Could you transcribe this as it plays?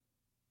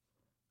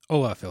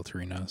Hola,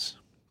 Filterinos.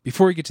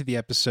 Before we get to the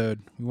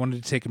episode, we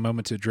wanted to take a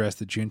moment to address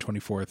the June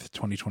 24th,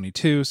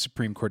 2022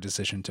 Supreme Court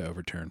decision to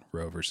overturn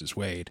Roe v.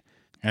 Wade.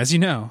 As you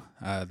know,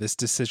 this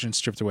decision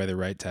stripped away the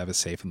right to have a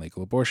safe and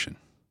legal abortion.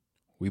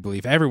 We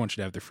believe everyone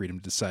should have the freedom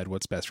to decide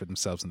what's best for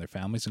themselves and their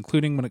families,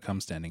 including when it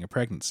comes to ending a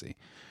pregnancy.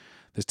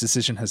 This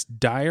decision has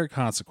dire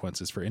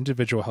consequences for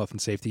individual health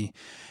and safety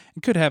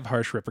and could have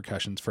harsh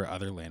repercussions for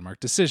other landmark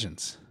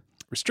decisions.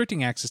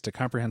 Restricting access to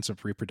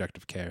comprehensive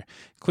reproductive care,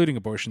 including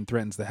abortion,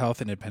 threatens the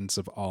health and independence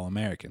of all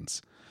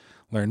Americans.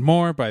 Learn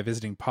more by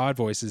visiting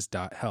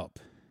podvoices.help.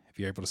 If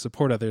you're able to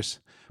support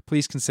others,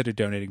 please consider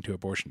donating to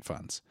abortion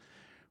funds.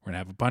 We're going to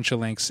have a bunch of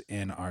links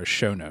in our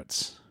show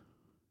notes.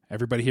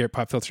 Everybody here at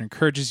Pop Filter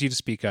encourages you to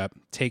speak up,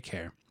 take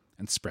care,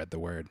 and spread the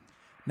word.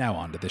 Now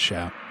on to the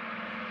show.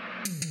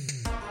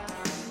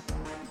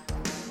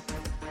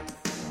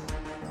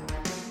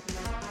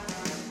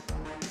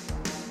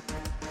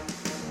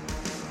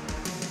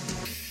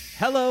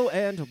 Hello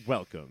and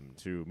welcome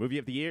to Movie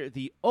of the Year,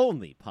 the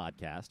only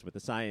podcast with the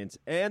science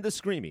and the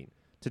screaming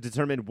to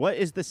determine what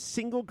is the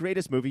single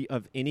greatest movie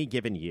of any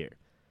given year.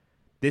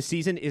 This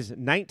season is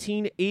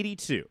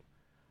 1982,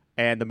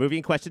 and the movie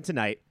in question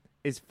tonight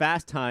is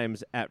Fast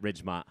Times at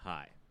Ridgemont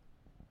High,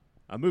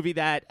 a movie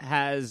that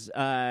has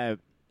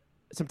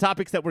some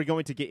topics that we're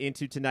going to get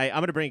into tonight.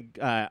 I'm going to bring,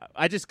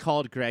 I just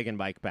called Greg and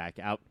Mike back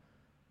out.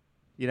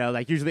 You know,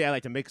 like usually I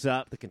like to mix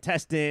up the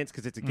contestants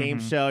because it's a game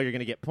show. You're going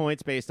to get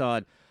points based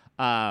on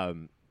how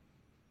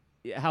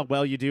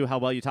well you do, how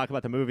well you talk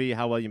about the movie,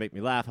 how well you make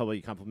me laugh, how well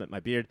you compliment my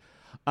beard.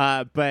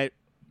 But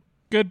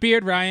good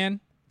beard, Ryan.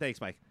 Thanks,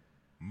 Mike.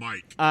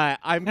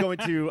 I'm going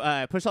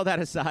to push all that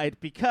aside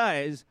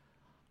because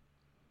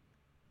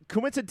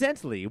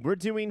coincidentally, we're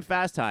doing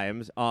Fast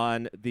Times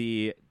on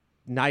the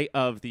night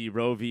of the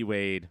Roe v.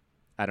 Wade,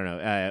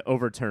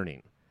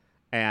 overturning.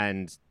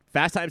 And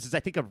Fast Times is,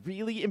 I think, a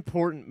really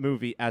important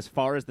movie as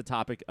far as the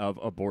topic of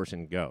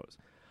abortion goes.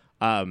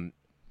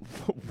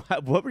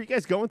 What were you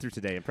guys going through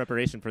today in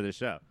preparation for this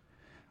show?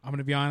 I'm going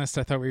to be honest.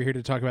 I thought we were here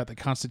to talk about the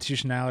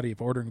constitutionality of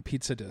ordering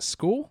pizza to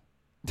school,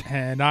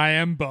 and I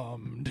am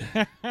bummed.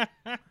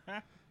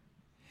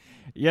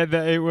 Yeah,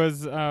 it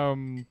was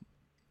the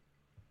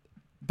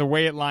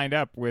way it lined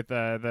up with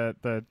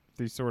the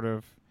sort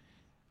of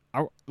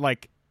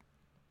like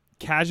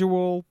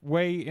casual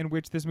way in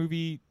which this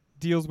movie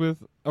deals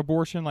with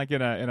abortion, like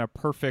in a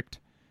perfect.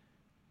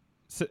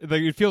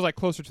 It feels like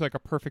closer to like a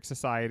perfect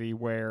society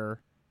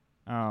where.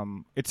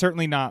 It's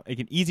certainly not like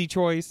an easy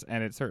choice,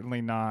 and it's certainly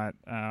not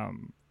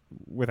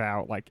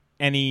without like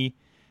any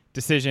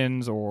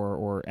decisions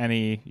or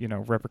any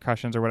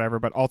repercussions or whatever.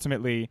 But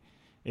ultimately,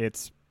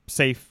 it's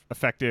safe,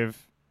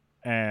 effective,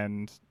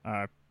 and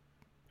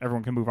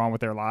everyone can move on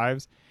with their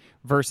lives.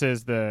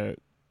 Versus the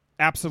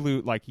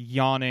absolute like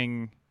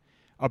yawning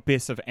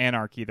abyss of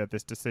anarchy that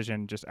this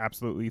decision just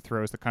absolutely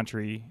throws the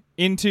country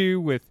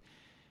into, with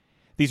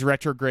these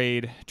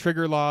retrograde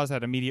trigger laws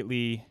that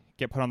immediately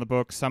get put on the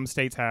books. Some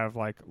states have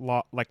like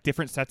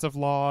different sets of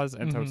laws,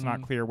 and so it's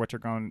not clear which are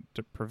going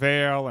to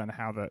prevail and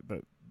how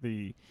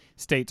the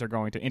states are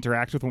going to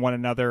interact with one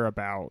another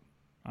about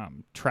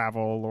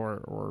travel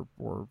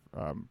or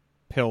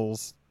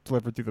pills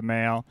delivered through the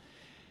mail.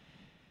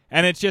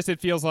 And it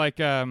feels like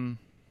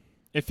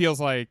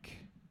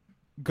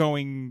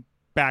going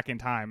back in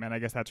time, and I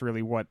guess that's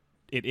really what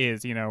it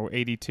is.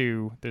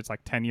 82. There's like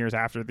 10 years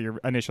after the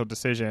initial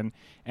decision,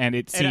 and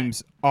it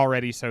seems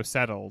already so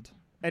settled.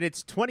 And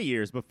it's 20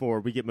 years before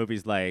we get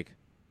movies like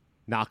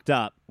Knocked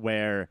Up,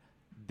 where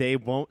they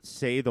won't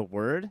say the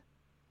word,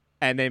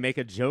 and they make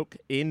a joke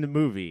in the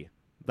movie,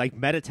 like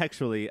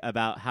metatextually,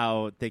 about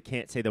how they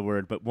can't say the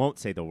word but won't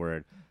say the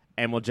word,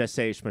 and will just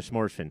say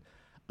schmorshmorshman.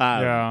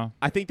 Yeah.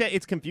 I think that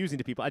it's confusing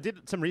to people. I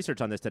did some research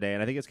on this today,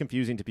 and I think it's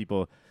confusing to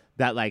people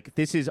that like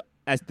this is,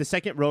 as the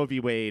second Roe v.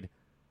 Wade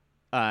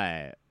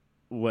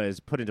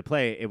was put into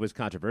play, it was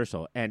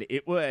controversial, and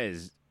it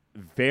was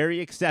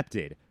very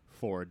accepted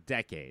for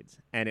decades.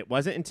 And it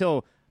wasn't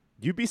until,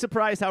 you'd be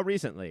surprised how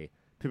recently,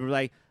 people were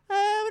like, we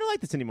don't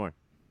like this anymore.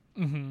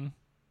 Mm-hmm.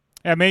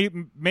 Yeah,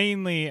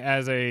 mainly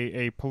as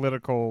a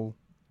political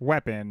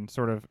weapon,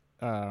 sort of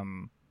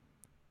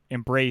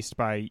embraced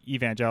by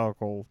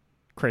evangelical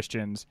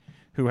Christians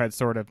who had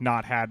sort of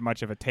not had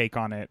much of a take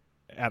on it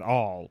at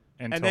all.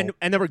 And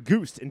they were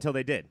goosed until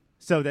they did,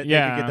 so that they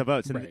could get the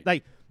votes. And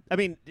right.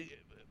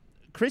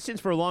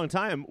 Christians for a long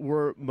time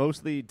were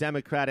mostly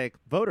Democratic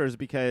voters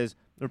because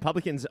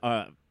Republicans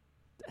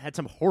had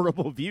some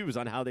horrible views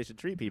on how they should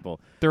treat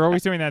people. They're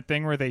always doing that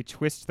thing where they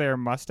twist their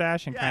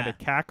mustache and kind of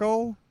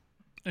cackle.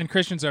 And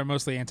Christians are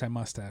mostly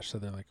anti-mustache, so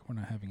they're like, we're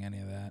not having any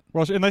of that.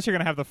 Well, unless you're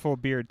going to have the full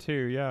beard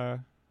too, yeah.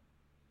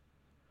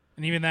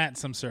 And even that in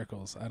some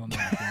circles. I don't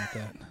know anything like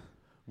that.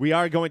 We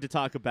are going to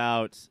talk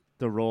about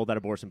the role that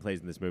abortion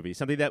plays in this movie,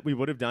 something that we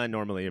would have done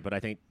normally, but I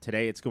think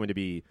today it's going to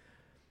be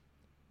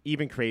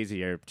even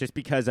crazier just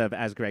because of,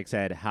 as Greg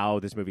said, how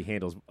this movie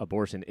handles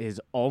abortion is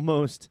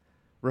almost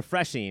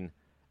refreshing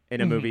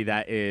in a movie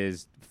that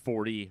is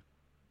 30.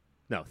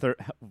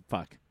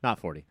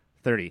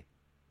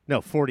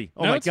 No, 40.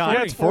 Oh No, my it's God.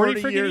 40. It's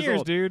 40 40 freaking years years,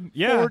 old. dude.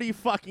 Yeah. 40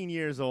 fucking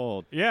years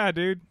old. Yeah,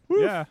 dude.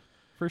 Woof. Yeah,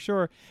 for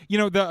sure. You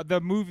know, the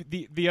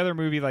movie, the other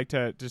movie, like,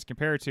 to just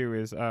compare it to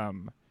is,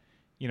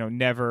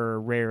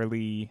 Never,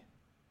 Rarely,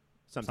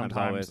 Sometimes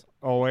always.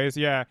 Always.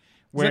 Yeah.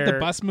 Is that the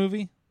bus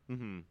movie?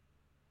 Mm-hmm.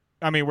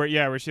 I mean,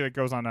 where she like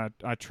goes on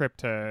a trip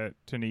to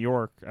New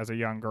York as a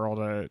young girl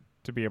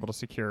to be able to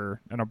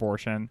secure an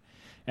abortion,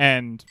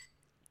 and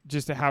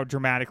just how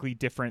dramatically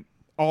different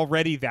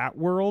already that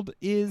world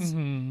is,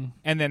 Mm-hmm.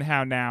 and then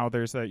how now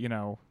there's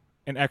an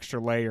extra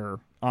layer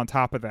on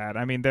top of that.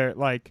 I mean, they're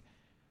like,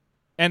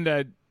 and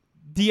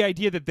the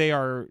idea that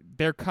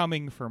they're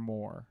coming for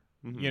more.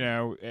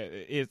 Mm-hmm.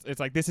 It's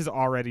like, this is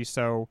already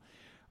so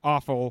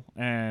awful,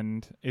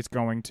 and it's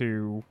going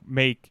to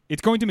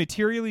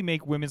materially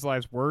make women's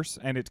lives worse,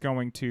 and it's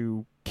going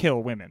to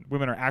kill women.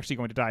 Women are actually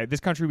going to die. This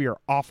country, we are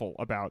awful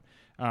about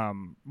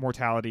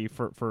mortality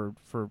for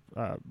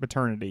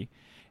maternity,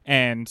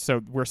 and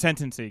so we're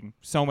sentencing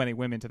so many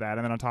women to that,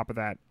 and then on top of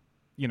that,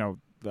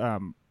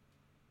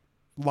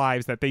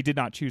 lives that they did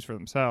not choose for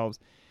themselves,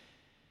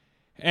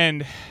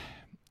 and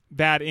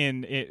that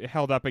it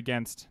held up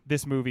against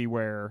this movie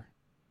where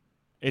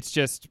it's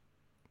just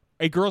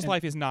a girl's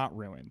life is not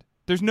ruined.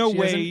 There's no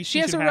way she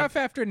has a rough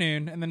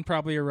afternoon and then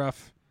probably a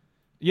rough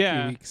few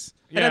weeks.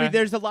 Yeah. And I mean,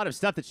 there's a lot of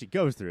stuff that she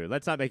goes through.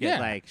 Let's not make it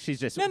like she's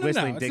just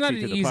whistling It's not Dixie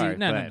an to the easy. park.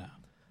 No.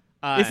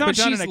 It's not But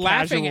done she's in a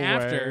laughing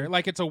casual after. way.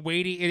 Like, it's a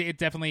weighty. It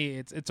definitely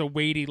it's a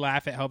weighty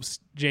laugh. It helps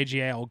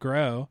JGL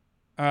grow.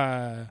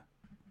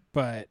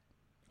 But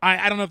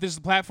I don't know if this is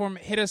the platform.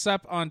 Hit us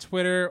up on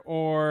Twitter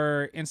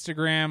or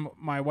Instagram.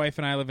 My wife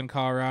and I live in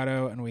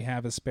Colorado, and we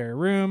have a spare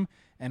room,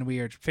 and we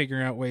are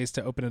figuring out ways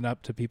to open it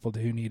up to people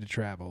who need to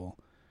travel.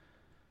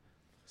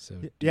 So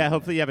Yeah,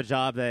 hopefully you have a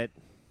job that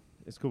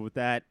is cool with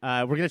that.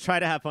 We're going to try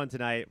to have fun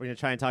tonight. We're going to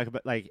try and talk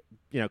about,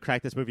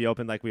 crack this movie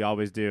open like we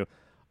always do.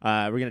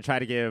 We're going to try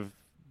to give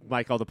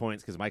Mike all the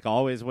points because Mike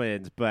always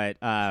wins, but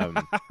I'm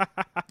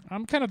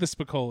kind of the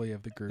Spicoli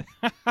of the group.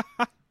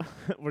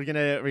 we're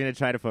gonna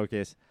try to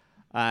focus.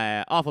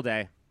 Awful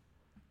day.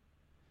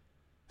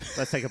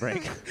 Let's take a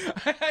break.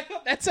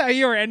 That's how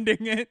you're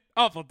ending it.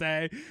 Awful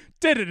day.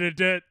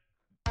 Da-da-da-da.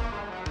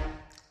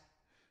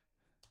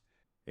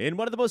 In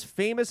one of the most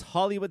famous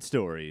Hollywood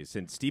stories,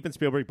 since Steven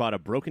Spielberg bought a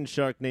broken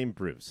shark named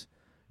Bruce,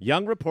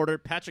 young reporter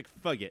Patrick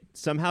Fugit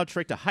somehow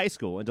tricked a high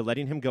school into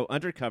letting him go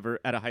undercover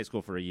at a high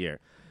school for a year.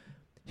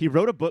 He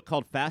wrote a book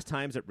called Fast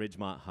Times at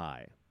Ridgemont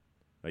High.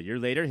 A year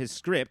later, his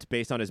script,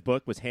 based on his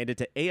book, was handed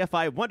to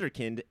AFI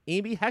wonderkind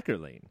Amy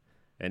Heckerling,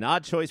 an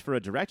odd choice for a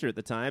director at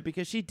the time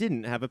because she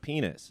didn't have a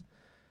penis.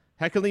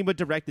 Heckerling would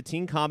direct the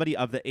teen comedy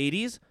of the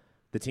 80s,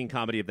 the teen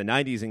comedy of the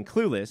 90s in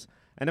Clueless,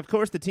 and of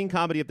course the teen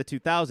comedy of the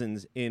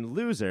 2000s in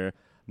Loser.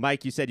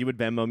 Mike, you said you would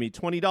Venmo me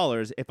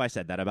 $20 if I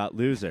said that about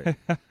Loser.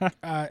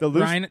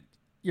 Ryan,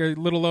 your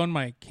little own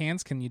my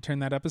cans. Can you turn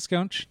that up a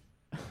scotch?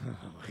 Oh,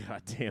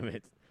 God damn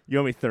it. You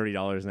owe me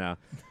 $30 now.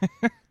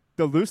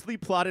 The loosely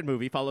plotted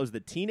movie follows the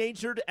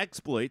teenager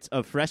exploits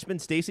of freshman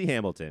Stacey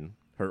Hamilton,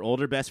 her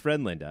older best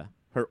friend Linda,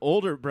 her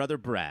older brother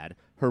Brad,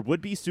 her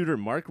would-be suitor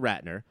Mark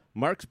Ratner,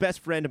 Mark's best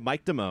friend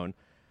Mike Damone,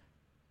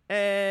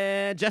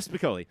 and Jess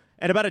Spicoli,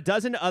 and about a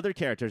dozen other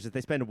characters as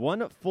they spend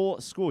one full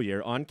school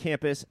year on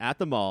campus, at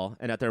the mall,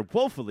 and at their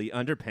woefully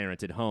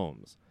underparented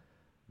homes.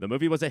 The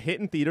movie was a hit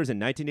in theaters in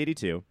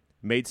 1982,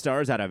 made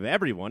stars out of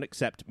everyone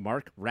except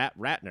Mark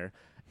Ratner,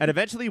 and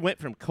eventually went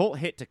from cult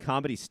hit to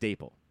comedy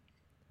staple.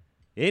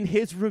 In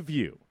his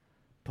review,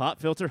 Pop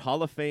Filter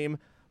Hall of Famer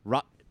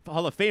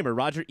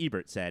Roger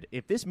Ebert said,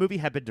 "If this movie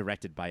had been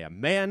directed by a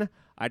man,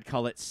 I'd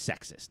call it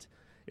sexist.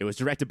 It was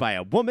directed by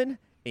a woman,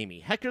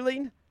 Amy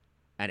Heckerling,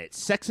 and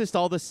it's sexist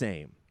all the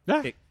same.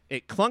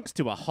 It clunks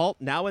to a halt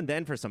now and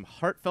then for some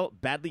heartfelt,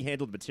 badly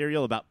handled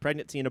material about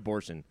pregnancy and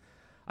abortion.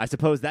 I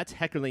suppose that's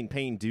Heckerling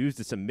paying dues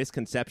to some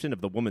misconception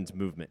of the woman's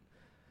movement.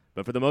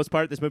 But for the most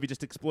part, this movie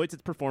just exploits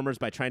its performers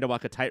by trying to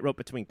walk a tightrope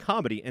between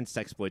comedy and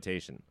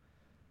sexploitation.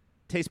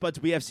 Taste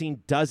buds, we have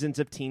seen dozens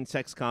of teen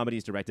sex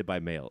comedies directed by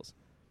males.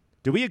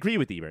 Do we agree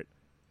with Ebert?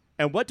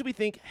 And what do we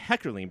think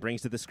Heckerling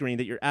brings to the screen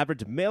that your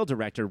average male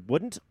director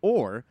wouldn't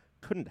or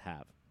couldn't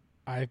have?"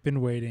 I've been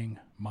waiting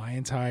my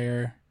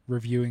entire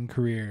reviewing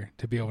career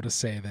to be able to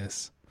say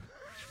this.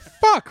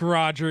 Fuck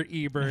Roger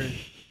Ebert.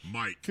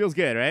 Mike. Feels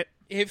good, right?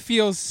 It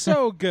feels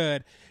so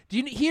good.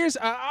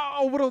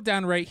 I'll whittle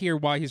down right here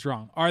why he's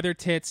wrong. Are there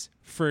tits?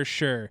 For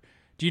sure.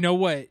 Do you know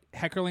what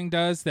Heckerling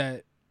does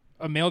that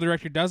a male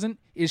director doesn't?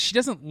 Is she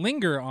doesn't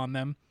linger on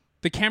them.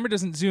 The camera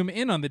doesn't zoom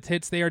in on the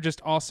tits. They are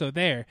just also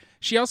there.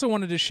 She also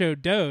wanted to show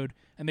Dode,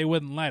 and they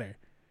wouldn't let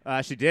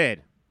her. She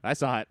did. I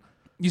saw it.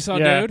 You saw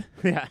Yeah. Dode?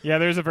 Yeah. Yeah,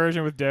 there's a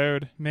version with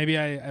Dode. Maybe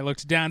I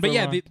looked down. But So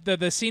yeah, long.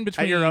 the scene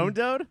between... At your own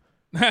Dode?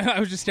 I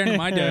was just staring at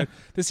my Dode.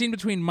 The scene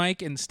between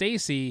Mike and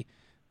Stacy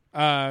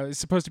is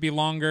supposed to be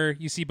longer.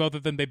 You see both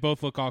of them. They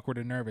both look awkward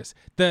and nervous.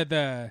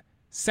 The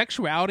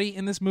sexuality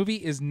in this movie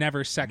is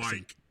never sexy.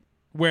 Mike.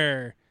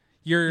 Where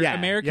your Yeah.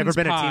 American You ever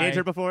been Pie, a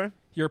teenager before?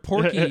 your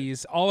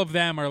Porkies, all of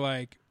them are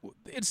like,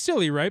 it's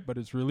silly, right? But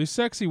it's really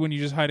sexy when you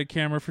just hide a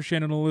camera for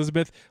Shannon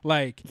Elizabeth.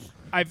 Like,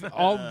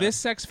 all this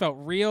sex felt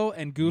real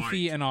and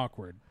goofy and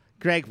awkward.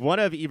 Greg, one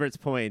of Ebert's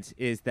points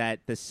is that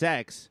the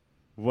sex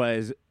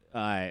was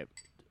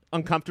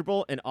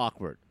uncomfortable and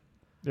awkward.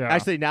 Yeah.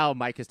 Actually, now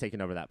Mike has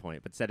taken over that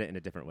point, but said it in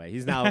a different way.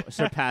 He's now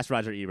surpassed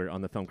Roger Ebert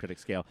on the film critic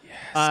scale.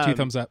 Yes, 2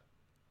 thumbs up.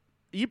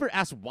 Ebert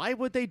asked, why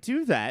would they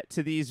do that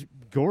to these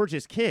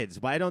gorgeous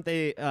kids? Why don't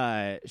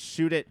they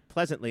shoot it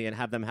pleasantly and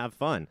have them have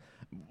fun?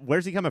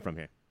 Where's he coming from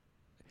here?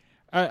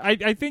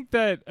 I think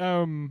that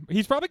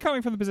he's probably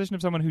coming from the position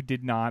of someone who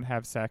did not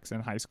have sex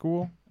in high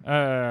school,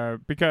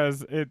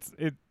 because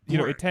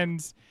it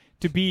tends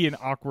to be an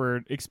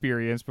awkward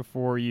experience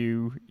before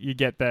you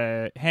get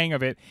the hang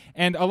of it.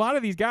 And a lot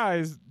of these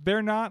guys,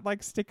 they're not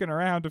like sticking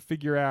around to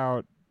figure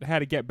out how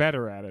to get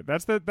better at it.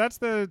 That's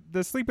the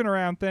sleeping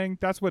around thing.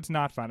 That's what's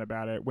not fun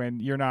about it, when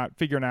you're not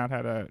figuring out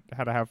how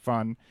to have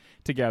fun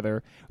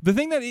together. The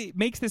thing that it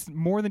makes this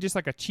more than just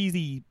like a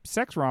cheesy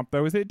sex romp,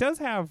 though, is that it does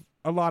have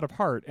a lot of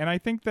heart. And I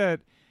think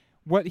that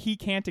what he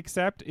can't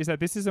accept is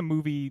that this is a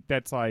movie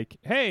that's like,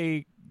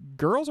 hey,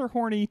 girls are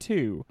horny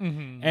too.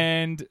 Mm-hmm.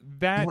 And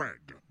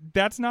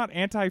that's not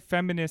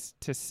anti-feminist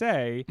to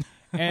say.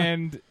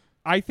 And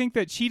I think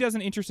that she does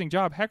an interesting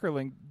job,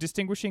 Heckerling,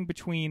 distinguishing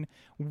between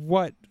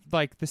what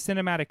like the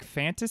cinematic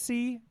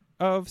fantasy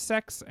of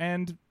sex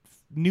and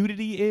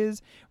nudity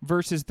is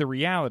versus the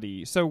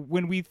reality. So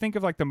when we think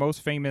of like the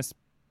most famous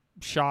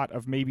shot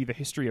of maybe the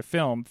history of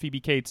film, Phoebe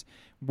Cates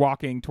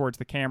walking towards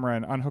the camera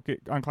and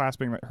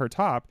unclasping her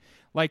top,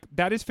 like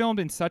that is filmed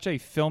in such a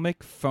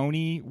filmic,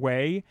 phony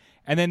way.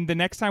 And then the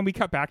next time we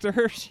cut back to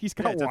her, she's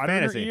got water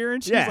in her ear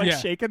and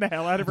she's shaking the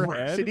hell out of her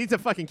head. She needs a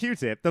fucking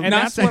Q-tip. The and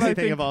most sexy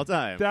thing of all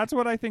time. That's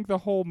what I think the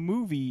whole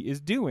movie is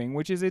doing,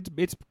 which is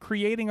it's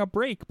creating a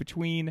break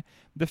between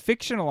the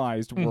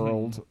fictionalized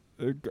world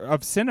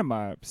of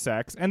cinema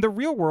sex and the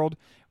real world,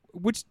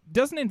 which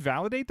doesn't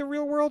invalidate the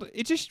real world.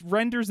 It just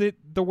renders it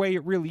the way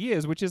it really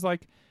is, which is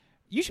like,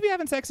 you should be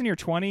having sex in your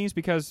 20s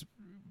because,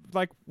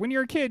 like, when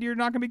you're a kid, you're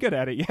not going to be good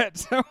at it yet.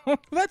 So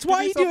that's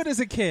why you do it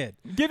as a kid.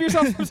 Give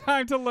yourself some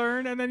time to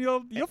learn, and then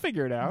you'll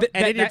figure it out.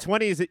 And in your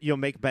 20s, you'll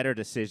make better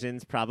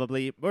decisions,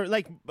 probably, or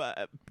like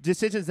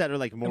decisions that are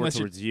like more Unless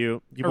towards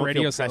you. You a won't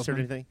radio feel pressured or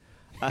anything.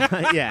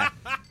 Yeah.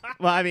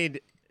 Well, I mean,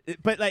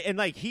 but like, and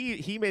like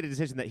he made a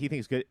decision that he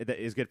thinks that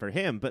is good for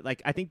him. But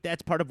like, I think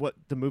that's part of what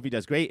the movie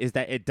does great, is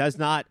that it does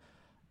not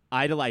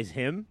idolize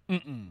him,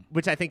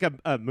 which I think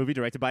a movie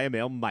directed by a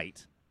male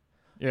might.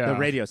 Yeah. The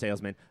radio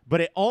salesman. But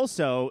it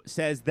also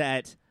says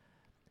that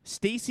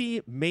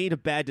Stacy made a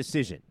bad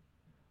decision.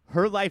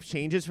 Her life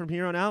changes from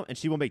here on out, and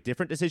she will make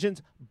different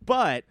decisions.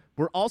 But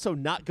we're also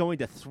not going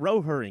to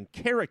throw her in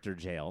character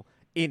jail,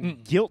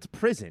 in guilt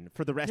prison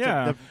for the rest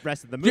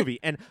of the movie.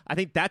 And I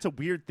think that's a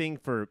weird thing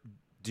for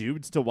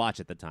dudes to watch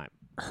at the time.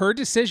 Her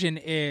decision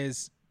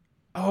is,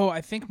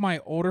 I think my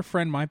older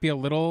friend might be a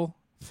little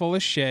full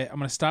of shit. I'm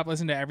going to stop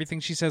listening to everything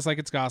she says like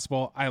it's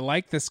gospel. I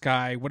like this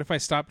guy. What if I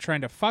stop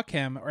trying to fuck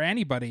him or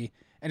anybody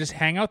and just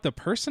hang out the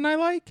person I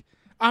like?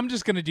 I'm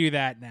just going to do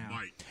that now.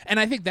 Right. And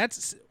I think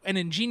that's an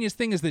ingenious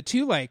thing, is the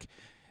two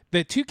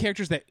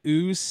characters that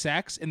ooze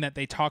sex and that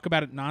they talk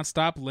about it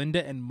nonstop,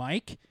 Linda and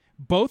Mike,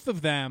 both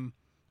of them,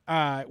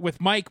 with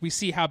Mike, we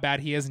see how bad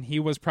he is, and he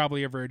was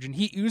probably a virgin.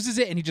 He oozes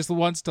it, and he just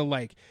wants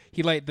to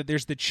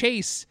there's the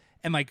chase,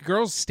 and like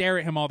girls stare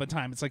at him all the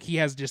time. It's like he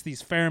has just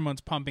these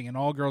pheromones pumping, and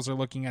all girls are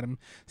looking at him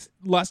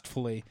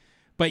lustfully,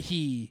 but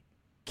he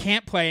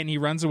can't play, and he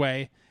runs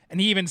away. And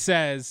he even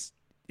says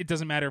it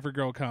doesn't matter if a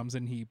girl comes,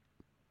 and he,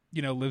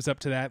 lives up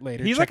to that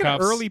later. He's Chekhov's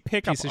like an early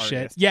pickup piece of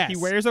artist. shit. Yes, he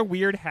wears a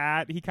weird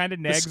hat. He kind of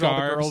negs all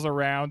the girls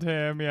around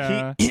him.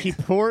 Yeah, he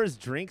pours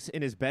drinks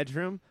in his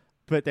bedroom,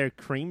 but they're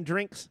cream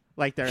drinks.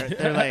 Like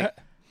they're like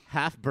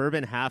half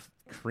bourbon, half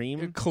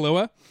cream.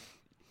 Kahlua.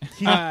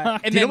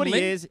 And do you know what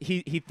he is?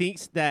 He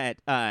thinks that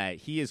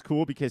he is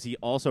cool because he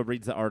also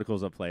reads the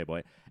articles of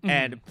Playboy.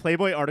 And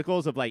Playboy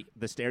articles of like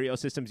the stereo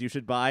systems you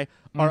should buy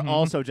are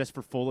also just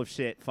for full of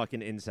shit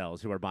fucking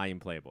incels who are buying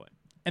Playboy.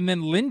 And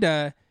then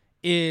Linda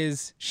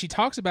she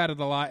talks about it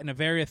a lot in a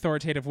very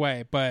authoritative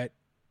way, but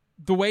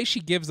the way she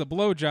gives a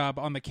blowjob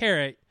on the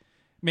carrot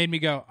made me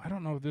go, I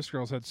don't know if this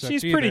girl's had sex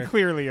She's either. pretty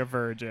clearly a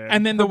virgin.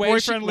 And then her the way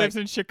boyfriend lives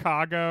in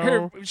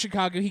Chicago.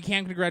 He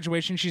can't go to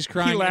graduation. She's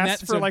crying. He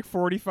lasts for like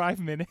 45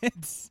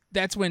 minutes.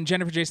 That's when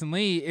Jennifer Jason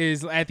Leigh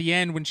is at the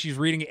end, when she's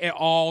reading it, it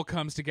all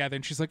comes together,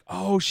 and she's like,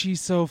 oh,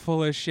 she's so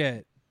full of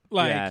shit.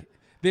 Like,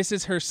 this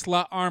is her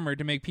slut armor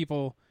to make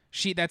people...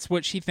 That's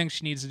what she thinks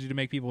she needs to do to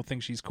make people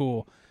think she's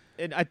cool.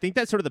 And I think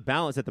that's sort of the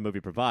balance that the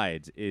movie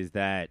provides, is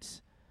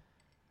that...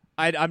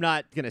 I'm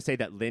not going to say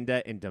that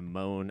Linda and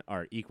Damone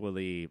are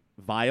equally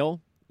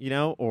vile,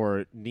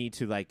 or need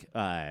to,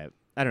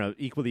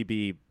 equally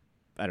be,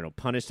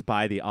 punished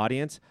by the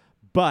audience.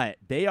 But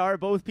they are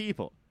both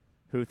people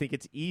who think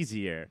it's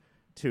easier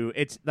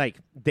it's like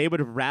they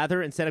would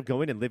rather, instead of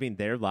going and living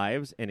their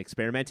lives and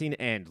experimenting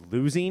and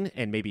losing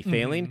and maybe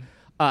failing,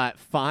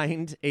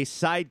 find a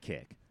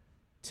sidekick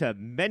to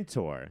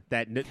mentor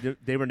that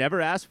they were never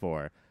asked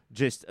for,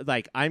 just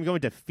like I'm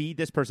going to feed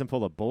this person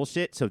full of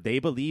bullshit so they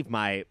believe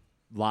my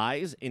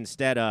lies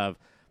instead of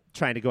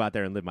trying to go out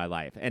there and live my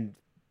life. And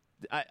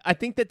I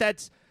think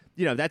that's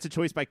that's a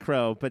choice by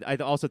Crow, but I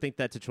also think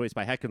that's a choice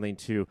by Heckerling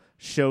to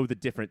show the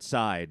different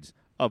sides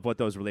of what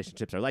those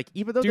relationships are like,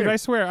 even though I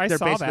swear I they're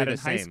saw that basically in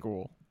the high same.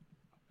 school.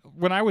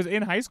 When I was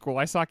in high school,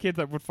 I saw kids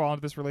that would fall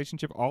into this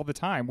relationship all the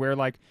time, where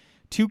like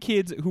two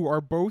kids who are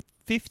both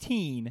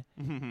 15,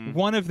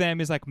 one of them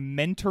is like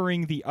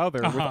mentoring the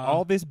other with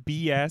all this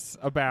BS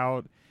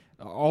about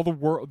all the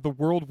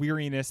world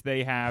weariness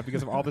they have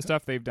because of all the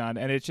stuff they've done.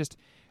 And it's just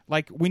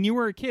like when you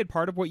were a kid,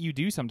 part of what you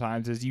do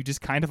sometimes is you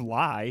just kind of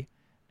lie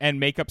and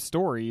make up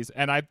stories.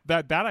 And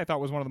that I thought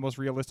was one of the most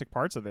realistic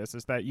parts of this,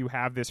 is that you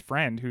have this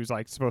friend who's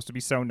like supposed to be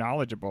so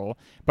knowledgeable,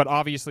 but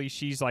obviously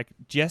she's like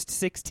just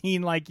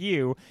 16 like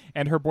you,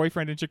 and her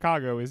boyfriend in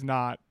Chicago is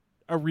not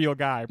a real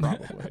guy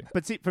probably.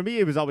 But see, for me,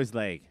 it was always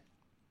like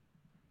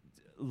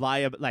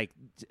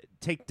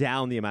take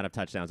down the amount of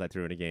touchdowns I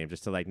threw in a game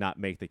just to like not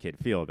make the kid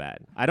feel bad.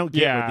 I don't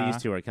get where these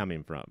two are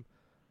coming from.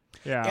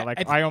 Yeah,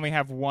 like I only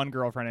have one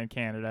girlfriend in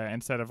Canada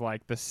instead of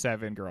like the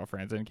 7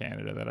 girlfriends in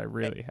Canada that I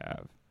really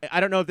have. I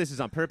don't know if this is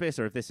on purpose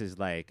or if this is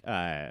like,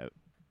 I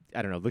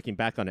don't know, looking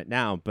back on it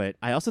now, but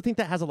I also think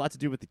that has a lot to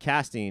do with the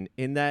casting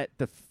in that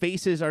the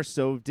faces are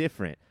so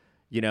different.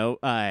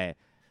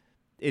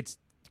 It's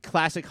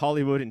classic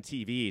Hollywood and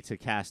TV to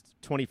cast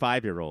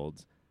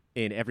 25-year-olds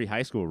in every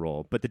high school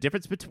role, but the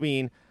difference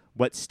between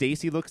what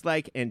Stacy looks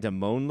like and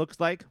Damone looks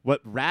like, what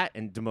Rat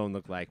and Damone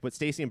look like, what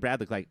Stacy and Brad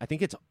look like, I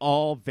think it's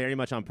all very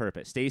much on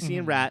purpose. Stacy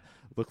and Rat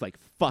look like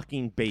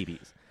fucking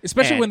babies.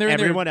 Especially when they're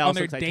everyone else on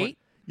their looks like date.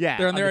 Yeah,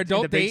 they're on their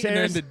adult date, and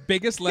they're in chairs. the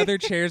biggest leather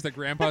chairs that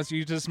grandpas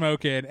used to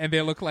smoke in, and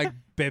they look like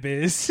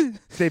babies.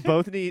 They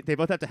both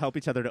have to help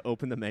each other to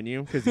open the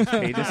menu because each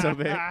page is so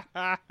big.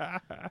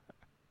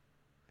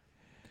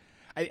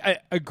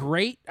 A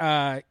great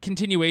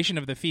continuation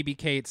of the Phoebe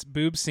Cates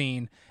boob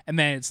scene, and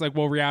then it's like,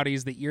 well, reality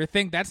is the ear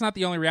thing. That's not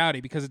the only reality,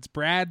 because it's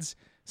Brad's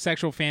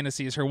sexual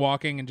fantasy is her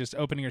walking and just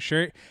opening her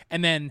shirt,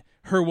 and then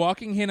her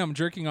walking in on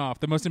jerking off,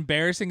 the most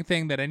embarrassing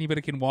thing that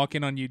anybody can walk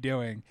in on you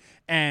doing,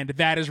 and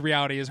that is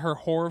reality, is her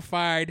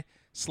horrified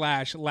 /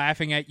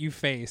 laughing at you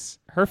face.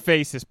 Her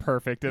face is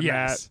perfect in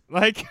that.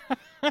 Like,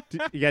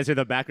 You guys hear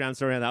the background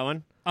story on that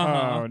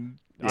one?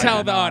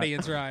 Tell the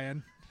audience,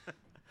 Ryan.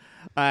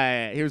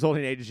 He was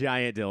holding a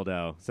giant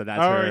dildo, so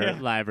that's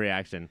her live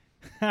reaction.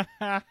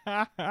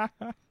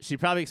 She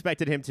probably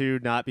expected him to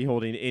not be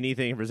holding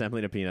anything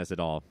resembling a penis at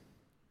all.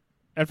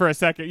 And for a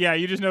second,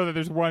 you just know that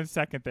there's 1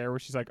 second there where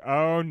she's like,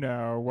 oh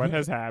no, what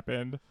has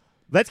happened?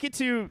 Let's get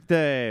to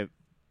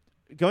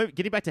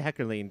getting back to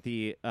Heckerling,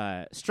 the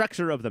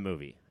structure of the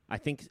movie. I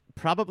think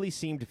probably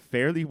seemed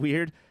fairly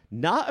weird,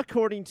 not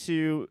according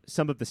to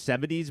some of the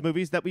 70s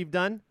movies that we've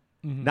done.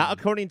 Mm-hmm. Not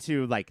according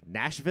to like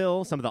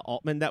Nashville, some of the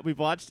Altman that we've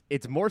watched.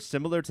 It's more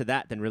similar to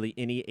that than really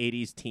any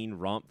 80s teen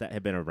romp that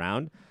have been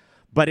around.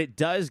 But it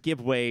does give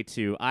way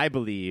to, I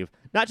believe,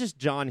 not just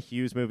John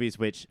Hughes movies,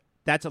 which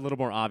that's a little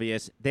more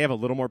obvious. They have a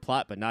little more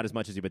plot, but not as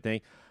much as you would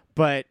think.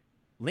 But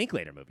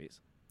Linklater movies.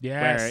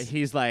 Yes. Where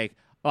he's like,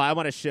 oh, I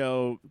want to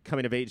show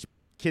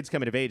kids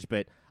coming of age,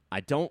 but I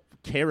don't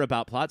care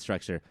about plot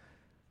structure.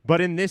 But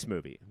in this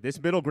movie,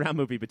 this middle ground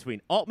movie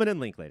between Altman and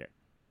Linklater,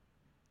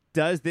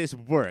 does this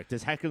work?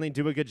 Does Heckerling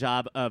do a good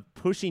job of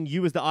pushing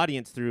you as the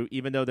audience through,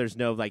 even though there's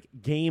no like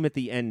game at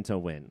the end to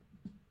win?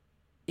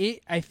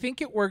 I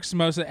think it works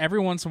every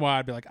once in a while.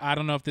 I'd be like, I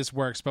don't know if this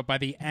works, but by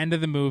the end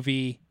of the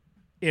movie,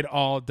 it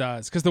all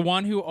does. Because the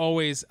one who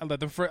always,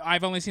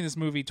 I've only seen this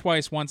movie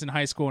twice, once in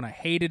high school, and I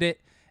hated it,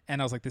 and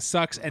I was like, this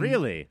sucks. And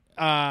really,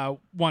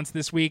 once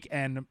this week,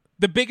 and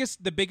the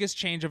biggest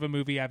change of a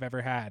movie I've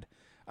ever had.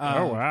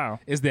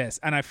 Is this,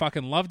 and I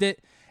fucking loved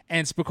it.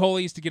 And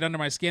Spicoli used to get under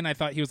my skin. I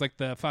thought he was like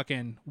the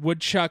fucking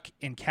woodchuck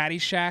in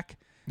Caddyshack.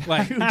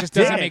 Like, it just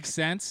doesn't make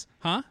sense.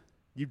 Huh?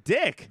 You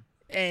dick.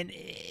 And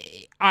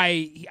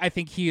I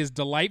think he is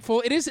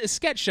delightful. It is a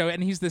sketch show,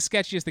 and he's the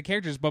sketchiest of the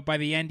characters, but by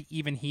the end,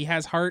 even he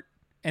has heart,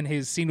 and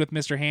his scene with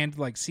Mr. Hand,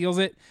 like, seals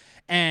it.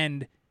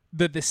 And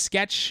the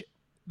sketch,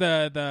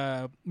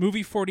 the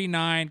movie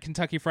 49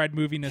 Kentucky Fried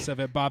Moviness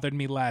of it bothered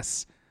me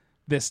less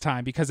this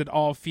time, because it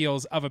all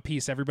feels of a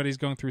piece. Everybody's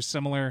going through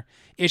similar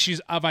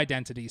issues of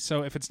identity.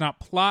 So if it's not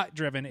plot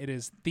driven, it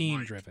is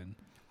theme driven.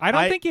 I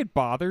don't think it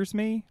bothers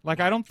me. Like,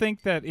 I don't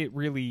think that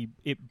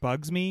it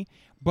bugs me,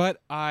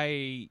 but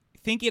I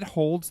think it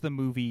holds the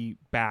movie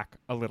back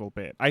a little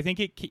bit. I think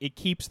it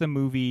keeps the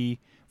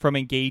movie from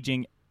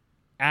engaging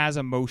as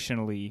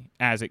emotionally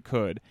as it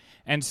could.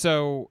 And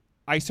so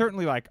I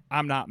certainly,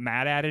 I'm not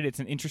mad at it. It's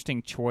an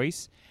interesting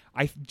choice.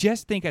 I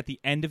just think at the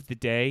end of the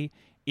day,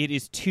 it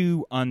is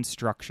too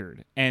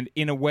unstructured, and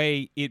in a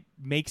way, it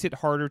makes it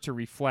harder to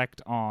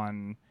reflect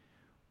on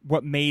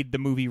what made the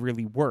movie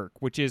really work,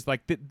 which is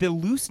like the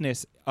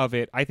looseness of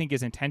it, I think,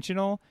 is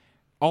intentional.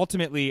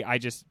 Ultimately, I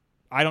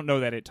don't know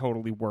that it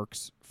totally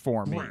works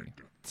for me.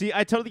 See,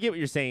 I totally get what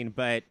you're saying,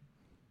 but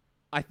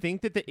I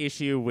think that the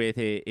issue with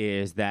it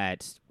is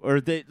that,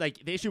 or the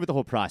issue with the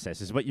whole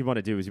process is what you want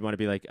to do is you want to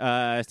be like,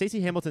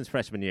 Stacey Hamilton's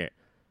freshman year.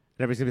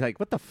 everybody's going to be like,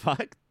 what the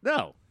fuck?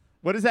 No.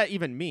 What does that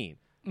even mean?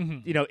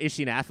 Mm-hmm. You know, is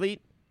she an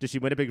athlete? Does she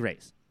win a big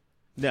race?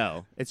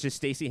 No. It's just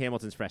Stacey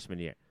Hamilton's freshman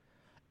year.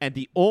 And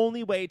the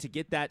only way to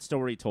get that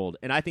story told,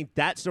 and I think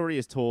that story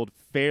is told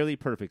fairly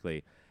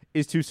perfectly,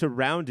 is to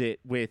surround it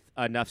with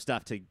enough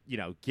stuff to, you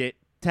know, get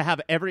to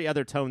have every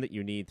other tone that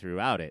you need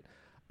throughout it.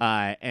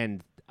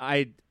 And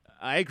I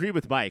agree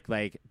with Mike.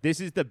 Like, this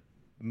is the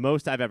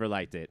most I've ever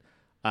liked it.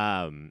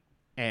 And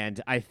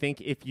I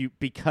think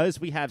because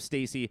we have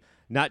Stacey,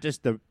 not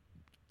just the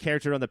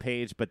character on the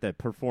page, but the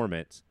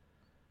performance,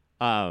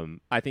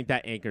 I think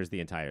that anchors the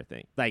entire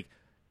thing. Like,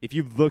 if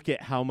you look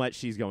at how much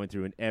she's going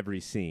through in every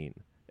scene,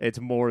 it's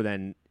more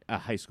than a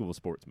high school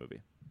sports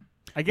movie.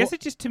 I guess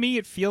to me,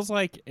 it feels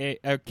like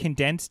a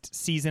condensed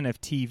season of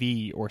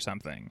TV or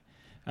something.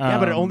 Yeah,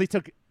 but it only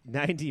took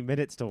 90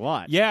 minutes to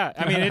watch. Yeah,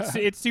 I mean,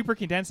 it's super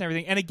condensed and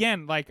everything. And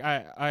again, like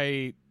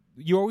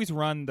you always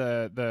run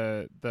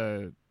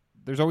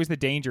there's always the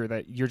danger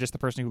that you're just the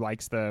person who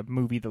likes the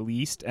movie the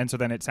least, and so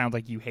then it sounds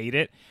like you hate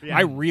it. Yeah.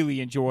 I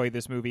really enjoy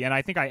this movie, and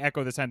I think I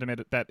echo the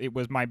sentiment that it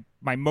was my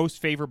most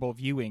favorable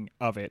viewing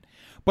of it.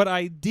 But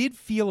I did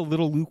feel a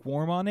little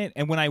lukewarm on it,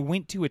 and when I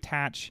went to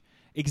attach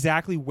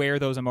exactly where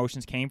those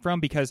emotions came from,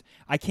 because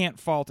I can't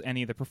fault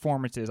any of the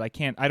performances. I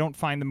don't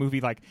find the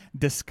movie like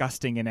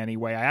disgusting in any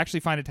way. I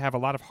actually find it to have a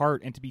lot of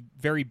heart and to be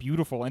very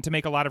beautiful and to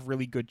make a lot of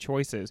really good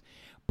choices.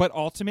 But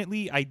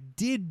ultimately, I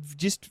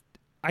just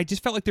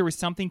felt like there was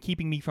something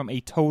keeping me from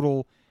a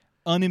total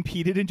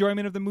unimpeded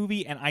enjoyment of the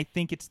movie, and I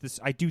think it's this.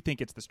 I do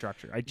think it's the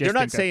structure. You're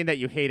not saying that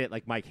you hate it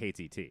like Mike hates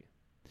E.T.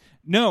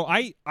 No,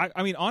 I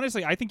mean,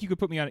 honestly, I think you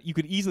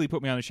could easily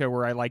put me on a show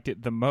where I liked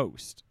it the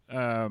most.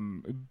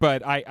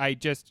 But I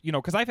just, you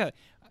know, because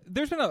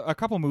there's been a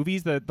couple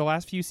movies the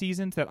last few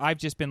seasons that I've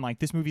just been like,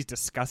 this movie's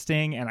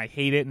disgusting and I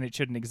hate it and it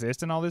shouldn't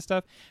exist and all this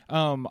stuff.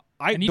 And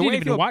you didn't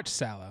even watch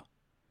Sallow.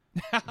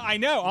 I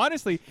know,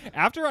 honestly.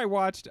 After I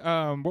watched,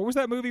 what was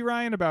that movie,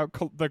 Ryan, about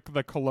the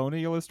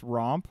colonialist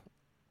romp,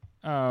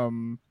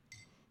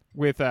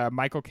 with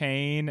Michael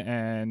Caine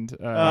and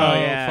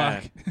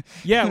fuck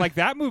yeah, like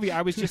that movie.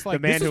 I was just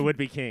like, The Man Who Would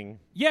Be King.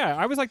 Yeah,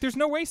 I was like, there's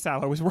no way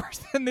Sallow is worse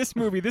than this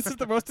movie. This is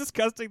the most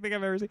disgusting thing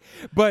I've ever seen.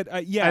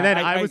 But yeah, and then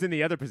I was in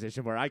the other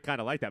position where I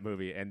kind of liked that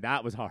movie, and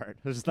that was hard.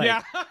 It was just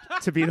like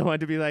to be the one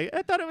to be like,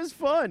 I thought it was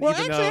fun. Well,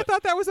 actually, I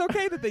thought that was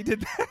okay that they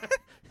did that.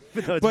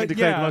 Even though it's been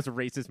declared the most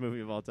racist movie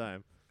of all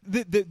time.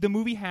 The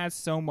movie has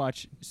so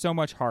much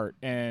heart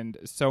and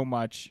so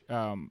much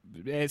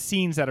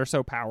scenes that are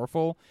so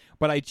powerful,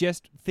 but I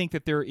just think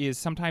that there is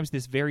sometimes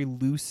this very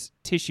loose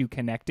tissue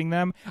connecting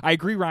them. I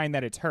agree, Ryan,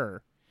 that it's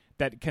her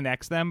that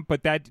connects them,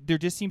 but that there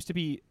just seems to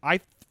be, I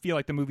feel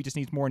like the movie just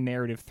needs more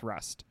narrative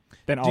thrust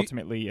than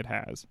ultimately it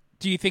has.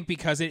 Do you think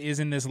because it is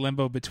in this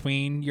limbo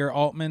between your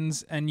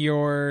Altmans and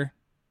your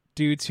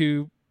dudes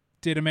who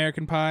did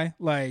American Pie,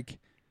 like...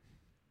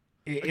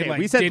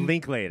 we said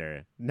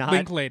Linklater, not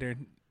Linklater.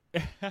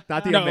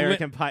 Not the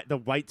American Pie, the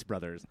Whites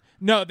brothers.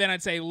 No, then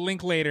I'd say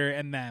Linklater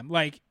and them.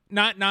 Like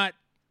not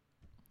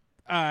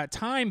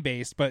time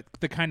based, but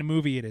the kind of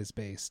movie it is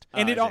based.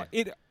 And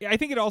I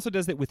think it also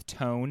does it with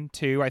tone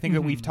too. I think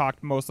that we've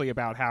talked mostly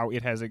about how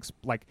it has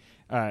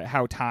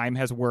how time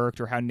has worked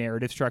or how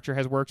narrative structure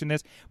has worked in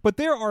this, but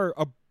there are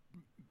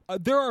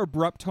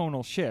abrupt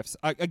tonal shifts.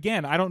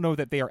 Again, I don't know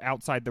that they are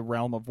outside the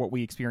realm of what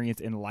we experience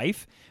in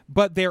life,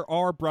 but there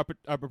are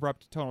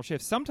abrupt tonal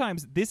shifts.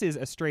 Sometimes this is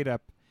a straight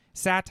up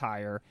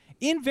satire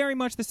in very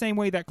much the same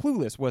way that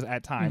Clueless was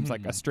at times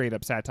like a straight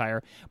up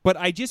satire. But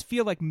I just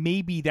feel like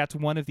maybe that's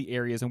one of the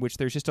areas in which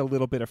there's just a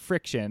little bit of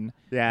friction.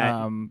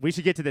 Yeah, we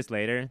should get to this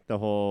later, the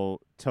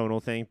whole tonal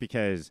thing,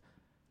 because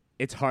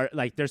it's hard.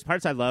 Like, there's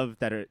parts I love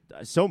that are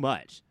so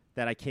much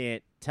that I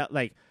can't tell.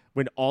 Like,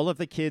 when all of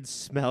the kids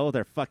smell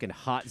their fucking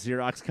hot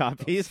Xerox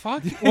copies.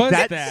 Fuck was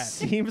that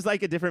seems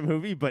like a different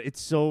movie, but it's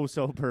so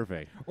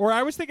perfect. Or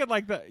I was thinking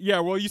like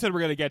well, you said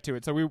we're going to get to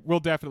it, so we'll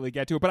definitely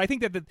get to it. But I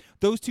think that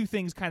those two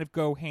things kind of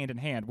go hand in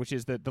hand, which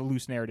is the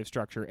loose narrative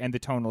structure and the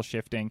tonal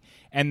shifting.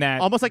 And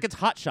that... Almost like it's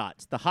Hot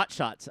Shots, the Hot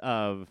Shots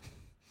of...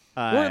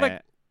 or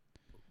like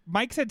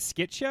Mike said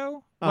skit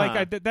show.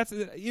 Like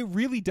it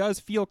really does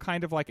feel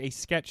kind of like a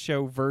sketch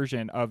show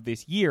version of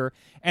this year,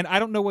 and I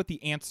don't know what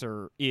the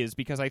answer is,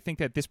 because I think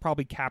that this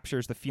probably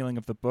captures the feeling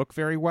of the book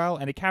very well,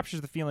 and it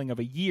captures the feeling of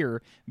a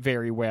year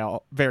very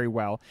well.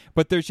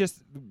 But there's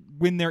just,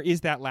 when there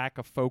is that lack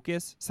of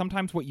focus,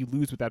 sometimes what you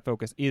lose with that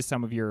focus is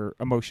some of your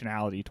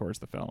emotionality towards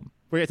the film.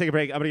 We're gonna take a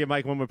break. I'm gonna give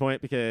Mike one more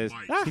point because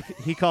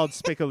he called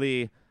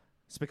Spicoli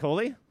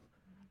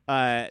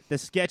the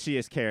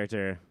sketchiest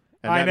character.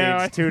 And I know.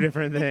 Means two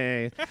different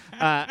things.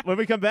 When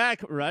we come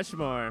back,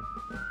 Rushmore.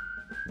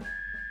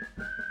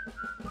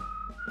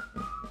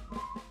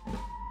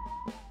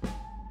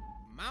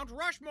 Mount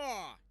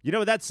Rushmore. You know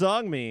what that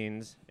song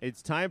means?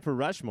 It's time for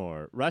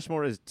Rushmore.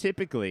 Rushmore is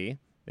typically,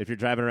 if you're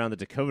driving around the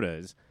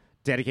Dakotas,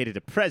 dedicated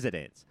to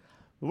presidents.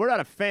 But we're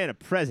not a fan of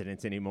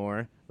presidents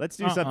anymore. Let's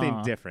do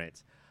something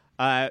different.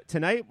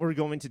 Tonight, we're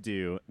going to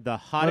do the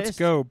hottest... Let's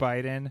go,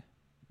 Biden.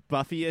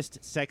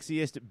 Buffiest,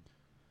 sexiest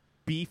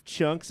beef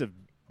chunks of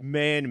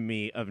man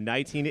meat of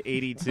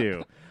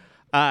 1982.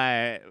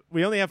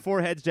 We only have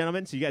 4 heads,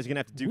 gentlemen, so you guys are going to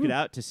have to duke it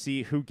out to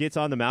see who gets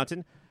on the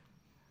mountain.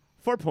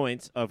 4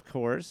 points, of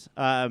course.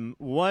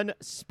 One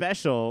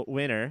special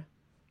winner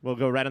will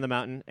go right on the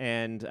mountain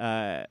and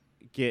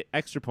get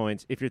extra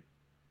points if you're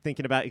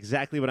thinking about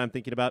exactly what I'm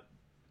thinking about.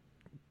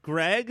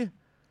 Greg,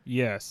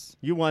 Yes.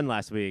 you won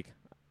last week,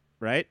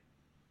 right?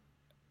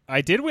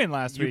 I did win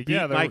last You week. beat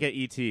Yeah, Mike at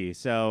ET.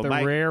 So, the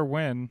Mike, rare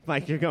win.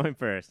 Mike, you're going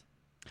first.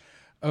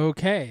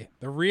 Okay,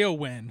 the real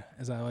win,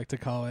 as I like to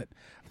call it.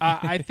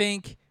 I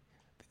think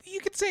you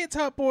could say it's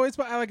Hot Boys,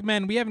 but I like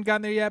men. We haven't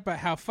gotten there yet, but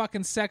how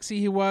fucking sexy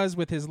he was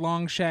with his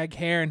long shag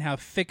hair and how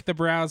thick the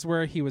brows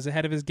were. He was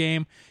ahead of his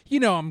game. You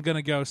know I'm going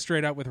to go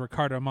straight up with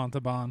Ricardo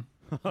Montalban.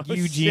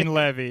 Eugene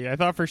Levy. I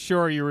thought for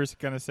sure you were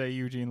going to say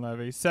Eugene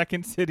Levy.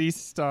 Second City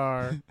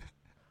Star.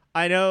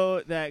 I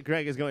know that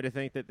Greg is going to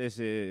think that this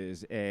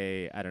is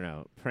a, I don't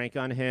know, prank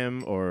on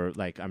him or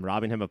like I'm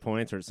robbing him of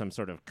points or some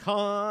sort of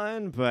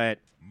con, but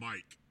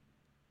Mike.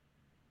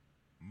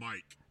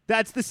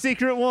 that's the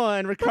secret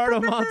one. Ricardo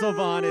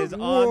Montalban is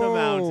on the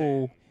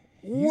mountain.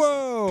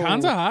 Whoa.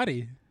 Khan's a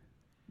hottie.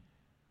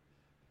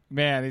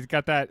 Man, he's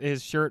got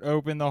his shirt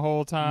open the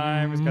whole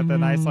time. He's got the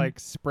nice like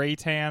spray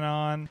tan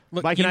on.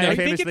 Look, Mike you and I know, have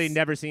think famously it's-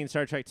 never seen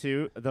Star Trek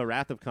II, The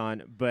Wrath of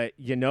Khan, but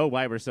you know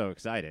why we're so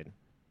excited.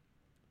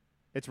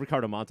 It's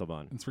Ricardo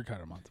Montalban. it's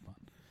Ricardo Montalban.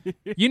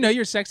 You know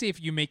you're sexy if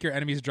you make your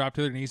enemies drop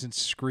to their knees and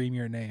scream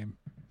your name.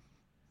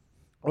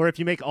 Or if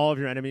you make all of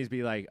your enemies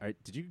be like,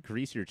 did you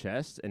grease your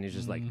chest? And he's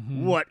just like,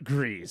 what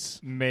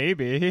grease?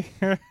 Maybe.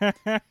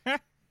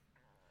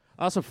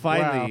 Also,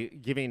 finally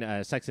giving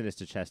sexiness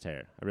to chest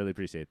hair. I really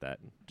appreciate that.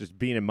 Just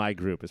being in my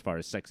group as far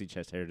as sexy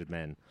chest-haired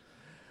men.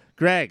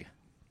 Greg,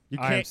 you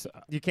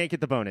can't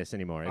get the bonus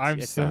anymore. I'm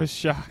so done.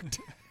 shocked.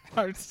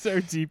 I'm so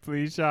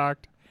deeply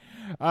shocked.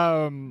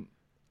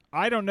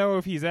 I don't know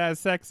if he's as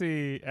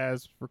sexy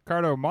as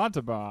Ricardo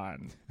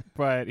Montalban,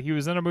 but he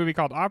was in a movie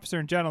called Officer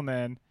and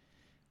Gentleman,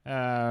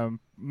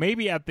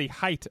 maybe at the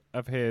height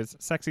of his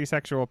sexy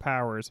sexual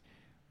powers.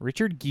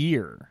 Richard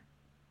Gere.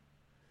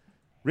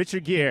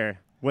 Richard Gere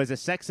was a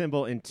sex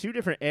symbol in 2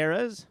 different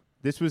eras.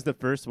 This was the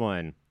first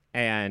one,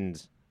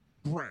 and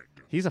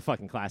he's a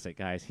fucking classic,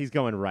 guys. He's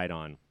going right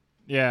on.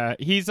 Yeah,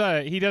 he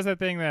does that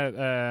thing that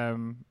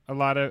a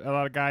lot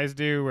of guys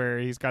do, where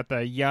he's got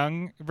the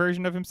young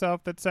version of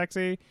himself that's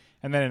sexy,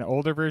 and then an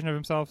older version of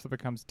himself that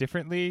becomes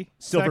differently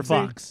Silver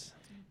sexy. Fox.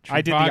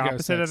 I did the Trivago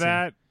opposite of sexy.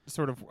 that.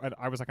 Sort of,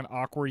 I was like an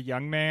awkward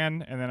young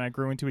man, and then I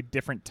grew into a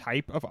different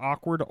type of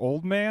awkward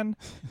old man.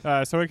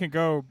 So it can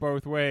go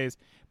both ways.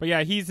 But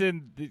yeah, he's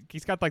in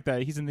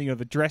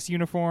the dress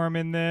uniform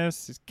in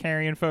this. He's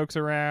carrying folks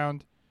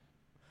around.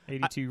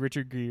 82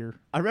 Richard Gere.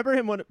 I remember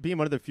him being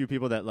one of the few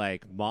people that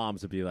like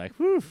moms would be like,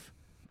 "Woof,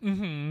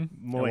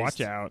 moist."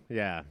 Watch out.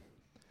 Yeah.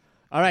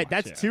 All right,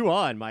 Watch that's out. 2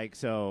 on, Mike.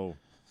 So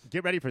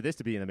get ready for this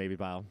to be in the maybe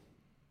pile.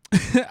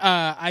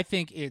 I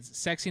think it's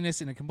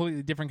sexiness in a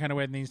completely different kind of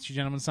way than these 2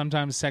 gentlemen.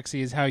 Sometimes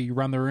sexy is how you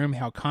run the room,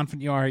 how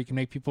confident you are, how you can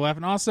make people laugh.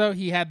 And also,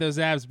 he had those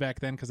abs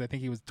back then because I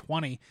think he was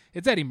 20.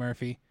 It's Eddie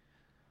Murphy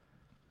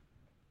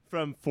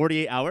From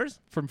 48 Hours?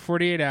 from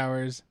 48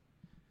 Hours.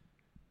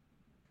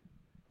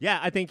 Yeah,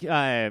 I think,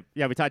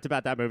 we talked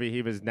about that movie.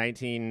 He was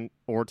 19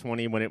 or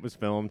 20 when it was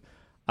filmed.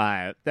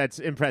 That's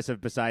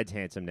impressive besides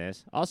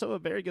handsomeness. Also a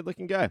very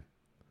good-looking guy.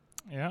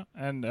 Yeah,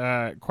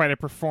 and quite a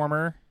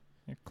performer,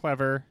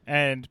 clever,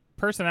 and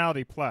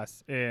personality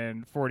plus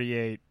in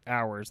 48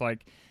 Hours.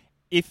 Like,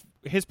 if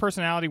his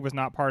personality was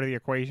not part of the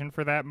equation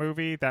for that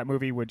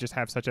movie would just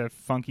have such a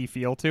funky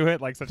feel to it,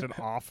 like such an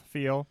off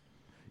feel.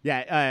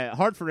 Yeah,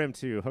 hard for him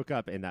to hook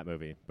up in that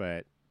movie,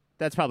 but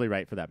that's probably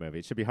right for that movie.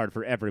 It should be hard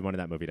for everyone in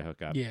that movie to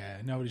hook up. Yeah,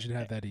 nobody should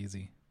have that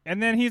easy.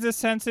 And then he's a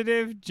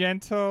sensitive,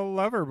 gentle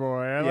lover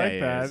boy. I like he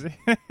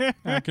that.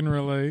 I can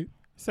relate.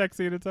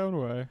 Sexy in its own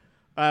way.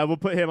 We'll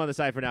put him on the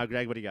side for now.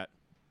 Greg, what do you got?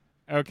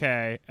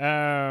 Okay.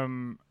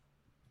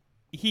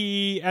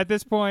 He, at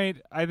this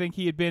point, I think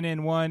he had been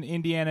in one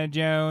Indiana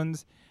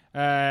Jones.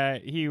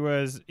 He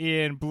was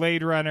in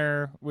Blade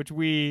Runner, which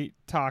we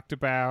talked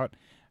about.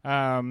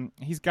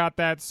 He's got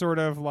that sort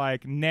of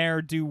like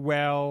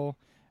ne'er-do-well,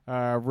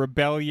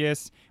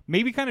 rebellious,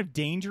 maybe kind of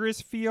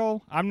dangerous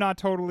feel. I'm not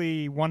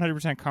totally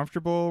 100%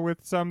 comfortable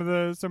with some of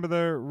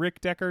the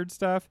Rick Deckard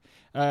stuff,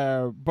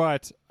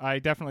 but I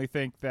definitely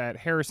think that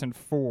Harrison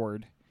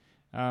Ford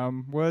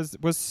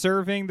was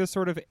serving the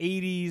sort of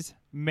 80s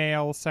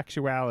male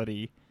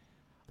sexuality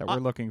that we're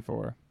looking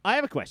for. I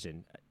have a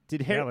question.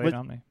 Did Yeah, lay it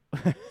on me.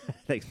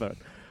 Thanks, bud.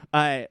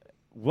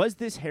 Was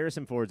this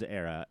Harrison Ford's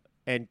era?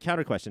 And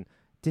counter question,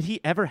 did he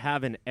ever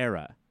have an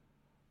era?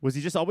 Was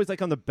he just always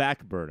like on the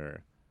back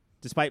burner,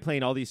 despite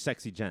playing all these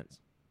sexy gents?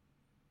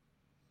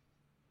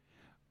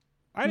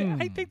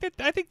 I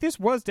think this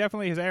was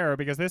definitely his era,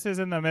 because this is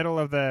in the middle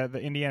of the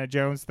Indiana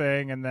Jones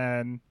thing, and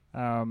then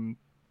Blade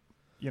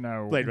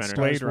Runner.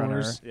 Blade Star Runner.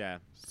 Wars. Yeah.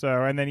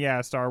 So, and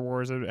then Star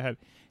Wars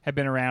had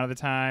been around at the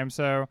time.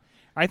 So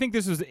I think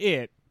this was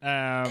it.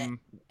 And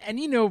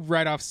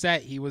right off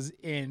set, he was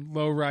in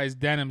low-rise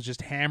denims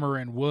just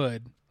hammering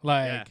wood.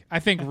 Like, I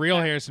think real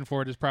Harrison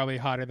Ford is probably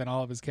hotter than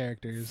all of his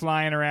characters.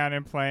 Flying around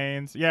in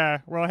planes. Yeah.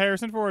 Well,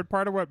 Harrison Ford,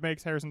 part of what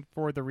makes Harrison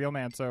Ford the real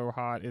man so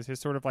hot is his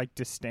sort of like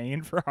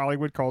disdain for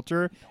Hollywood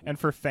culture and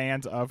for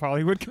fans of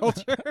Hollywood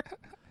culture.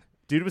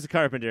 Dude was a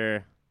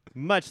carpenter,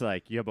 much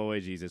like your boy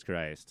Jesus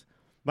Christ.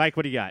 Mike,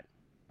 what do you got?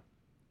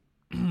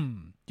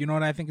 You know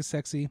what I think is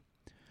sexy?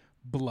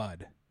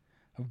 Blood,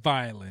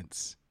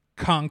 violence,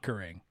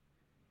 conquering.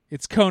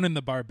 It's Conan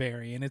the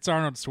Barbarian. It's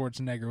Arnold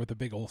Schwarzenegger with a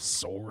big old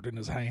sword in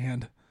his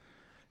hand.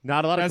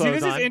 Not a lot of See,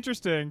 clothes this on. is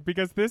interesting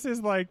because this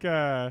is like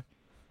I've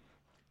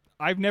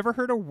never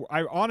heard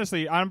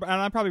I'm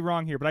probably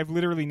wrong here, but I've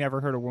literally never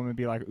heard a woman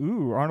be like,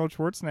 "Ooh, Arnold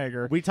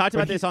Schwarzenegger." We talked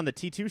about this on the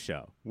T2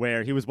 show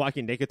where he was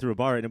walking naked through a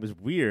bar, and it was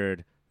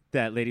weird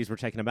that ladies were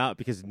checking him out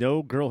because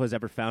no girl has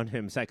ever found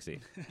him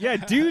sexy. Yeah,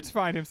 dudes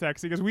find him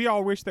sexy because we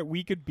all wish that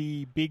we could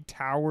be big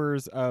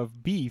towers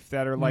of beef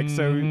that are like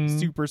so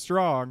super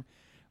strong.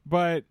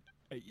 But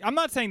I'm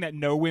not saying that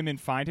no women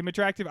find him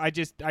attractive. I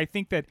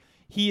think that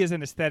he is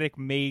an aesthetic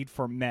made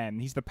for men.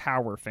 He's the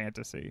power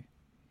fantasy.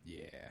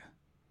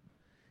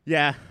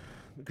 Yeah.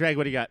 Greg,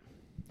 what do you got?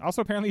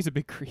 Also, apparently he's a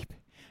big creep.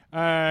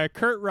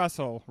 Kurt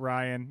Russell,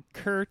 Ryan.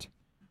 Kurt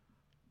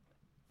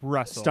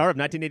Russell. Star of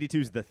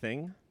 1982's The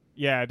Thing.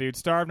 Yeah, dude.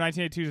 Star of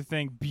 1982's The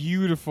Thing.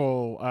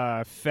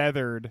 Beautiful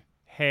feathered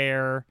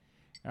hair.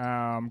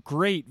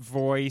 Great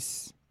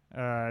voice.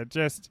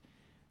 Just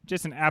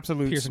an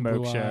absolute Piercing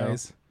smoke blue show.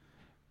 eyes.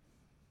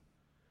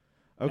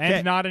 Okay.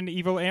 And not an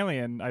evil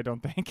alien, I don't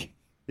think.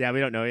 Yeah, we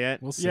don't know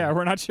yet. We'll see. Yeah,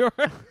 we're not sure.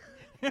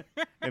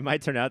 It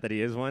might turn out that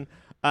he is one.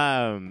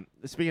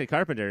 Speaking of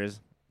carpenters,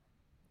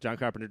 John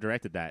Carpenter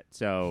directed that.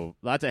 So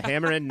lots of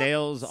hammer and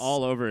nails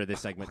all over this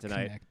segment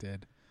tonight.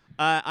 Connected.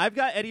 I've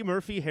got Eddie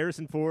Murphy,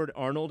 Harrison Ford,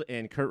 Arnold,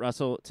 and Kurt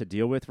Russell to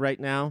deal with right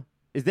now.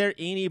 Is there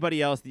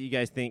anybody else that you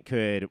guys think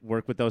could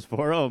work with those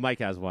four? Oh, Mike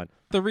has one.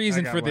 The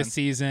reason I got for this one.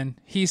 season,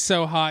 he's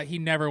so hot, he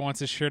never wants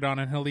his shirt on,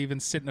 and he'll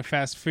even sit in a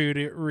fast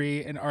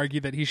foodery and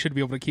argue that he should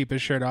be able to keep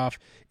his shirt off.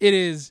 It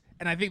is,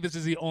 and I think this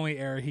is the only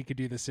era he could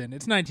do this in.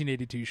 It's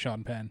 1982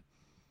 Sean Penn.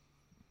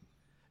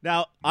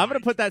 Now, I'm going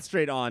to put that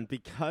straight on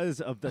because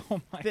of the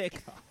Oh my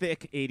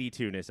thick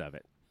 82-ness of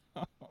it.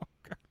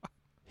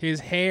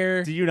 His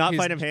hair. Do you not his-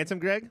 find him handsome,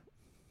 Greg?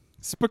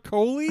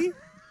 Spicoli?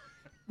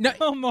 No,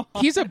 Come on.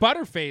 he's a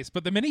butterface,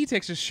 but the minute he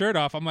takes his shirt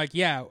off, I'm like,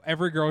 yeah,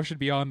 every girl should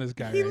be on this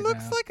guy He right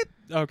looks now. like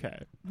a...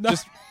 Okay.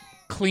 Just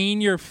clean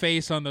your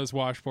face on those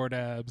washboard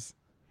abs.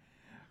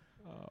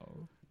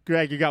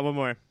 Greg, you got one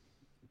more.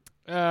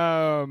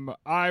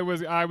 I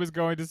was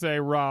going to say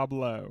Rob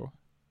Lowe.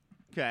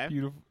 Okay.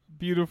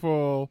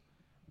 Beautiful,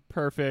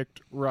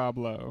 perfect Rob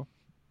Lowe.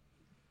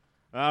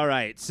 All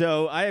right.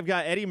 So I have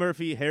got Eddie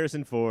Murphy,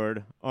 Harrison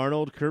Ford,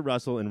 Arnold, Kurt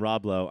Russell, and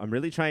Rob Lowe. I'm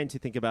really trying to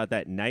think about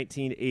that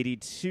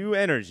 1982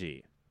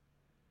 energy.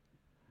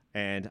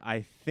 And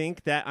I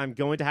think that I'm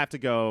going to have to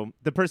go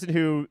the person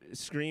who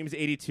screams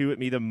 82 at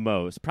me the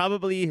most.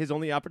 Probably his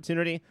only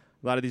opportunity.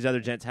 A lot of these other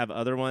gents have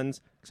other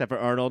ones, except for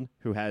Arnold,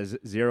 who has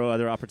zero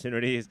other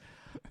opportunities.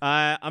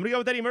 I'm going to go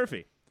with Eddie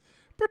Murphy.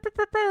 Is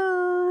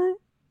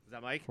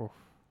that Mike?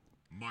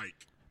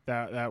 Mike.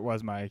 That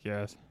was Mike,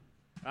 yes.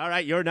 All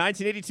right, your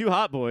 1982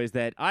 Hot Boys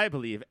that I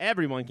believe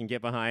everyone can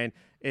get behind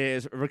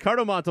is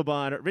Ricardo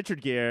Montalban, Richard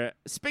Gere,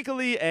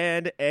 Spicoli,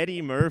 and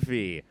Eddie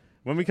Murphy.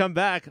 When we come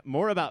back,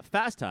 more about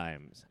Fast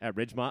Times at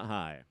Ridgemont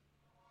High.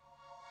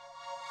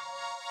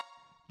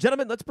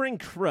 Gentlemen, let's bring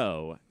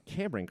Crow,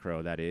 Cameron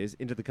Crowe, that is,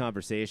 into the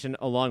conversation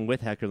along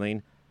with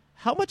Heckerling.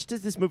 How much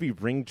does this movie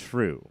ring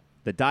true?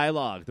 The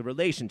dialogue, the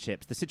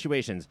relationships, the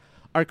situations.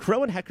 Are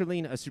Crowe and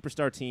Heckerling a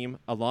superstar team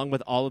along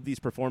with all of these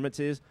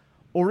performances?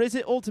 Or is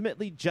it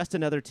ultimately just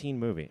another teen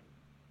movie?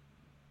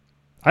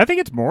 I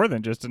think it's more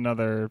than just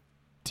another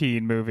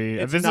teen movie.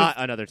 It's not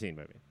another teen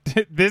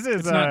movie. This is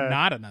It's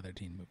not another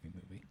teen movie.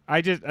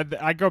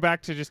 I go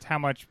back to just how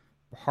much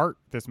heart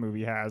this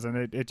movie has,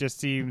 and it just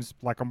seems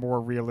like a more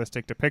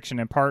realistic depiction,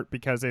 in part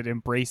because it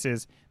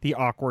embraces the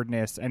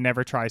awkwardness and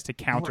never tries to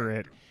counter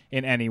it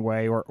in any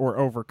way or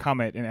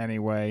overcome it in any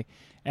way,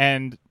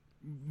 and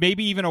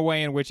maybe even a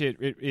way in which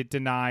it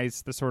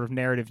denies the sort of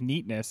narrative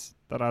neatness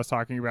that I was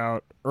talking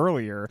about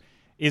earlier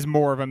is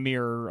more of a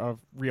mirror of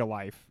real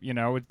life,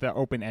 with the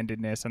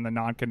open-endedness and the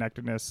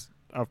non-connectedness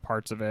of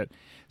parts of it.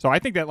 So I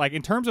think that, like,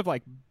 in terms of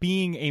like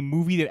being a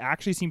movie that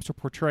actually seems to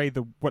portray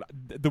the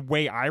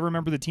way I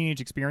remember the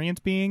teenage experience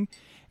being,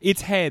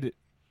 it's head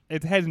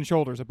and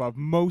shoulders above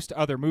most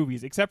other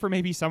movies, except for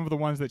maybe some of the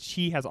ones that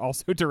she has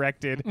also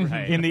directed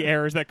in the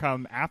eras that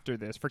come after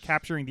this, for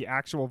capturing the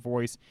actual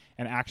voice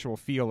and actual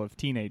feel of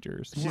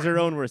teenagers. She's her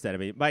own worst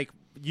enemy. Mike,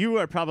 you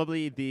are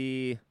probably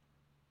the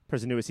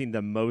person who has seen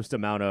the most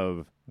amount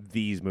of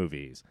these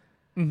movies.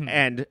 Mm-hmm.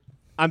 And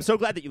I'm so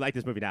glad that you like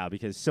this movie now,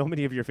 because so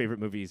many of your favorite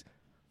movies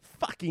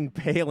fucking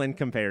pale in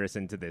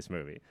comparison to this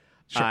movie.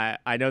 Sure.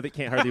 I know that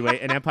Can't Hardly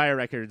Wait and Empire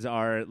Records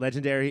are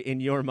legendary in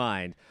your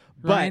mind.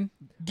 Ryan,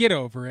 get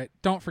over it.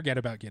 Don't forget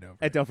about Get Over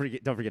It. Don't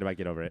forget about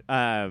Get Over It.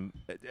 Don't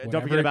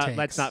Whatever forget it about takes.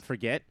 Let's Not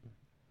Forget.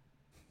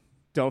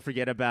 Don't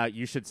forget about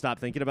You Should Stop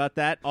Thinking About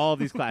That. All of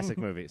these classic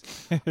movies.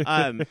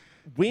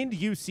 When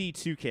you see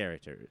two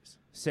characters,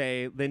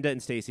 say Linda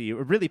and Stacy,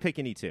 or really pick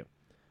any two,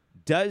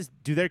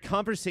 do their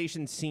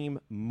conversations seem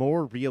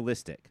more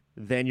realistic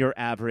than your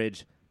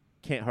average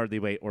Can't Hardly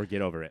Wait or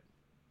Get Over It?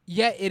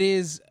 Yeah, it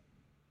is.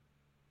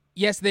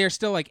 Yes, they are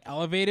still like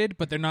elevated,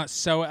 but they're not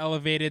so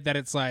elevated that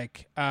it's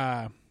like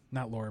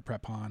not Laura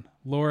Prepon.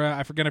 Laura,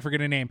 I forget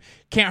her name.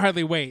 Can't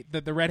Hardly Wait.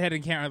 The redhead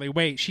in Can't Hardly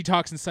Wait. She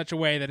talks in such a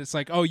way that it's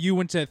like, oh, you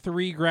went to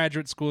 3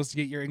 graduate schools to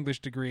get your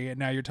English degree, and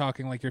now you're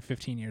talking like you're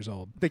 15 years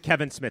old. The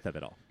Kevin Smith of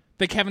it all.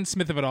 The Kevin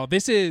Smith of it all.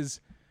 This is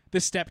the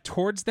step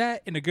towards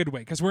that in a good way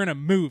because we're in a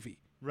movie.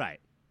 Right?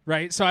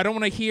 So I don't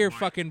want to hear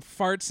fucking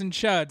farts and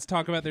chuds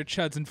talk about their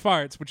chuds and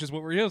farts, which is what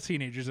real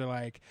teenagers are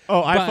like.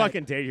 Oh, I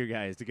fucking dare you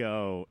guys to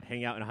go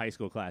hang out in a high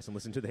school class and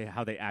listen to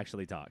how they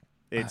actually talk.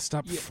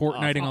 Stop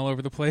Fortniting all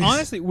over the place.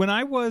 Honestly, when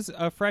I was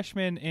a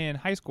freshman in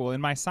high school,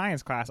 in my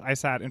science class, I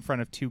sat in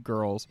front of 2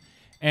 girls,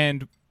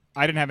 and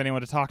I didn't have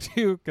anyone to talk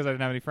to because I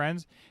didn't have any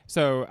friends.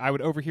 So I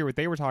would overhear what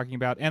they were talking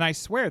about, and I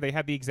swear they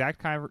had the exact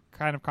kind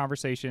of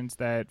conversations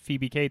that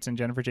Phoebe Cates and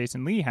Jennifer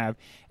Jason Leigh have.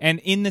 And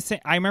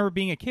I remember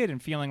being a kid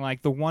and feeling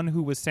like the one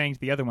who was saying to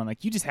the other one,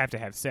 like, you just have to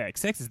have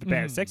sex. Sex is the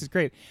best. Sex is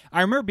great.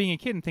 I remember being a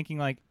kid and thinking,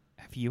 like,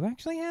 have you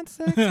actually had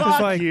sex?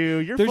 Fuck like, you.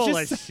 You're full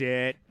of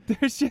shit.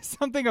 There's just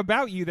something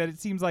about you that it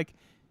seems like,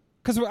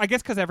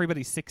 because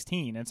everybody's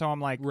 16, and so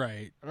I'm like,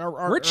 right,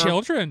 we're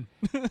children.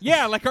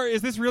 Yeah, like,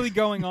 is this really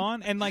going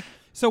on? And like,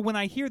 so when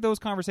I hear those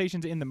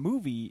conversations in the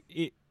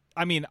movie,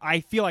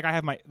 I feel like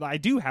I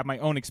do have my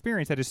own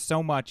experience that is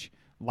so much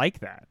like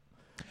that.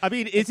 I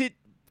mean, is it,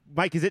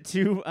 Mike? Is it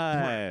too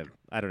I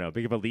don't know,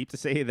 big of a leap to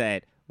say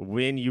that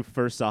when you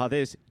first saw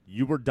this,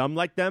 you were dumb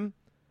like them,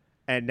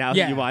 and now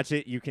that you watch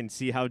it, you can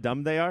see how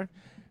dumb they are?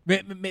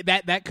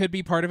 That could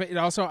be part of it.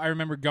 Also, I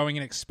remember going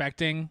and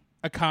expecting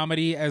a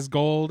comedy as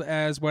gold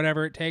as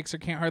Whatever It Takes or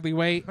Can't Hardly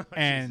Wait,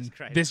 and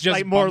this just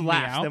like more bummed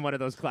laughs me out. than one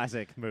of those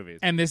classic movies.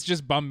 And this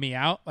just bummed me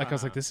out. Like I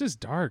was like, this is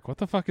dark. What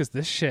the fuck is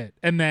this shit?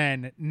 And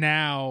then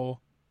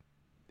now,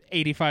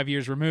 85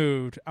 years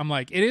removed, I'm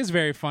like, it is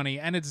very funny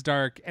and it's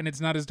dark, and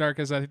it's not as dark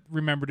as I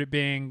remembered it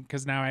being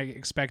because now I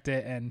expect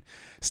it, and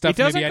stuff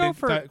maybe I didn't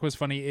thought was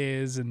funny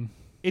is and.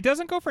 It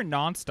doesn't go for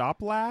nonstop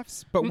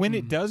laughs, but when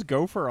it does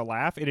go for a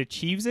laugh, it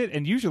achieves it,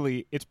 and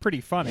usually it's pretty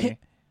funny.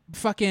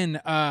 Fucking,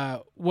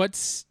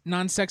 what's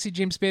non-sexy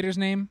James Spader's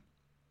name?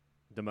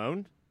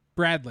 Damone?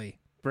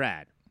 Bradley.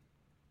 Brad,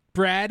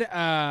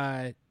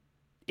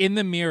 in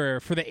the mirror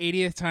for the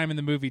 80th time in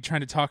the movie trying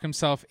to talk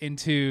himself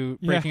into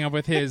breaking up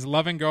with his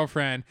loving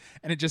girlfriend,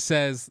 and it just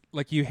says,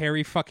 like, you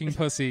hairy fucking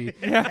pussy.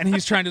 And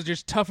he's trying to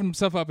just toughen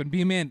himself up and be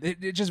a man.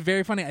 It's just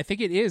very funny. I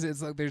think it is.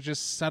 It's like there's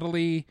just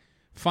subtly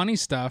funny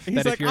stuff He's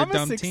that like, if you're I'm a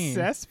dumb teen.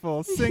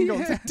 Successful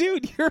single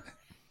dude,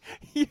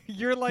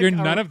 you're like, you're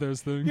none of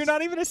those things. You're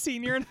not even a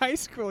senior in high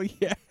school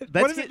yet.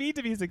 What does it mean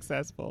to be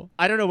successful?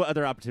 I don't know what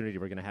other opportunity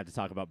we're going to have to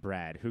talk about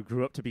Brad, who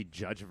grew up to be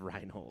Judge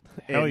Reinhold.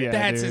 Hell yeah,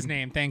 that's dude. his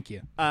name. Thank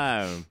you.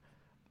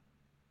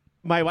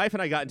 My wife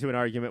and I got into an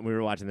argument when we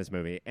were watching this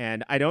movie,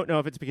 and I don't know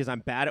if it's because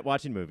I'm bad at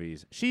watching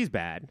movies. She's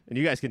bad, and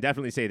you guys can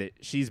definitely say that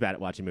she's bad at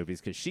watching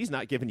movies because she's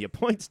not giving you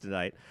points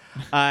tonight,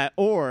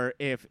 or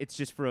if it's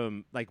just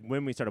from like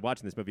when we started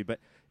watching this movie. But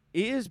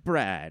is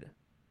Brad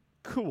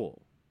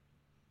cool?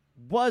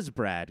 Was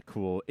Brad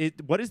cool?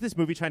 What is this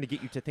movie trying to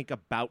get you to think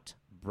about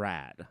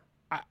Brad?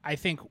 I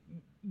think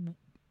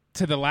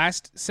to the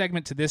last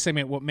segment, to this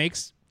segment, what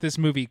makes this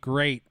movie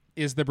great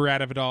is the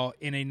Brad of it all.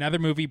 In another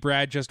movie,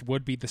 Brad just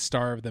would be the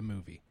star of the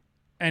movie,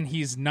 and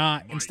he's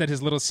not. Instead,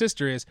 his little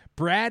sister is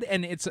Brad,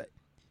 and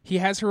he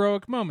has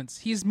heroic moments.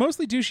 He's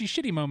mostly douchey,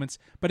 shitty moments,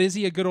 but is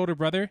he a good older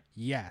brother?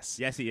 Yes.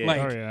 Yes, he is.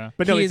 Like, Oh, yeah.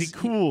 But no, is he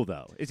cool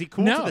though? Is he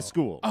cool to the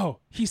school? Oh,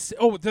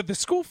 the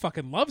school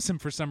fucking loves him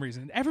for some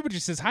reason. Everybody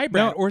says hi,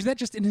 Brad, or is that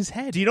just in his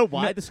head? Do you know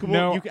why the school?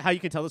 No. How you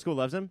can tell the school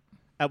loves him?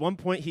 At one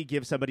point, he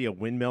gives somebody a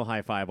windmill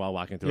high five while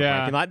walking through a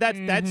parking lot. That's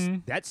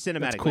cinematic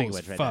That's cool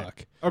language as right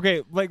fuck. there.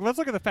 Okay, like, let's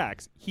look at the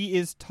facts. He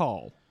is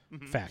tall.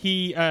 Fact.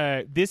 This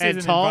And is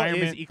an tall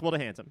environment is equal to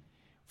handsome.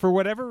 for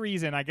whatever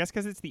reason, I guess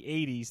because it's the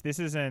 80s, this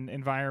is an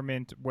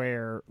environment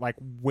where, like,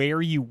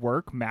 where you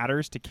work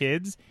matters to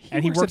kids.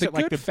 And he works at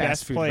like, good the fast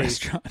best food place.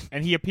 restaurant.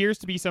 And he appears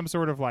to be some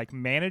sort of, like,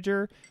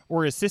 manager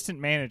or assistant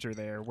manager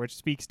there, which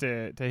speaks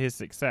to his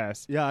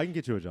success. Yeah, I can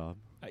get you a job.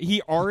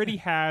 He already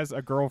has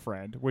a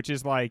girlfriend, which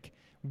is, like,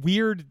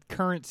 weird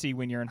currency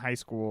when you're in high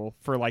school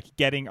for, like,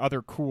 getting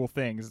other cool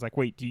things. It's like,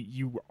 wait, do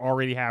you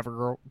already have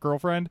a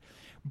girlfriend?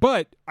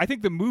 But I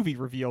think the movie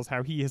reveals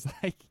how he is,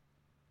 like,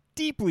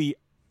 deeply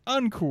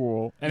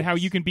uncool, and how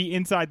you can be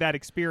inside that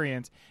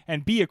experience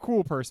and be a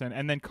cool person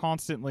and then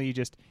constantly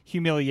just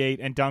humiliate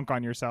and dunk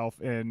on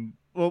yourself in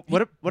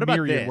what about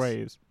myriad this?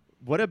 ways.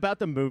 What about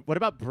the movie? What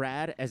about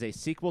Brad as a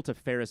sequel to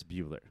Ferris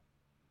Bueller?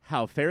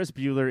 How Ferris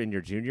Bueller in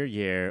your junior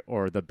year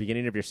or the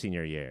beginning of your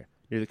senior year,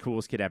 you're the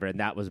coolest kid ever, and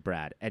that was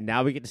Brad. And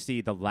now we get to see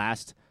the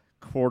last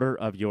quarter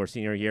of your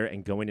senior year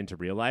and going into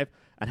real life,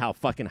 and how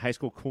fucking high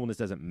school coolness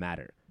doesn't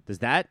matter. Does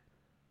that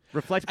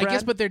reflect Brad? I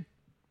guess, but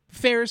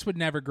Ferris would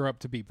never grow up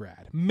to be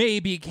Brad.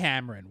 Maybe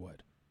Cameron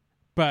would,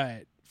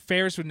 but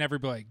Ferris would never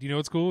be like, do you know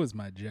what's cool? Is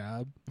my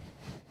job.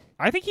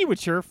 I think he would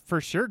for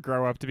sure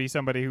grow up to be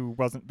somebody who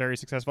wasn't very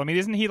successful. I mean,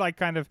 isn't he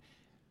like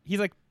he's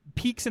like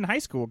peaks in high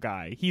school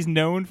guy. He's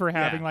known for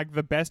having like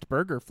the best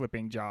burger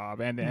flipping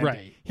job, and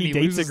right. He And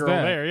dates a loses girl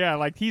that. there. Yeah,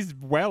 like he's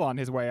well on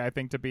his way, I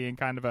think, to being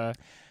kind of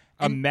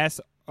a mess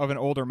of an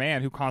older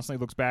man who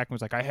constantly looks back and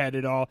was like, I had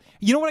it all.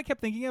 You know what I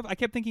kept thinking of? I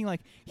kept thinking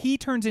like he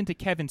turns into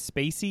Kevin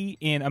Spacey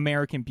in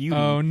American Beauty.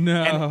 Oh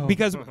no! And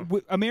because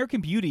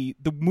American Beauty,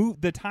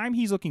 the time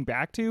he's looking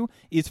back to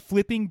is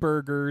flipping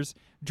burgers,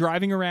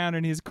 driving around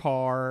in his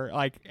car,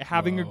 like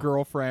having a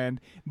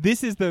girlfriend.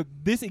 This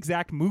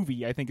exact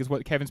movie, I think, is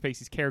what Kevin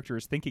Spacey's character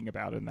is thinking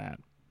about in that.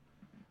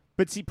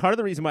 But see, part of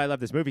the reason why I love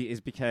this movie is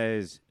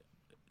because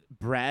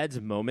Brad's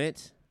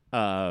moment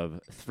of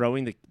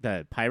throwing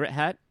the pirate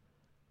hat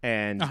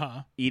and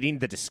eating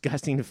the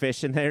disgusting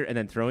fish in there and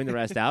then throwing the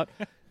rest out.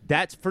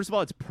 That's, first of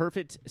all, it's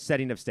perfect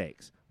setting of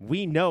stakes.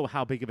 We know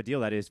how big of a deal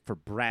that is for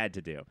Brad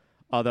to do.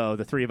 Although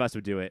the three of us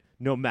would do it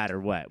no matter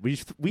what. We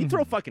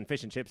throw fucking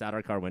fish and chips out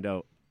our car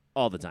window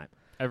all the time.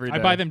 Every day. I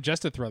buy them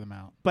just to throw them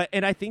out.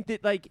 And I think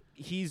that like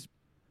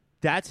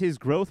that's his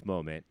growth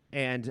moment.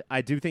 And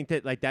I do think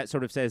that like that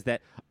sort of says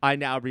that I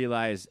now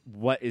realize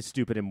what is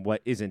stupid and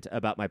what isn't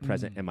about my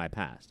present and my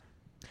past.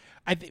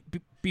 I think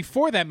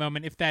before that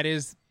moment, if that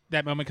is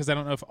that moment, because I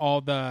don't know if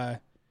all the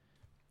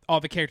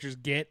characters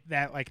get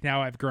that, like,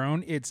 now I've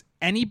grown, it's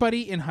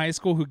anybody in high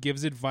school who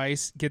gives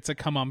advice gets a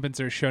comeuppance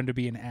or shown to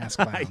be an ass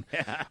clown.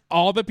 Yeah.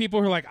 All the people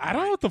who are like, I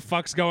don't know what the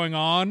fuck's going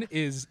on,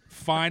 is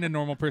fine, a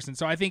normal person.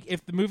 So I think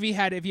if the movie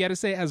if you had to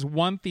say it as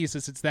one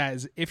thesis, it's that,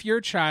 is if you're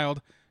a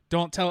child,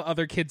 don't tell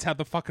other kids how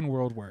the fucking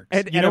world works.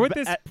 And You know what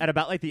this- at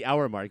about like the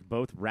hour mark,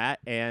 both Rat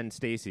and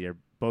Stacy are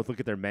both look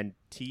at their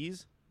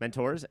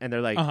mentors, and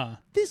they're like,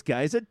 this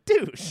guy's a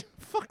douche.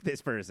 Fuck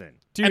this person.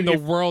 Dude, and the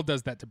world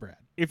does that to Brad.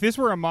 if this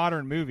were a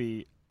modern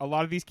movie, a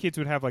lot of these kids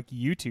would have like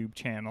YouTube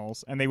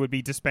channels, and they would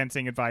be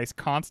dispensing advice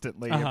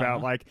constantly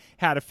about like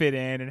how to fit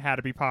in and how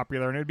to be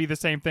popular, and it would be the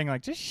same thing.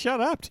 Like, just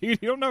shut up, dude.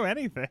 You don't know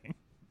anything.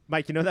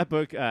 Mike, you know that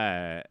book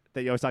that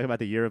you always talk about,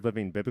 The Year of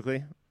Living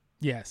Biblically?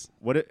 Yes.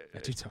 What? I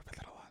do talk about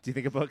that a lot. Do you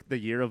think a book, The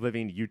Year of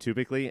Living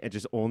YouTubically, and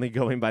just only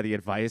going by the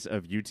advice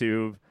of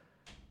YouTube?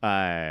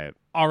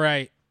 All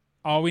right.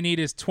 All we need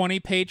is 20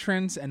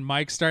 patrons, and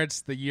Mike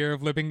starts the year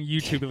of living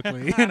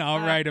YouTubically, and I'll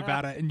write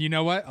about it. And you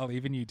know what? I'll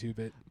even YouTube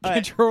it.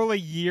 Control a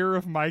year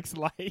of Mike's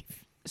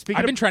life.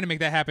 I've been trying to make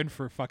that happen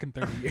for fucking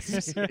 30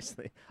 years.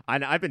 Seriously.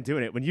 I've been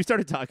doing it. When you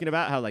started talking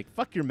about how, like,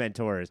 fuck your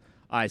mentors,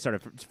 I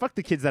started, fuck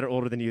the kids that are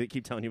older than you that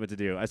keep telling you what to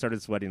do. I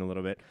started sweating a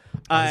little bit.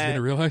 I was going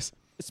to realize.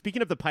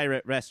 Speaking of the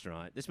pirate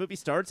restaurant, this movie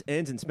starts,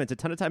 ends, and spends a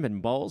ton of time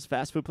in malls,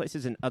 fast food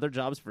places, and other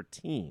jobs for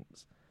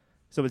teens.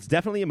 So it's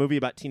definitely a movie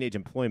about teenage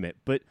employment.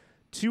 But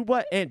to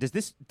what end? Is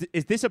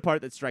this a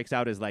part that strikes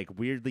out as, like,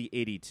 weirdly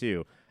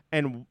 82?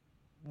 And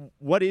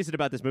what is it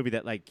about this movie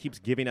that, like, keeps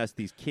giving us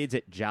these kids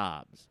at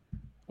jobs?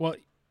 Well,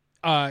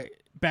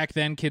 back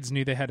then, kids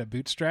knew they had a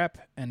bootstrap,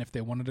 and if they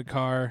wanted a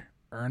car,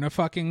 earn a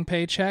fucking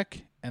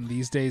paycheck. And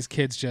these days,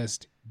 kids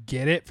just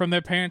get it from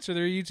their parents or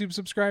their YouTube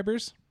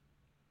subscribers.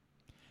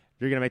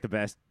 You're going to make the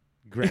best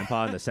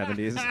grandpa in the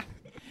 70s.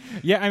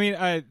 Yeah, I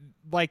mean,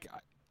 like,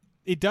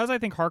 it does, I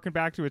think, harken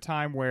back to a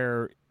time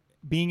where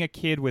being a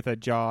kid with a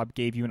job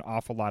gave you an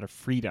awful lot of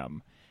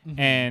freedom. Mm-hmm.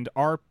 And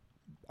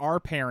our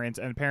parents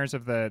and parents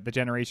of the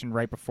generation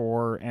right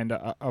before and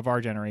of our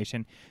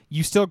generation,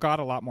 you still got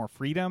a lot more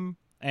freedom,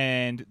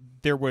 and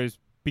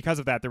because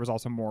of that, there was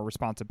also more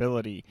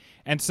responsibility.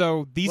 And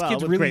so these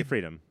kids really great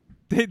freedom.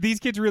 These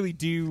kids really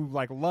do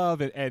like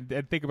love it and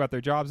think about their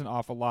jobs an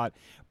awful lot.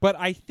 But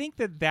I think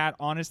that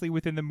honestly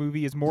within the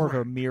movie is more of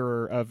a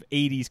mirror of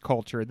 80s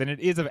culture than it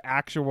is of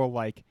actual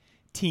like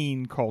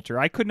teen culture.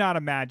 I could not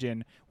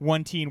imagine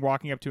one teen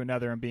walking up to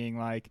another and being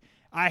like,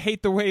 I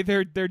hate the way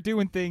they're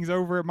doing things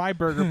over at my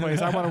burger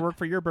place. I want to work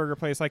for your burger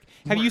place. Like,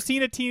 have you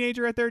seen a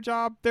teenager at their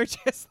job? They're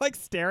just like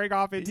staring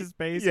off into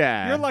space.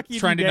 Yeah. You're lucky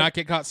trying to not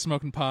get caught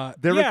smoking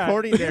pot. They're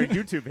recording their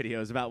YouTube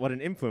videos about what an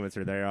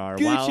influencer they are.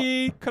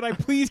 Gucci, could I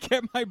please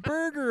get my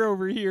burger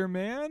over here,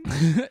 man?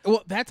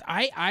 Well,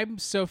 I'm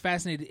so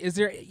fascinated. Is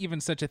there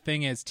even such a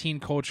thing as teen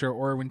culture,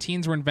 or when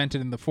teens were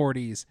invented in the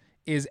 40s?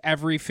 Is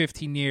every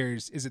 15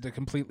 years, is it a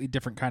completely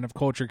different kind of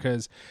culture?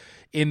 Because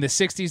in the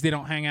 60s, they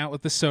don't hang out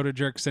with the soda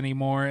jerks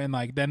anymore, and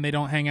like then they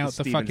don't hang out with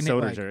the fucking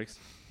soda jerks.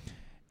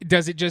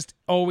 Does it just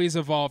always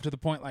evolve to the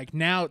point like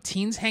now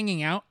teens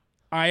hanging out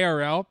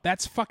IRL?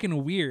 That's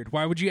fucking weird.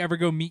 Why would you ever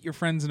go meet your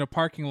friends in a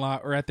parking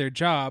lot or at their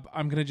job?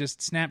 I'm gonna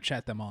just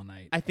Snapchat them all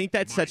night. I think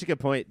that's such a good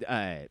point.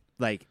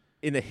 Like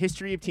in the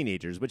history of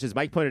teenagers, which as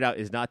Mike pointed out,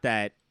 is not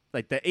that.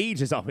 Like, the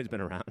age has always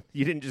been around.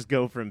 You didn't just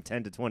go from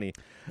 10 to 20.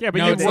 Yeah, but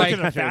No, you it's worked like-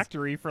 in a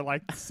factory for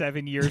like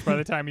 7 years by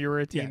the time you were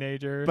a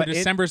teenager. But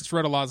Decemberists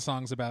wrote a lot of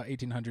songs about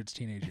 1800s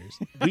teenagers.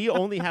 We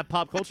only have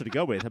pop culture to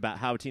go with about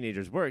how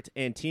teenagers worked.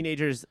 And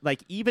teenagers,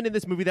 like, even in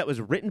this movie that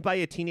was written by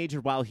a teenager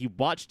while he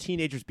watched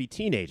teenagers be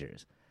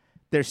teenagers,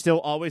 there's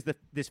still always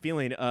this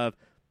feeling of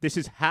this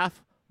is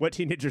half what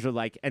teenagers are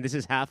like, and this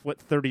is half what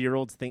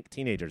 30-year-olds think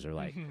teenagers are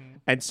like.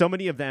 And so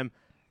many of them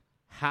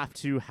have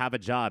to have a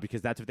job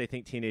because that's what they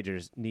think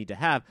teenagers need to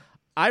have.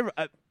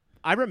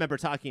 I remember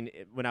talking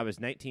when I was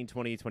 19,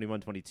 20,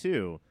 21,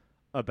 22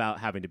 about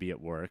having to be at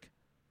work.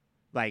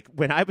 Like,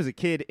 when I was a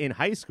kid in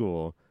high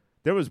school,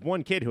 there was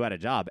one kid who had a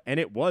job, and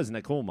it was in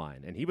a coal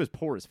mine, and he was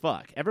poor as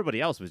fuck. Everybody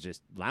else was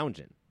just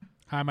lounging.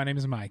 Hi, my name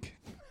is Mike.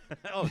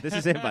 Oh, this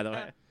is him, by the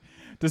way.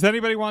 Does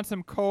anybody want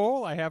some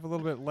coal? I have a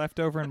little bit left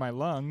over in my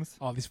lungs.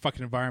 All these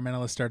fucking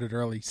environmentalists started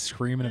early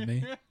screaming at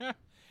me.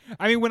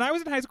 I mean, when I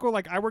was in high school,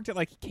 like, I worked at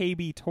like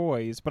KB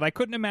Toys, but I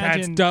couldn't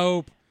imagine. That's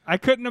dope. I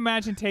couldn't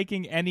imagine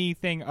taking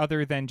anything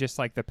other than just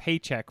like the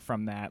paycheck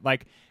from that.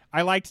 Like,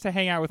 I liked to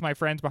hang out with my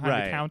friends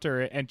behind the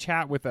counter and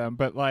chat with them,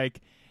 but like,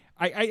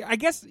 I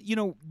guess, you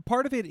know,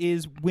 part of it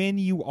is when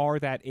you are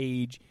that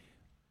age,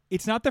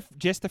 it's not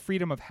just the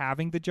freedom of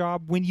having the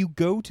job. When you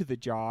go to the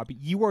job,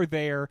 you are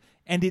there,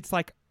 and it's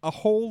like a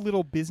whole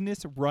little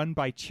business run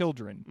by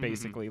children,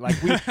 basically. Like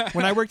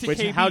when I worked at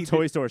KB, how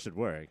toy stores should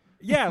work.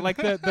 Yeah, like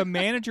the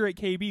manager at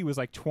KB was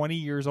like 20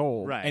 years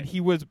old, right. And he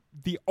was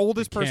the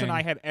oldest The person king.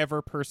 I had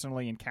ever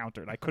personally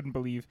encountered. I couldn't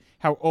believe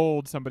how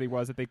old somebody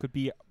was, that they could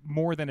be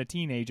more than a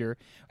teenager.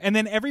 And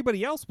then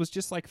everybody else was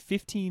just like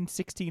 15,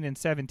 16, and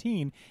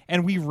 17,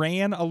 and we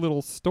ran a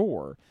little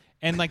store.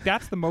 And like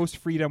that's the most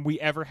freedom we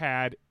ever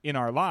had in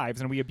our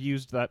lives, and we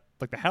abused that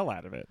like the hell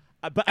out of it.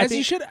 But As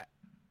you should.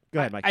 Go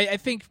ahead, Mike. I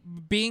think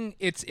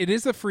it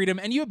is the freedom,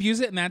 and you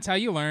abuse it, and that's how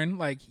you learn.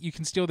 Like, you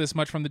can steal this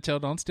much from the till,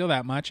 don't steal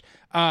that much.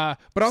 But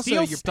also,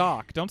 steal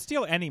stock. Don't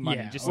steal any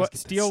money. Yeah, just well,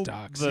 steal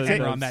stocks. the,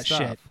 Depend the on that stuff.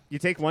 shit. You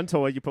take one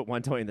toy, you put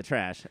one toy in the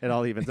trash. It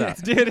all evens up.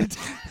 Dude, I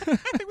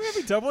think we're gonna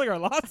be doubling our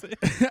losses.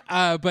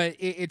 But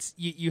it's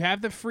you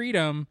have the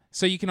freedom,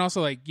 so you can also,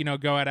 like, you know,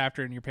 go out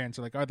after, and your parents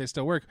are like, oh, they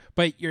still work.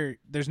 But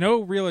there's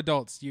no real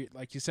adults. You,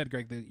 like you said,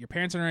 Greg, your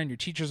parents aren't around, your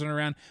teachers aren't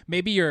around,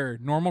 maybe your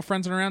normal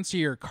friends aren't around. So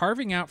you're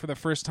carving out for the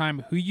first time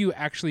who you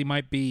actually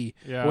might be,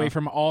 away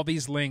from all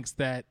these links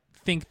that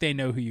think they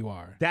know who you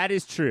are. That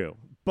is true.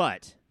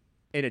 But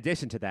in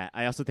addition to that,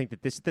 I also think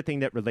that this is the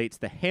thing that relates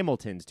the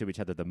Hamiltons to each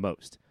other the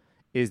most,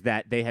 is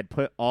that they had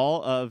put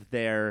all of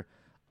their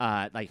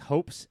like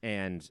hopes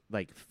and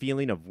like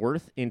feeling of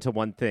worth into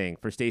one thing.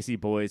 For Stacey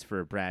Boys,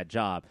 for Brad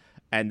Job,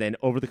 and then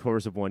over the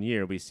course of 1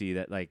 year, we see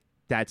that like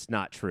that's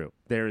not true.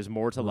 There is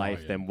more to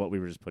life than what we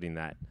were just putting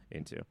that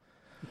into.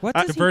 What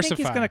does he think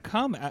diversify. is going to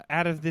come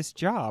out of this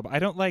job? I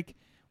don't like.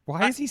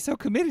 Why is he so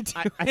committed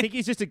to it? I think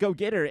he's just a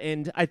go-getter,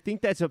 and I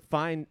think that's a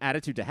fine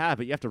attitude to have,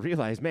 but you have to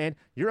realize, man,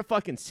 you're a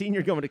fucking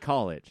senior going to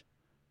college.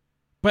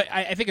 But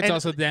I think it's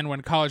also then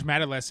when college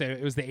mattered less, say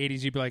it was the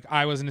 80s, you'd be like,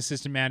 I was an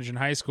assistant manager in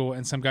high school,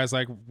 and some guy's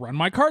like, run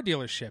my car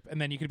dealership.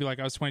 And then you could be like,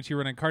 I was 22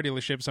 running a car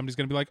dealership. Somebody's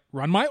going to be like,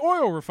 run my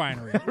oil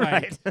refinery.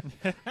 Right.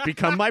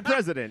 Become my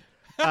president.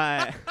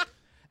 And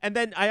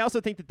then I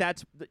also think that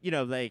that's, you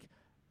know, like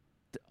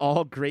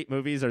all great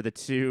movies are the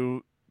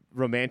two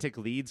romantic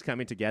leads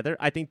coming together.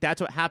 I think that's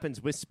what happens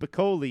with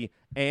Spicoli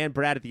and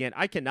Brad at the end.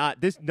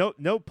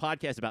 No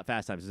podcast about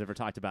Fast Times has ever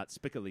talked about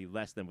Spicoli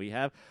less than we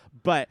have,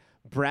 but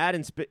Brad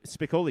and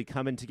Spicoli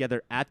coming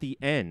together at the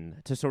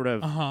end to sort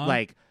of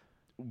like,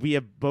 we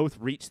have both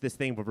reached this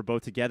thing where we're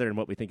both together and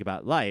what we think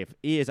about life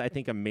is, I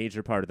think, a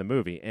major part of the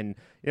movie. And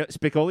you know,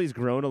 Spicoli's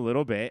grown a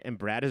little bit, and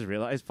Brad has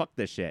realized, fuck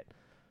this shit.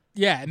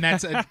 Yeah, and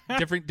that's a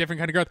different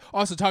kind of growth.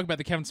 Also, talk about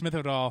the Kevin Smith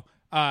of it all,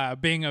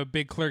 being a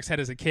big Clerks head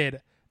as a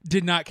kid.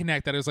 Did not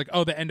connect that. It was like,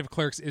 oh, the end of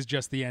Clerks is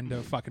just the end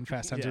of fucking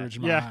Fast Times at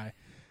Ridgemont High.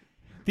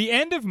 The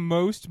end of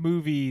most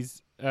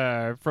movies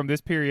from this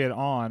period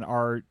on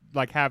are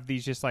like have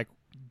these just like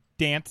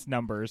dance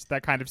numbers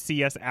that kind of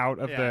see us out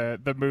of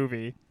the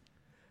movie.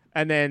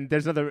 And then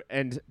there's another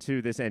end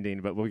to this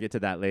ending, but we'll get to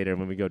that later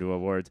when we go to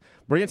awards.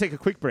 We're going to take a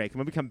quick break, and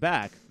when we come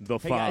back, the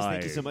Hey guys,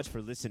 thank you so much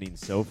for listening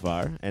so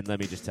far. And let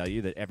me just tell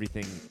you that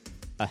everything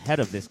ahead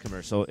of this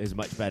commercial is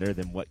much better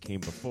than what came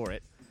before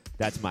it.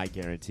 That's my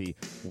guarantee.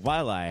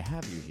 While I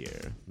have you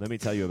here, let me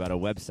tell you about a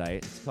website.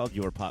 It's called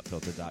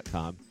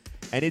yourpopfilter.com,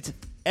 and it's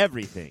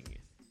everything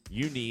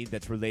you need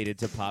that's related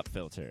to Pop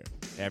Filter.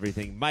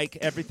 Everything Mike,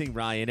 everything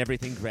Ryan,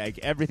 everything Greg,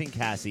 everything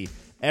Cassie,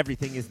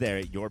 everything is there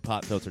at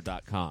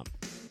yourpopfilter.com.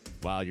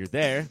 While you're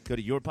there, go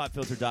to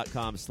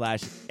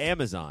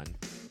yourpopfilter.com/Amazon.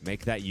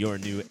 Make that your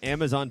new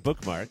Amazon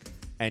bookmark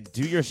and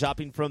do your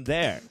shopping from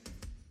there.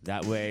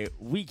 That way,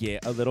 we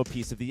get a little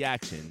piece of the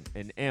action,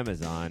 and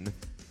Amazon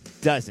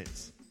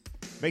doesn't.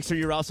 Make sure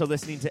you're also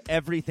listening to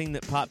everything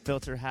that Pop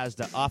Filter has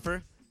to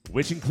offer,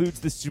 which includes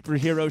the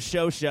Superhero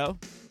Show,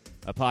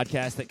 a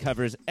podcast that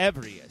covers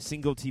every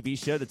single TV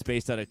show that's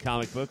based on a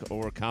comic book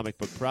or comic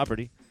book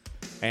property,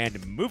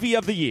 and Movie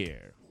of the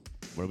Year,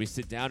 where we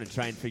sit down and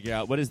try and figure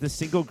out what is the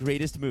single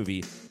greatest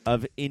movie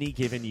of any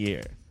given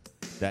year.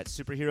 That's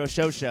Superhero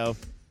Show,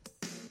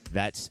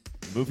 that's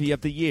Movie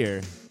of the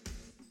Year,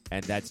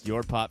 and that's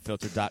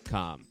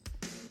yourpopfilter.com.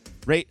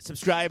 Rate,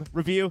 subscribe,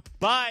 review.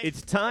 Bye!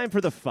 It's time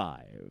for the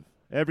 5.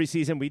 Every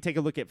season, we take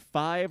a look at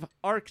 5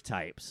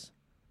 archetypes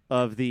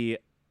of the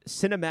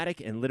cinematic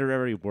and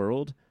literary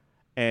world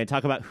and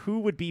talk about who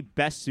would be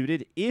best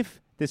suited if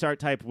this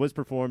archetype was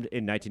performed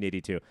in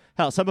 1982.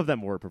 Hell, some of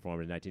them were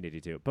performed in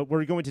 1982. But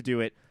we're going to do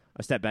it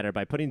a step better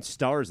by putting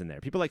stars in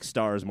there. People like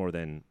stars more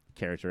than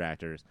character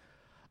actors.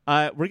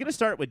 We're going to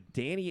start with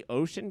Danny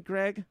Ocean,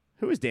 Greg.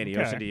 Who is Danny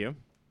Okay. Ocean to you?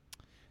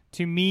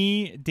 To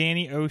me,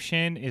 Danny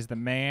Ocean is the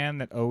man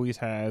that always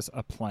has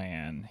a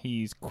plan.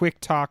 He's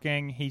quick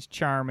talking, he's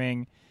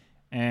charming,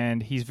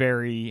 and he's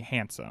very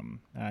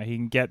handsome. He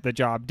can get the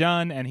job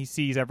done, and he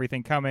sees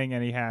everything coming,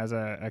 and he has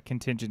a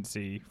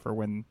contingency for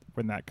when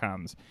that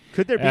comes.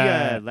 Could there be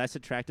a less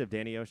attractive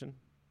Danny Ocean?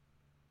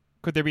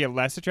 Could there be a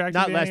less attractive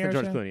Not Danny less than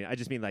George Ocean? Clooney. I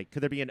just mean, like,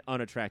 could there be an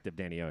unattractive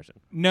Danny Ocean?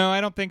 No,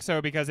 I don't think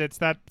so, because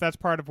that's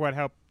part of what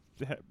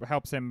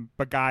helps him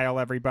beguile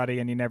everybody,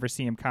 and you never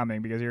see him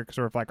coming because you're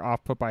sort of like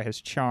off put by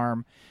his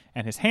charm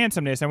and his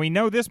handsomeness. And we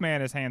know this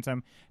man is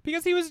handsome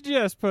because he was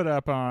just put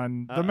up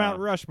on the Mount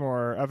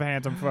Rushmore of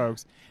handsome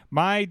folks.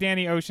 My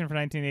Danny Ocean for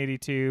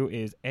 1982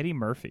 is Eddie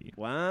Murphy.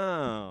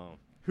 Wow.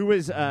 Who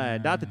was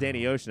not the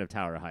Danny Ocean of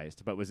Tower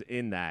Heist, but was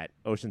in that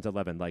Ocean's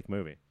 11-like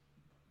movie.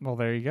 Well,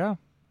 there you go.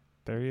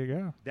 There you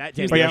go. That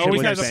He was Danny yeah, Ocean always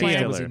was has a Ben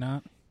plan. was he Stiller.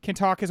 not? Can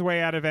talk his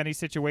way out of any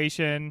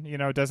situation,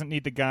 doesn't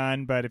need the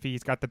gun, but if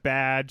he's got the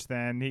badge,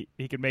 then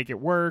he can make it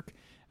work.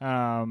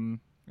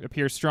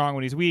 Appears strong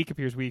when he's weak,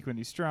 appears weak when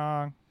he's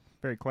strong.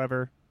 Very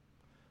clever.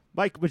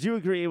 Mike, would you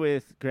agree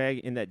with Greg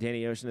in that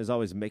Danny Ocean is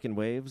always making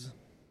waves?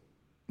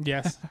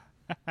 Yes.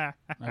 I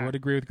would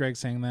agree with Greg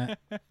saying that.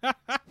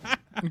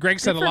 And Greg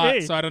said a for lot,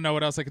 me. so I don't know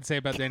what else I could say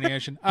about Danny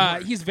Ocean.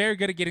 He's very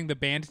good at getting the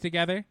band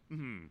together,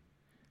 and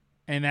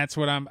that's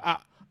what I'm.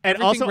 And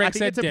everything also, Greg I think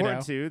said, it's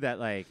important, ditto. too, that,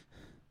 like,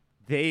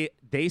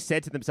 they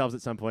said to themselves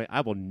at some point,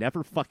 I will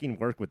never fucking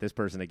work with this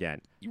person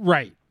again.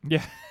 Right.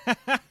 Yeah.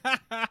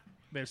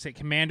 They say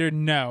Commander,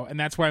 no, and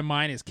that's why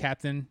mine is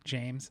Captain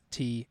James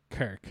T.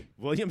 Kirk.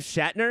 William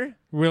Shatner?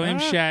 William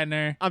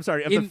Shatner. I'm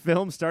sorry, of the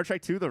film Star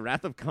Trek II, The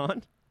Wrath of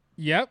Khan?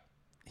 Yep.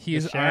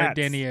 He's The our Shats.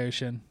 Danny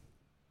Ocean.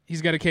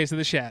 He's got a case of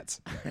the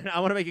Shats. And I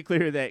want to make it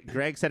clear that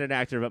Greg said an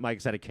actor, but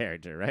Mike said a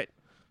character, right?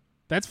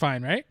 That's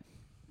fine, right?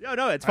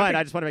 No, it's fine.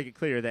 I just want to make it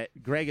clear that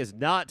Greg is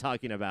not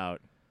talking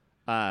about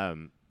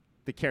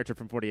the character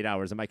from 48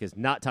 Hours, and Mike is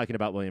not talking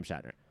about William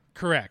Shatner.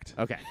 Correct.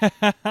 Okay.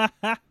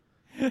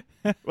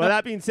 Well,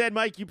 that being said,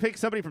 Mike, you picked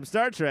somebody from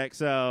Star Trek,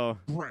 so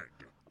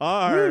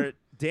our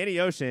Danny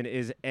Ocean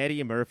is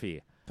Eddie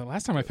Murphy. The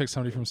last time I picked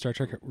somebody from Star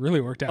Trek, it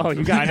really worked out. Oh, for you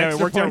me. got I know, it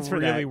extra worked out points for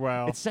really that.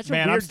 well. It's such a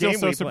Man, weird I'm still game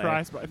so we play.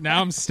 surprised by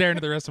Now I'm staring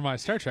at the rest of my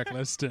Star Trek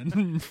list and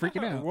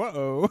freaking out.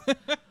 Whoa.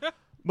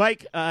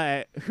 Mike,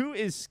 who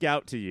is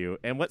Scout to you,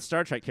 and what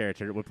Star Trek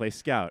character would play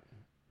Scout?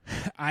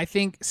 I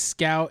think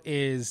Scout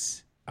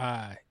is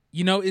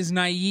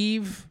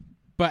naive,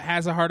 but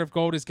has a heart of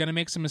gold, is going to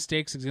make some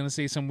mistakes, is going to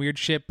say some weird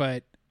shit,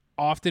 but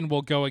often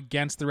will go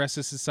against the rest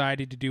of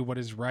society to do what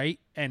is right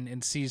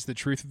and sees the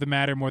truth of the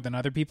matter more than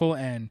other people,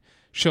 and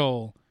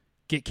she'll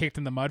get kicked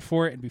in the mud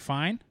for it and be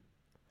fine.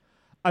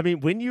 I mean,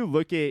 when you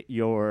look at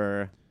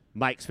your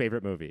Mike's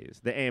favorite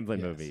movies, the Amblin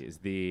Yes. movies,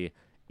 the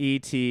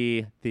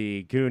E.T.,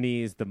 the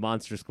Goonies, the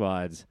Monster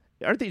Squads,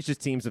 aren't these just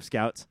teams of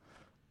scouts?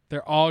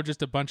 They're all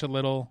just a bunch of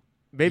little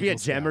Maybe Eagle a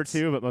gem or Scouts.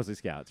 two, but mostly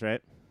scouts,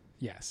 right?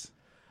 Yes.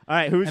 All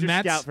right, who's And your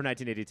that's- scout for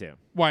 1982?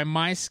 Why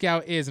my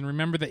Scout is, and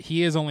remember that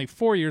he is only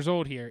 4 years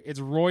old here, it's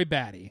Roy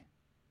Batty.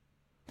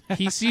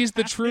 He sees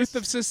the truth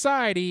of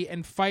society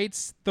and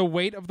fights the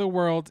weight of the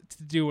world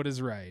to do what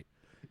is right.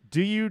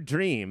 Do you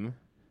dream,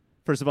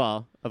 first of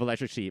all, of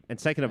Electric Sheep, and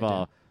second of I do.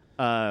 all,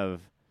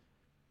 of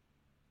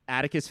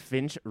Atticus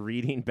Finch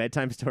reading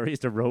bedtime stories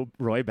to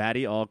Roy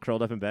Batty all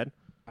curled up in bed?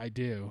 I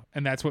do.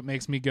 And that's what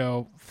makes me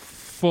go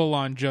full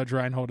on Judge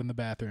Reinhold in the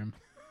bathroom.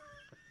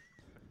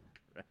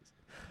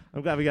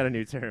 I'm glad we got a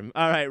new term.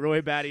 All right,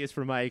 Roy Batty is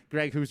for Mike.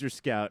 Greg, who's your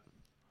scout?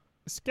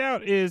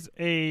 Scout is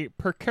a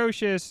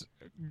precocious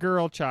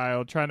girl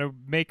child trying to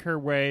make her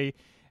way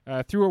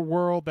through a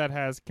world that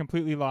has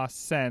completely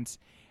lost sense,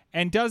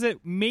 and does it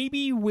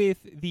maybe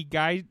with the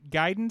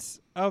guidance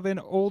of an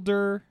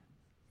older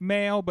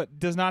male, but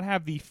does not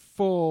have the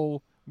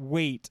full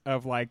weight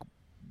of like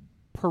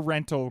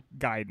parental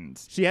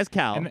guidance. She has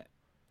Cal.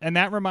 And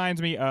that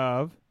reminds me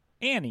of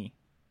Annie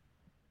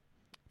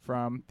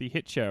from the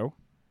hit show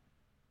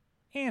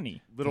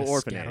Annie. Little The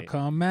orphan Scout Annie.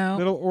 come out.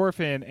 Little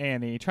orphan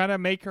Annie, trying to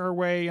make her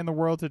way in the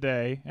world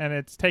today, and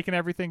it's taken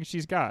everything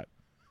she's got.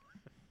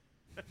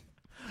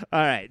 All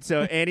right,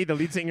 so Annie, the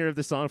lead singer of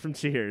the song from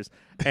Cheers,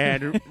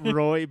 and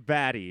Roy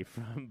Batty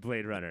from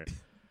Blade Runner.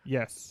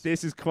 Yes.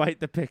 This is quite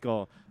the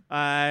pickle.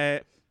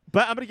 But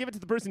I'm going to give it to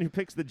the person who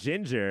picks the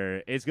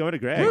ginger. It's going to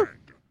Greg.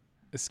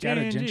 A Scout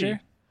of G&G. Ginger?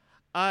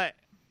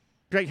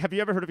 Greg, have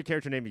you ever heard of a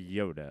character named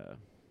Yoda?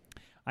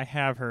 I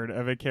have heard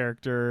of a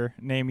character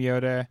named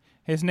Yoda.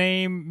 His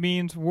name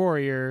means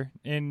warrior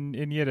in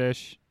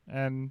Yiddish,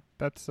 and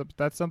that's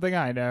something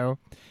I know.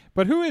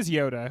 But who is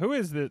Yoda? Who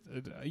is the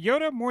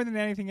Yoda? More than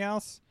anything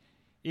else,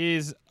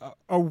 is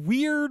a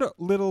weird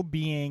little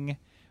being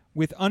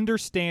with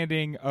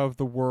understanding of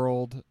the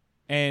world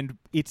and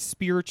its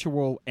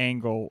spiritual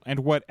angle and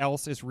what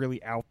else is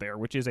really out there,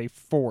 which is a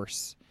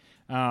force.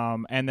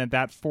 and then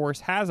that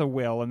force has a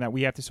will, and that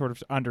we have to sort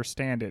of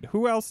understand it.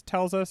 Who else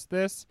tells us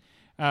this?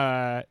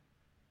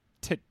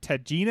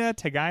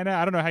 Tegina,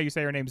 I don't know how you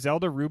say her name.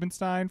 Zelda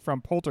Rubinstein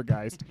from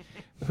Poltergeist,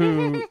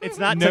 who It's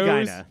not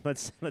knows, Tegina.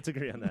 Let's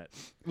agree on that.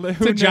 who knows-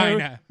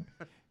 Vagina.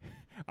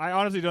 I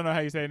honestly don't know how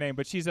you say her name,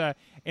 but she's an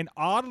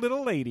odd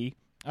little lady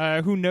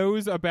who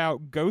knows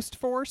about Ghost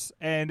Force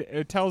and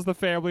tells the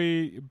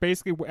family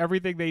basically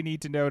everything they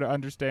need to know to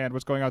understand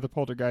what's going on with the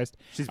Poltergeist.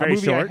 She's a very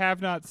movie short. I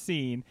have not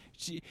seen.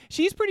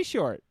 She's pretty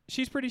short.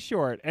 She's pretty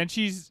short, and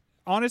she's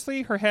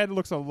honestly her head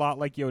looks a lot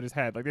like Yoda's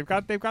head. Like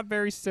they've got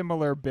very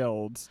similar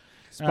builds.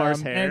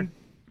 Sparse hair.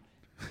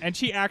 And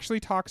she actually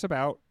talks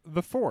about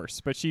the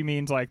Force, but she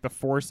means like the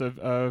force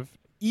of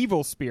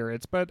evil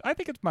spirits, but I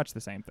think it's much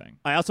the same thing.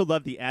 I also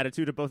love the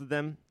attitude of both of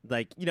them.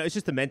 Like, it's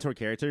just the mentor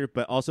character,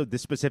 but also the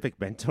specific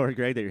mentor,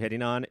 Greg, that you're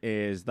hitting on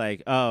is like,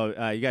 you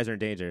guys are in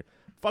danger.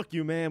 Fuck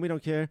you, man. We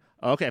don't care.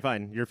 Okay,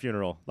 fine. Your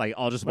funeral. Like,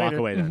 I'll just walk Later.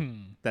 away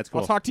then. That's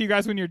cool. I'll talk to you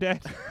guys when you're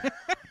dead.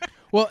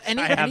 Well, I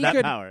have any that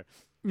good power.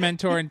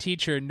 mentor and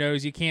teacher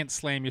knows you can't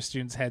slam your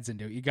students' heads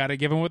into it. You got to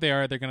give them what they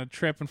are. They're going to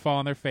trip and fall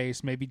on their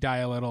face, maybe die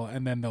a little,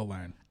 and then they'll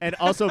learn. And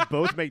also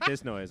both make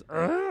this noise.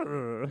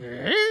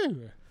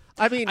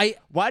 I mean,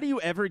 why do you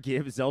ever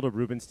give Zelda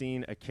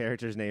Rubinstein a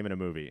character's name in a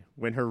movie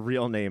when her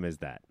real name is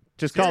that?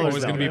 Just call her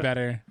Always Zelda. going to be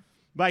better.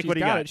 Mike, She's what do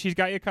you got got? it. She's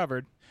got you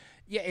covered.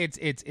 Yeah,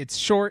 it's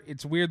short,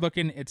 it's weird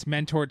looking, it's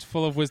mentor, it's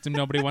full of wisdom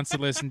nobody wants to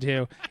listen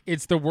to.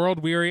 It's the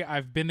world weary.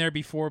 I've been there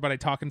before, but I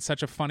talk in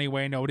such a funny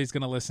way nobody's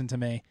going to listen to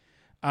me.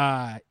 In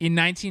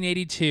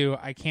 1982,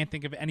 I can't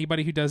think of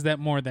anybody who does that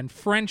more than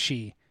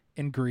Frenchie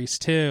in Grease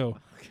 2.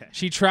 Okay.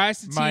 She tries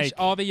to Mike. teach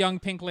all the young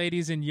pink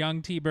ladies and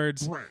young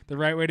T-birds the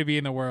right way to be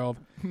in the world,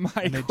 Mike,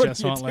 and they what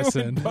just are you won't doing,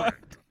 listen. bud?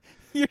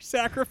 You're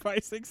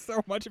sacrificing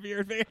so much of your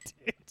advantage.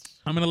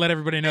 I'm going to let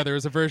everybody know there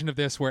was a version of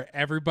this where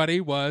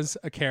everybody was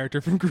a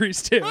character from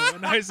Grease 2.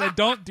 And I said,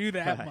 don't do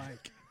that,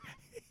 Mike.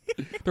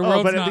 The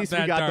world's but at not least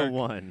that we got dark. the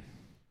one.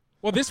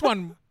 Well, this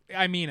one,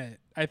 I mean it.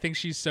 I think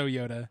she's so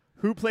Yoda.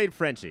 Who played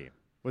Frenchie?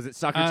 Was it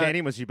Soccer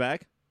Channing? Was she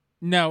back?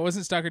 No, it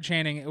wasn't Stalker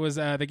Channing. It was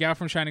the gal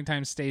from Shining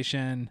Time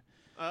Station.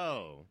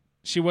 Oh,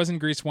 She was in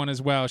Grease 1 as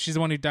well. She's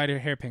the one who dyed her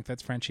hair pink.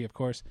 That's Frenchie, of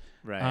course.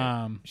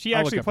 right. She I'll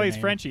look actually up her plays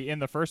name. Frenchie in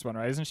the first one,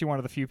 right? Isn't she one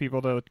of the few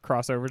people to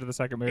cross over to the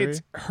second movie?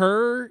 It's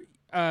her,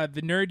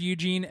 the nerd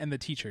Eugene, and the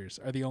teachers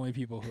are the only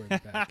people who are in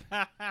the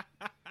back.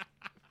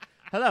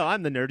 Hello,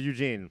 I'm the nerd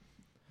Eugene.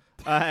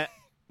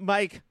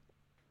 Mike,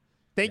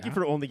 thank you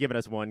for only giving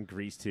us one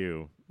Grease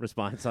 2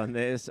 response on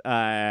this.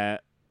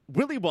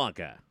 Willy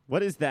Wonka, what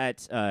does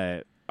that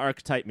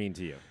archetype mean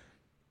to you?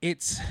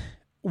 It's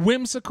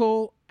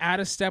whimsical, out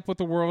of step with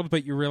the world,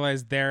 but you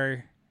realize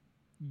they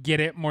get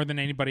it more than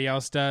anybody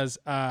else does.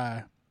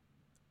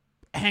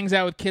 Hangs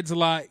out with kids a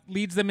lot,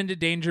 leads them into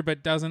danger,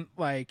 but doesn't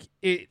like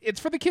it. It's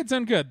for the kids'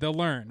 own good. They'll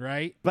learn,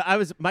 right? But I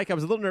was a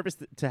little nervous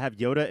to have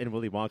Yoda and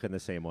Willy Wonka in the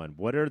same one.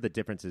 What are the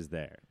differences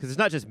there? Because it's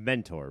not just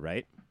mentor,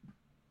 right?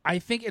 I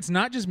think it's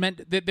not just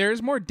meant that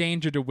there's more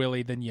danger to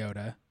Willy than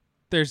Yoda.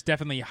 There's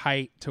definitely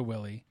height to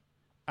Willy.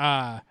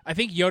 I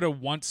think Yoda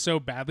wants so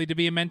badly to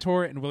be a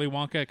mentor, and Willy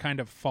Wonka kind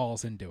of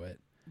falls into it.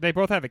 They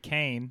both have a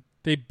cane.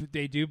 They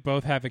do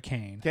both have a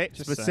cane. Okay,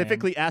 Just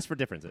specifically ask for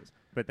differences.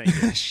 But thank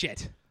you.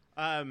 Shit.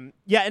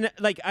 Yeah, and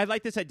like I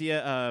like this idea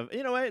of,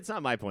 you know what? It's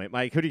not my point.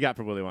 Mike, who do you got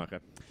for Willy Wonka?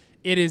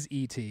 It is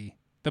E.T.,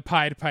 the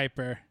Pied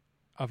Piper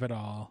of it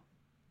all.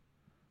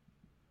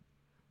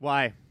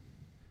 Why?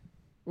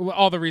 Well,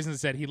 all the reasons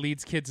said. He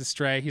leads kids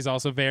astray. He's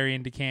also very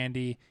into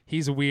candy.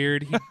 He's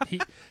weird. He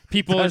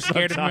people are Does love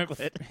scared of him.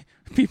 chocolate.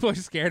 People are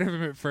scared of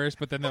him at first,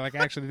 but then they're like,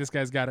 actually, this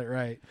guy's got it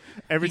right.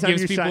 Every He time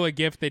gives you people shine, a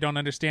gift they don't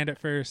understand at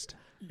first.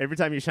 every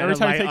time you shine Every a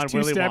time he light takes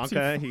on 2 Willy steps,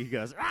 Wonka, he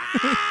goes.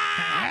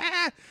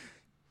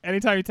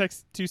 Anytime he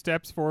takes 2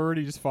 steps forward,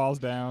 he just falls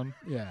down.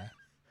 Yeah.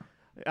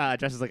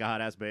 Dresses like a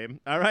hot ass babe.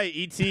 All right,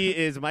 E.T.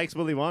 is Mike's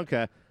Willy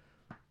Wonka.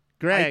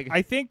 Greg,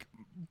 I think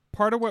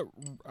part of what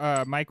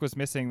Mike was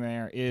missing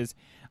there is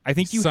I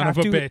think you Son have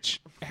of a to bitch.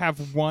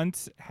 have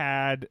once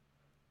had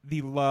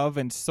the love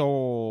and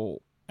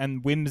soul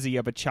and whimsy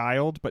of a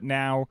child, but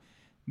now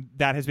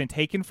that has been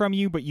taken from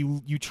you, but you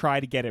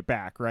try to get it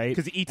back, right?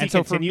 because E.T. And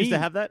so for continues me- to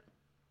have that.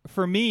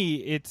 For me,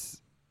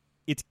 it's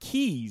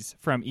Keys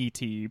from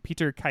E.T.,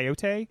 Peter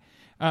Coyote,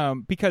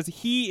 because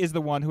he is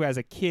the one who, as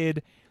a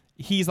kid,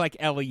 he's like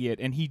Elliot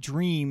and he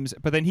dreams,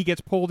 but then he gets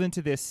pulled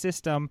into this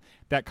system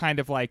that kind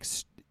of like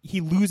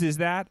he loses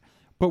that.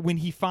 But when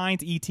he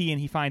finds E.T. and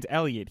he finds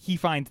Elliot, he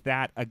finds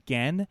that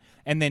again,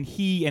 and then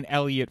he and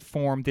Elliot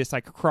form this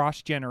like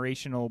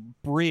cross-generational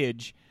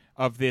bridge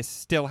of this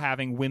still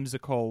having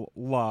whimsical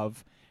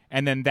love.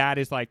 And then that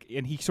is like,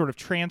 and he sort of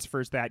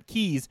transfers that,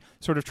 Keys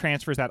sort of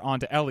transfers that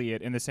onto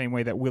Elliot in the same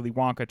way that Willy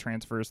Wonka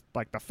transfers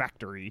like the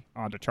factory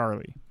onto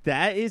Charlie.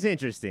 That is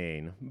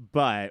interesting,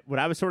 but what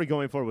I was sort of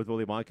going for with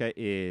Willy Wonka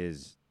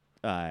is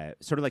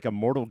sort of like a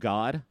mortal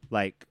god,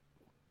 like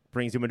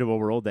brings him into a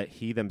world that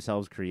he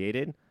themselves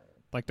created.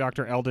 Like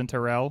Dr. Eldon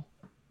Terrell.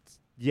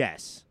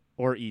 Yes,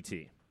 or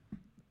E.T.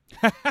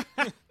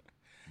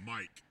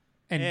 Mike.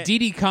 And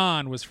Didi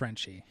Khan was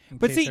Frenchie.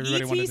 But see,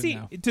 everybody wanted to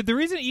know. the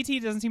reason E.T.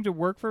 doesn't seem to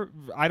work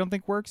I don't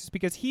think works, is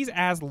because he's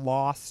as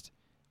lost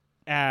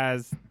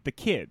as the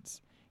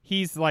kids.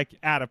 He's like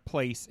out of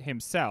place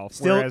himself.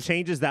 Still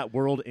changes that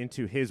world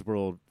into his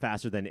world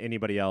faster than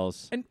anybody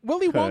else. And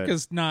Willy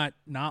Wonka's not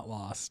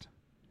lost.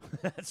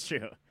 That's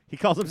true. He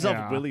calls himself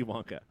Yeah. Willy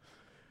Wonka.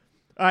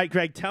 All right,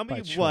 Greg, tell me By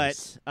what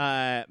choice.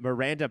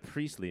 Miranda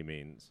Priestley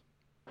means.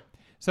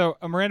 So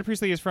Miranda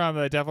Priestley is from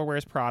The Devil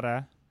Wears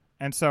Prada,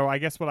 and so I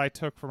guess what I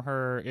took from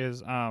her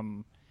is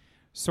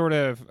sort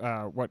of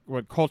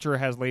what culture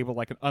has labeled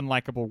like an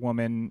unlikable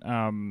woman,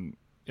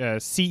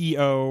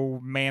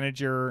 CEO,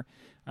 manager,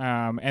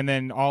 and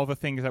then all the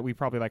things that we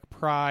probably like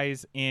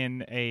prize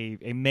in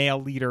a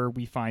male leader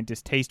we find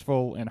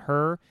distasteful in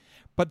her.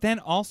 But then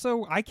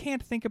also, I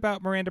can't think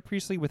about Miranda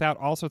Priestley without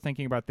also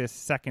thinking about this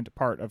second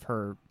part of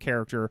her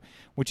character,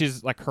 which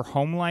is like her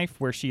home life,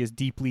 where she is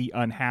deeply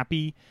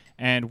unhappy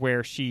and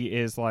where she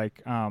is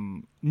like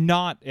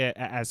not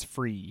as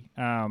free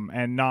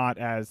and not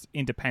as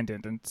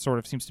independent, and sort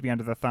of seems to be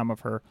under the thumb of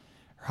her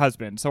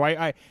husband. So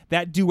I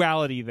that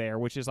duality there,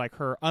 which is like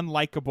her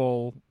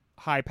unlikable,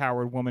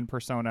 high-powered woman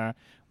persona,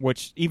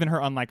 which even her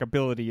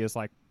unlikability is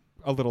like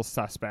a little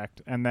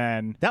suspect, and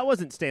then That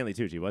wasn't Stanley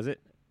Tucci, was it?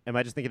 Am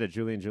I just thinking of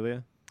Julie and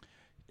Julia?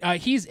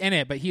 He's in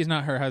it, but he's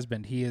not her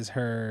husband. He is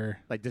her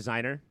Like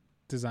designer?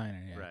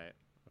 designer. Yeah. Right.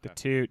 the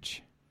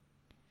Tooch.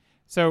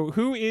 So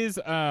who's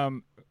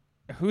an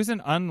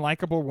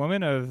unlikable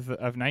woman of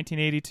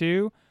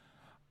 1982?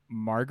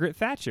 Margaret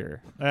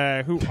Thatcher,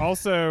 who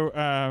also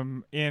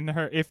in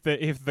her, if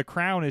the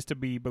Crown is to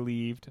be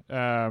believed,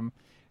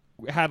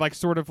 had like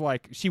sort of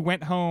like she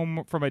went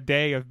home from a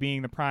day of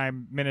being the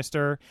prime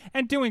minister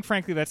and doing,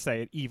 frankly, let's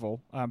say it,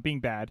 evil, being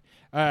bad,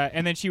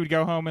 and then she would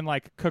go home and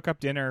like cook up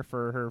dinner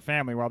for her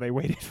family while they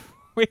waited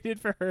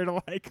for her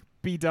to like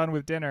be done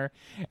with dinner.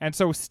 And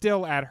so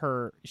still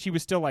she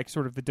was still like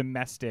sort of the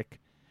domestic,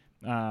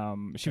 she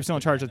was still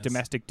in charge of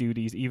domestic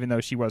duties, even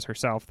though she was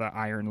herself the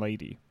Iron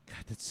Lady.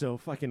 God, that's so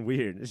fucking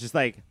weird. It's just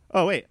like,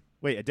 oh, wait,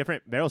 a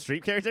different Meryl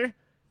Streep character?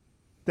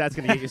 That's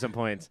going to get you some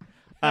points.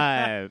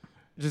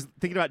 Just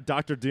thinking about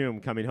Dr. Doom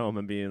coming home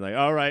and being like,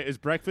 all right, is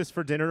breakfast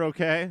for dinner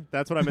okay?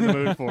 That's what I'm in the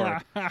mood for.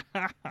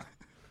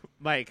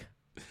 Mike,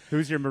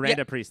 who's your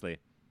Miranda Priestley?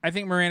 I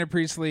think Miranda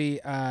Priestley,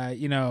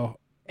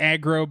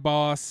 aggro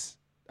boss,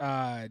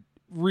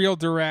 real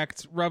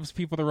direct, rubs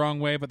people the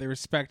wrong way, but they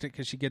respect it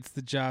because she gets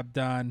the job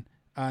done.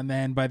 And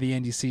then by the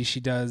end, you see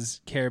she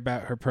does care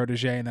about her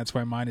protege, and that's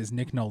why mine is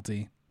Nick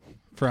Nolte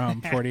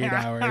from 48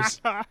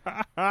 Hours.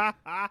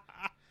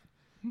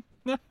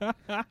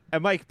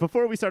 And Mike,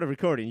 before we started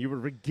recording, you were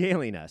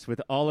regaling us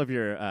with all of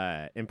your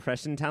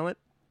impression talent.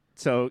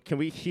 So can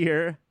we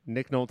hear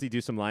Nick Nolte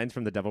do some lines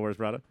from The Devil Wears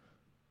Prada?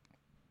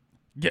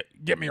 Get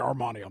me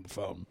Armani on the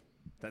phone.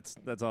 That's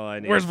all I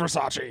need. Where's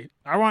Versace?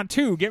 I want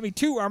two. Get me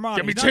two Armani.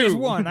 Get me not two. just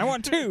one. I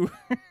want two.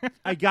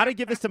 I got to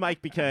give this to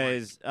Mike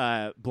because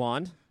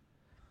blonde.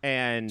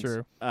 And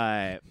True.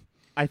 I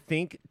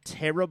think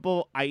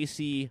terrible,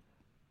 icy,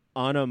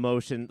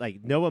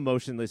 no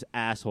emotionless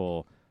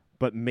asshole.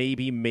 But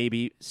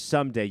maybe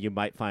someday you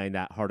might find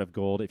that heart of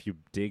gold if you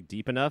dig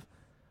deep enough.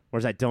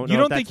 Whereas I don't know You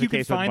don't if that's think you the can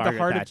case with find the Margaret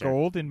heart Thatcher. of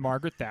gold in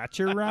Margaret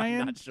Thatcher, Ryan?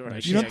 I'm not sure. No, I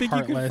she's You don't can. think you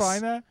heartless. can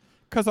find that?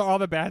 Because of all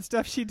the bad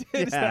stuff she did?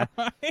 Is Yeah.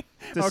 that why?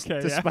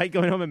 Okay, Despite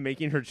going home and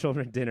making her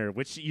children dinner,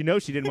 which she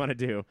didn't want to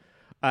do,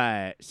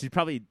 she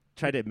probably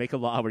tried to make a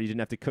law where you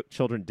didn't have to cook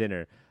children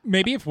dinner.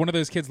 Maybe if one of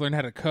those kids learned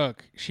how to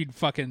cook, she'd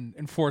fucking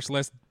enforce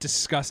less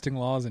disgusting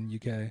laws in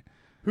UK.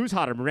 Who's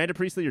hotter, Miranda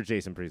Priestley or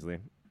Jason Priestley?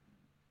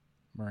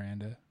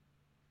 Miranda.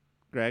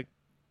 Greg?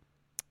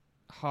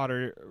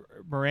 Hotter,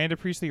 Miranda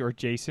Priestley or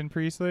Jason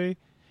Priestley?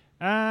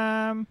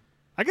 I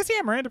guess,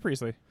 yeah, Miranda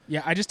Priestley.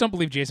 Yeah, I just don't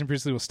believe Jason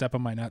Priestley will step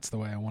on my nuts the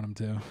way I want him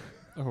to.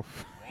 Oh,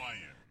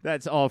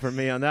 That's all from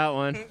me on that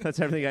one. That's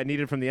everything I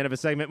needed from the end of a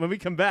segment. When we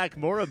come back,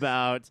 more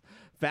about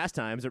Fast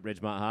Times at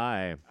Ridgemont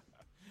High.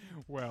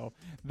 well,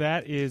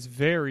 that is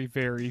very,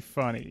 very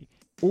funny.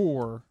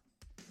 Or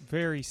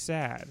very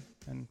sad.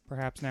 And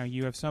perhaps now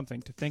you have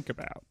something to think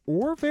about.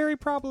 Or very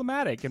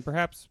problematic, and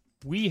perhaps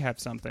we have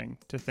something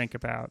to think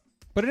about.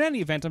 But in any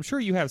event, I'm sure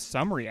you have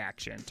some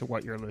reaction to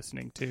what you're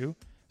listening to.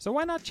 So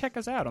why not check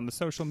us out on the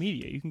social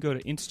media? You can go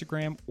to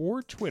Instagram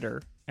or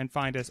Twitter and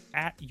find us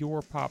at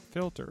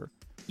YourPopFilter.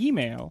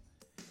 Email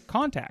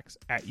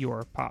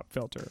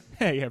contacts@YourPopFilter.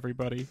 Hey,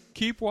 everybody.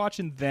 Keep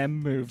watching them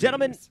movies.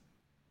 Gentlemen,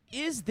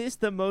 is this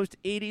the most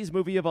 80s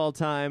movie of all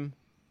time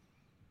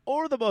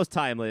or the most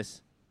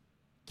timeless?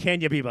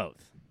 Can you be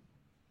both?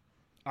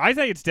 I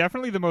think it's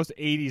definitely the most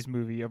 80s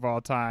movie of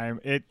all time.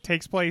 It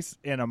takes place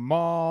in a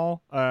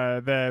mall.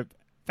 The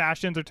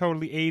fashions are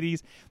totally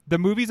 80s. The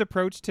movie's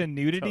approach to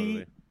nudity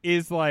Totally.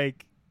 is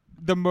like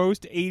the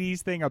most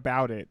 80s thing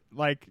about it.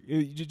 Like,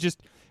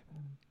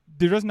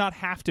 there does not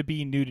have to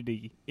be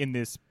nudity in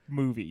this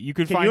movie. You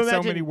could Can find you so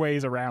imagine- many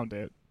ways around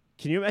it.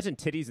 Can you imagine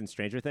titties in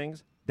Stranger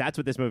Things? That's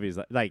what this movie is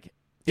like.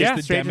 Yeah. Does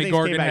the Stranger Things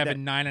Demogorgon came out have that- a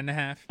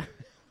 9.5?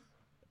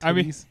 I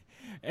mean, titties?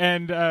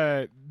 And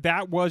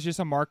that was just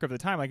a mark of the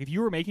time. Like, if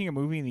you were making a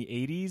movie in the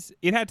 80s,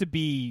 it had to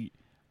be,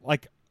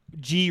 like,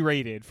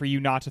 G-rated for you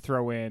not to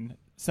throw in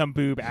some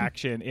boob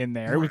action in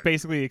there. It was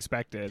basically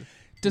expected.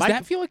 Does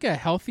that feel like a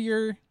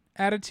healthier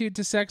attitude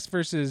to sex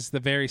versus the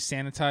very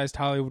sanitized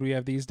Hollywood we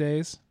have these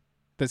days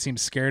that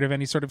seems scared of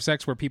any sort of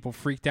sex, where people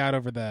freaked out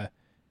over the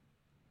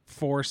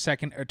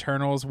 4-second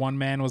Eternals one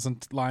man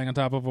wasn't lying on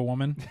top of a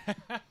woman?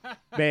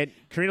 Man,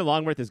 Karina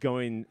Longworth is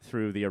going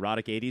through the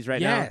erotic 80s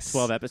right Yes. now,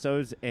 12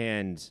 episodes,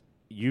 and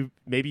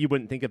maybe you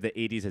wouldn't think of the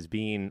 80s as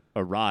being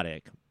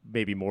erotic,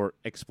 maybe more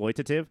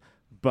exploitative,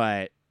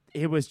 but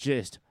it was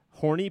just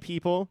horny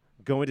people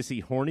going to see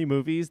horny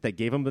movies that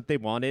gave them what they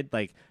wanted.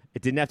 Like,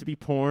 it didn't have to be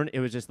porn. It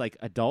was just like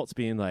adults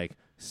being like,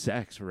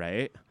 sex,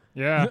 right?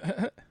 Yeah.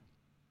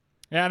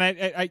 Yeah,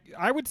 and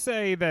I would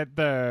say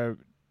that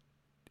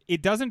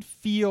it doesn't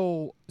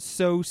feel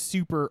so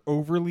super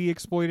overly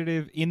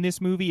exploitative in this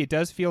movie. It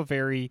does feel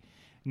very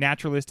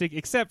naturalistic,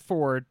 except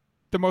for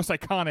the most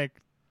iconic.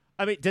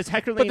 I mean, does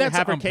But Heckerling that's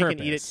have her on cake and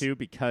eat it purpose. too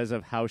because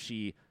of how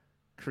she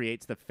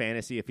creates the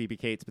fantasy of Phoebe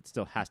Cates, but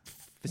still has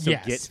to still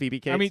Yes. gets Phoebe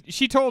Cates? I mean,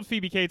 she told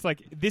Phoebe Cates,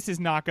 like, this is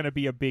not going to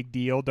be a big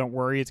deal. Don't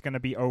worry. It's going to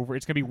be over.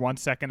 It's going to be 1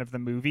 second of the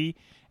movie.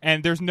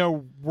 And there's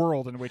no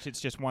world in which it's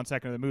just 1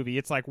 second of the movie.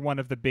 It's like one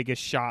of the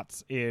biggest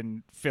shots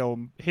in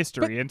film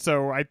history. And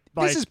so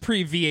This is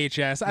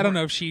pre-VHS. I don't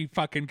know if she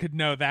fucking could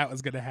know that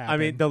was going to happen. I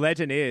mean, the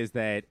legend is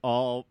that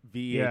all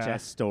VHS Yeah.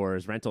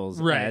 stores, rentals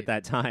Right. at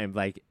that time,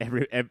 like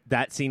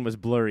that scene was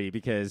blurry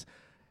because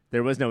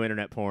there was no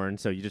internet porn,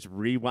 so you just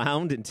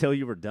rewound until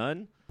you were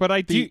done. But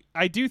I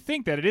do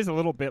think that it is a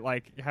little bit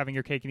like having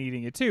your cake and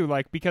eating it too,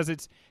 like,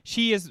 because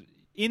she is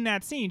in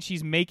that scene,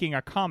 she's making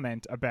a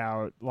comment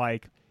about,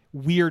 like,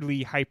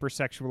 weirdly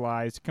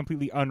hypersexualized,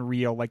 completely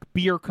unreal, like,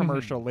 beer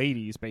commercial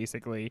ladies,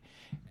 basically.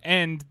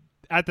 And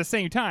at the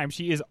same time,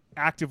 she is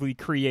actively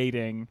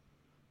creating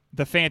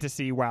the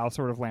fantasy while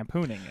sort of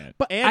lampooning it.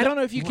 But And- I don't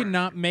know if you can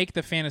not make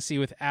the fantasy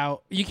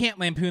without. You can't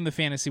lampoon the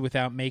fantasy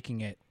without making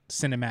it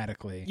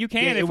cinematically. You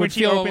can It if when would she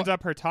feel- opens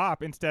up her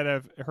top, instead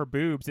of her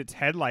boobs, it's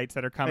headlights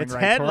that are coming It's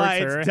right headlights,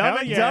 towards her. Dumb Hell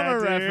and yeah, Dumber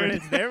dude.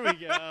 reference. There we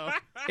go.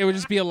 It would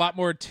just be a lot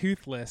more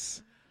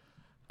toothless.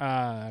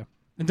 And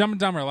Dumb and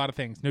Dumber, a lot of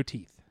things, no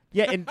teeth.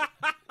 Yeah, and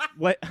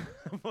what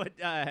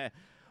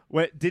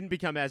didn't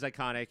become as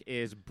iconic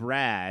is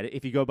Brad.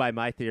 If you go by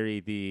my theory,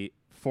 the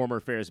former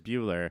Ferris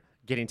Bueller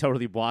getting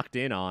totally walked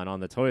in on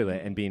the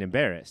toilet and being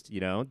embarrassed.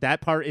 You know,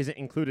 that part isn't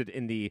included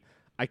in the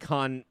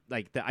icon,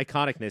 like the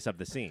iconicness of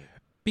the scene.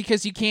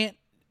 Because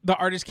the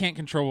artist can't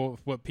control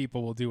what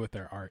people will do with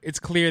their art. It's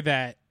clear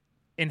that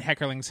in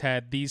Heckerling's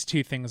head, these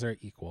two things are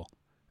equal.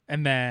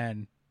 And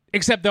then,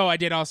 except though I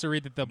did also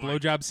read that the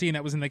blowjob scene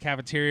that was in the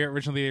cafeteria,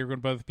 originally they were going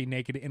to both be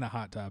naked in a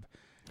hot tub.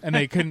 And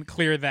they couldn't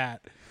clear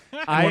that.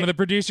 And one of the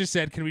producers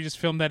said, can we just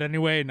film that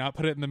anyway and not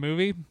put it in the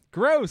movie?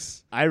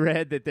 Gross. I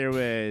read that there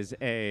was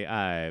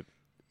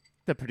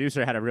the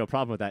producer had a real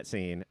problem with that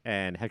scene,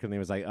 and Heckerling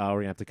was like, "Oh,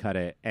 we're gonna have to cut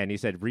it." And he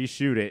said,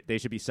 "Reshoot it. They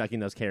should be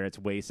sucking those carrots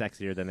way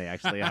sexier than they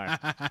actually are."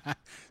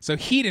 So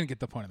he didn't get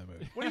the point of the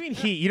movie. What do you mean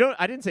he? You don't.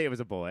 I didn't say it was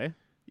a boy.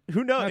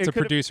 Who knows? That's It a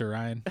could've- producer,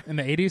 Ryan. In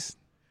the 80s?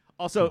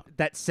 Also,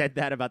 that said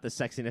that about the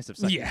sexiness of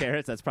sucking Yeah.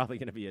 carrots. That's probably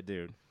gonna be a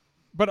dude.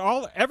 But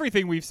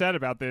everything we've said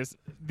about this,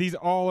 these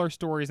all are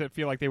stories that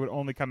feel like they would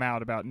only come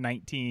out about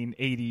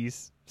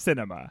 1980s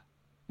cinema.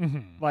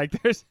 Like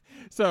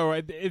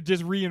it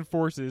just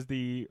reinforces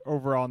the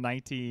overall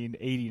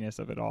 1980ness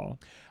of it all.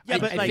 Yeah,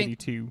 but I like, think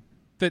 82.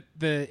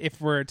 if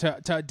we're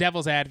to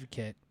Devil's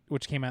Advocate,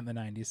 which came out in the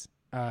 90s,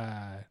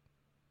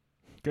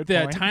 Good the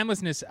point.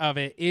 timelessness of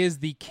it is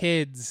the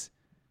kids,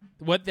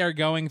 what they're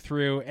going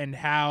through, and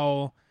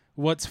how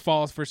what's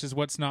false versus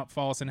what's not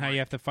false, and how you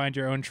have to find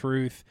your own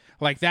truth.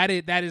 Like that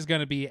is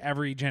going to be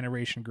every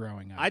generation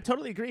growing up. I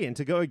totally agree. And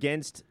to go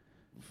against,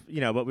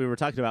 what we were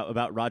talking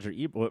about Roger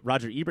Ebert, what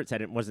Roger Ebert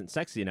said it wasn't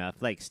sexy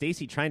enough. Like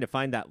Stacy trying to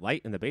find that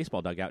light in the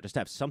baseball dugout, just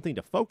to have something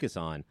to focus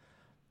on.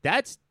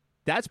 That's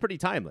pretty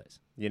timeless.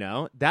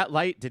 That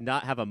light did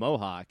not have a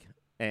mohawk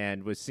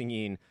and was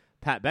singing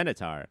Pat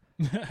Benatar.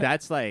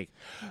 That's like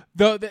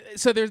So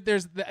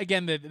there's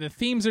again the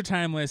themes are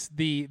timeless.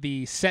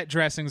 The set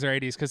dressings are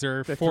 80s because there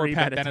are The 4 three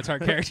Pat Benatar.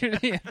 Benatar characters.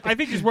 Yeah. I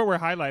think just what we're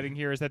highlighting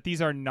here is that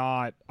these are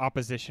not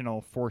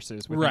oppositional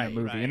forces within Right, a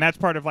movie. right. And that's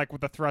part of like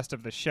what the thrust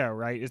of the show,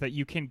 right? Is that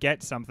you can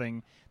get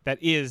something that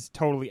is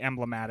totally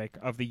emblematic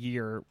of the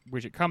year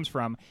which it comes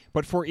from,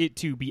 but for it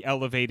to be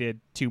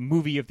elevated to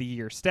movie of the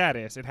year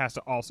status, it has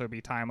to also be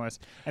timeless.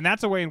 And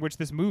that's a way in which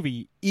this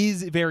movie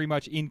is very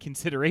much in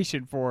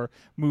consideration for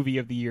movie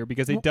of the year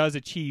because it does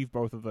achieve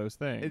both of those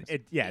things.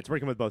 it's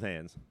working with both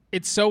hands.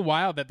 It's so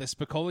wild that the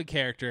Spicoli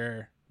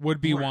character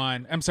would be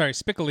one. I'm sorry,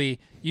 Spicoli.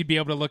 You'd be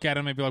able to look at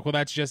him and be like, well,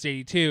 that's just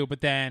 82.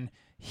 But then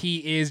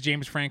he is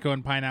James Franco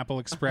in Pineapple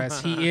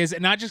Express. He is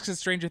not just because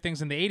Stranger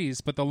Things in the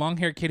 80s, but the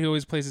long-haired kid who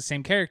always plays the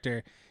same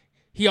character.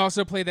 He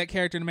also played that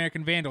character in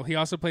American Vandal. He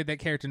also played that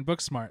character in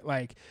Booksmart.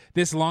 Like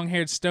this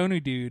long-haired stony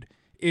dude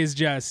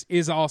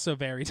is also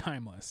very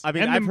timeless. I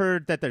mean, And I've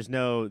heard that there's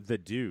no the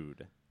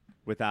dude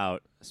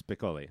without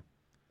Spicoli.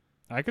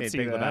 I could in see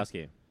Big that.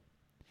 Lebowski.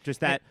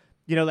 Just that,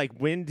 like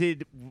when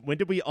did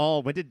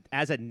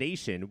as a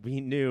nation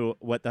we knew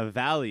what the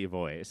Valley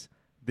Voice,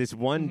 this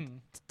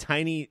one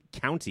tiny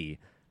county,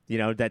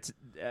 that's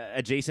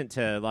adjacent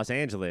to Los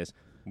Angeles,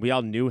 we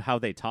all knew how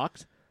they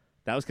talked.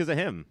 That was because of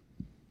him.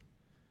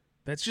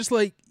 That's just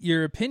like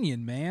your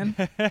opinion, man.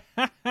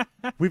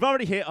 We've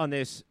already hit on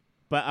this,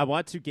 but I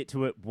want to get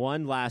to it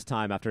one last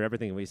time after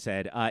everything we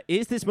said.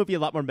 Is this movie a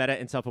lot more meta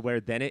and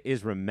self-aware than it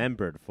is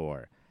remembered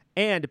for?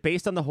 And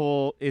based on the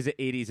whole, is it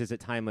 80s, is it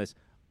timeless?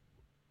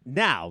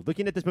 Now,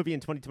 looking at this movie in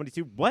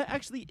 2022, what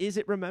actually is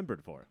it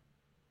remembered for?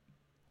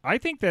 I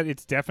think that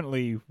it's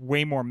definitely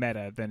way more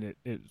meta than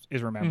it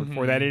is remembered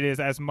for, that it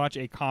is as much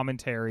a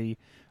commentary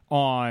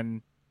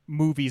on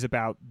movies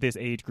about this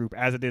age group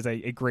as it is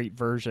a great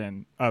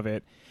version of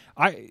it.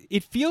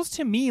 It feels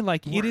to me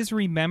like it is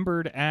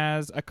remembered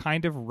as a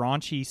kind of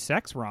raunchy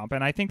sex romp,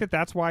 and I think that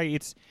that's why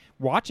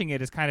watching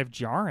it is kind of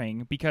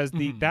jarring, because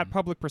that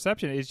public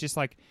perception is just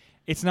like,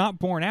 it's not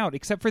borne out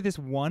except for this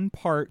one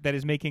part that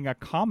is making a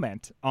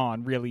comment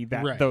on really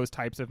those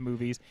types of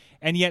movies,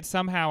 and yet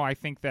somehow I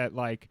think that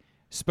like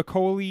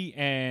Spicoli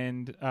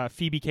and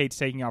Phoebe Cates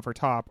taking off her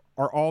top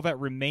are all that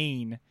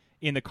remain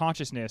in the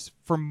consciousness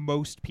for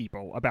most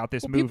people about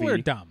this movie. People are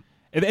dumb.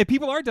 And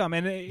people are dumb,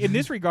 and in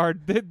this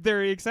regard,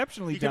 they're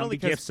exceptionally dumb. You can only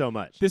give so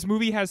much. This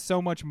movie has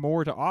so much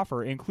more to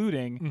offer,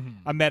 including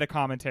a meta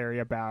commentary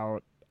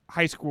about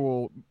high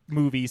school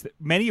movies,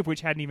 many of which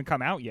hadn't even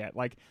come out yet.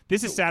 Like,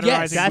 this is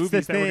satirizing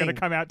movies that were going to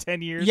come out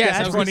 10 years. Yes,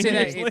 I was going to say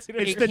that.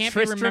 It's the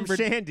Tristram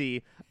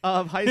Shandy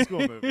of high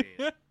school movies.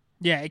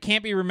 Yeah, it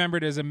can't be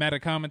remembered as a meta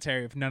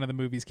commentary if none of the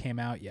movies came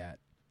out yet.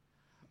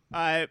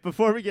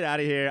 Before we get out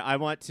of here, I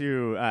want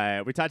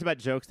to. We talked about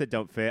jokes that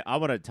don't fit. I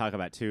want to talk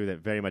about two that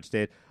very much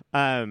did.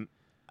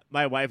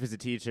 My wife is a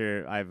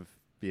teacher.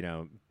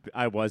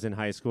 I was in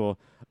high school.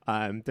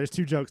 There's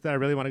two jokes that I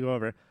really want to go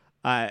over.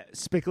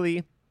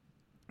 Spicoli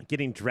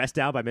getting dressed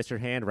out by Mr.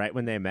 Hand right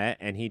when they met,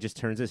 and he just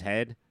turns his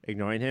head,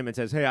 ignoring him, and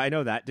says, "Hey, I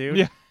know that dude."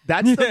 Yeah.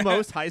 That's the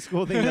most high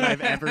school thing that I've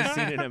ever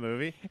seen in a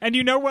movie. And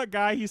you know what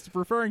guy he's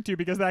referring to,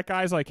 because that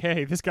guy's like,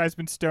 "Hey, this guy's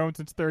been stoned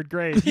since 3rd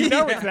grade." You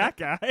know it's that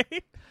guy.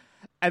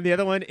 And the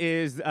other one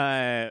is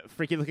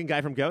freaky looking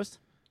guy from Ghost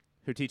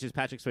who teaches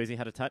Patrick Swayze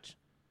how to touch.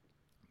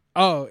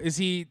 Oh, is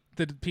he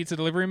the pizza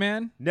delivery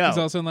man? No. He's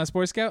also in Last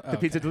Boy Scout? The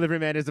pizza delivery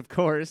man is, of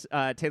course,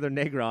 Taylor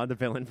Negron, the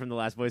villain from The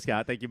Last Boy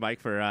Scout. Thank you, Mike,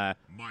 for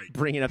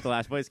bringing up The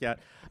Last Boy Scout.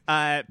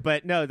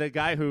 But no, the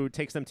guy who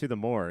takes them to the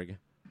morgue.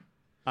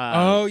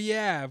 Yeah.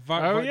 yeah.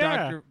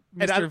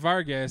 Mr.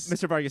 Vargas.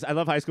 Mr. Vargas. I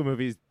love high school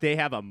movies. They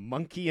have a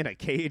monkey in a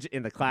cage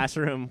in the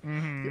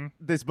classroom.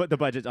 The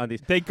budget's on these.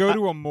 They go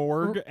to a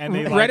morgue and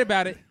they read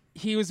about it.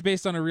 He was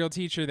based on a real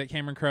teacher that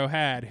Cameron Crowe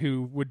had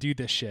who would do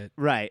this shit.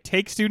 Right.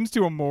 Take students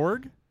to a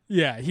morgue?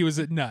 Yeah, he was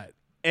a nut.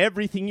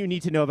 Everything you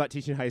need to know about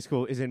teaching high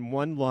school is in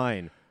one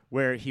line,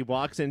 where he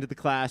walks into the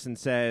class and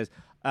says,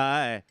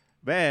 man,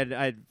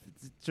 I'm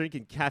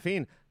drinking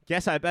caffeine.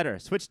 Guess I better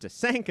switch to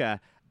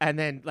Sanka. And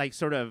then like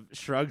sort of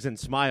shrugs and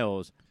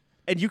smiles.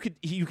 And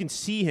you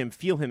can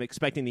feel him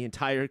expecting the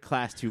entire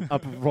class to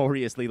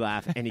uproariously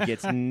laugh, and he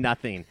gets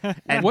nothing.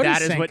 And What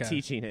that is is what Sanka?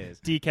 teaching is.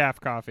 Decaf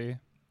coffee.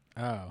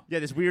 Oh. Yeah,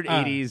 this weird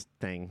 80s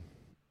thing.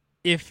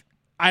 If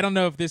I don't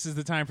know if this is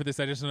the time for this,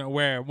 I just don't know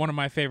where. One of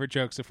my favorite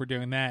jokes, if we're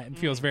doing that, and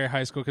feels very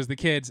high school, because the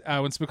kids,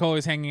 when Spicoli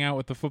is hanging out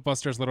with the football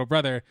star's little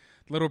brother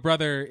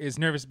is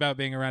nervous about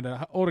being around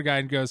an older guy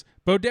and goes,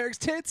 "Bo Derek's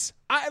tits?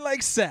 I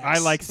like sex." I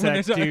like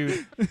When sex, they're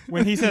dude.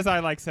 When he says "I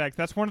like sex,"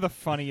 that's one of the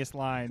funniest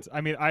lines.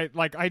 I mean,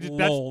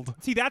 Lulled.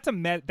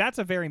 that's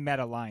a very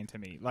meta line to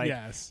me. Like,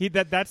 Yes.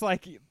 that's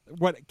like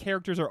what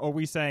characters are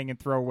always saying in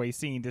throwaway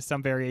scenes is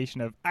some variation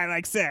of "I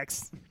like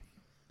sex,"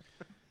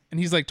 And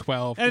he's like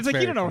 12. and it's like,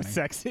 very you don't know what funny.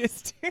 sex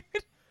is, dude.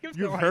 You have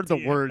You've no heard the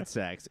idea. word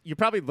sex. You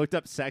probably looked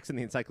up sex in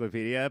the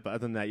encyclopedia, but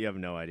other than that, you have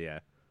no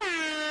idea.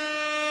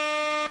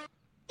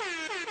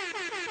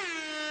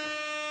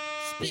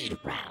 Speed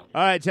round.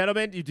 All right,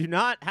 gentlemen, you do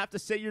not have to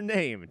say your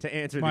name to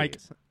answer Mike.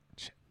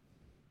 these.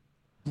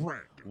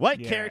 What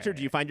Yeah. character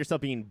do you find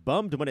yourself being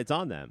bummed when it's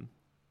on them?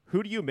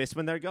 Who do you miss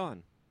when they're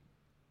gone?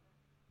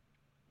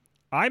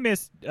 I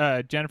miss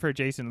Jennifer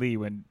Jason Leigh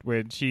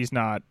when she's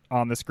not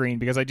on the screen,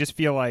 because I just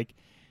feel like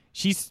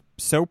she's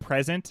so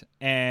present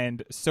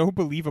and so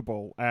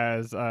believable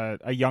as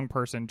a young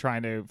person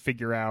trying to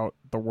figure out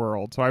the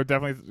world. So I would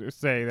definitely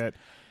say that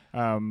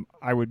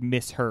I would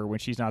miss her when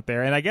she's not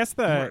there. And I guess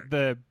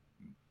the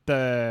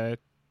guy,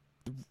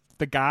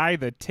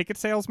 the ticket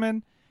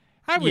salesman,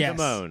 I was Yes.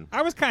 Damone.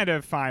 I was kind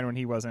of fine when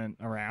he wasn't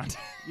around.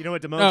 You know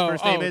what Damone's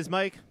first name is,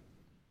 Mike?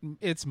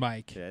 It's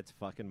Mike. Yeah, it's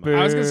fucking Mike. Boo.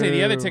 I was going to say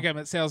the other Boo.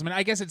 ticket salesman.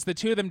 I guess it's the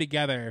two of them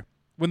together.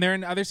 When they're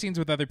in other scenes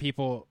with other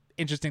people,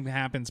 interesting thing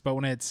happens. But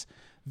when it's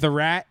the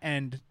Rat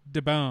and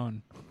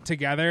Damone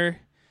together,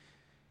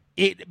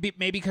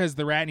 maybe because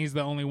the Rat and he's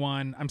the only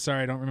one. I'm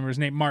sorry, I don't remember his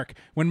name. Mark.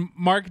 When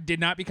Mark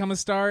did not become a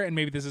star, and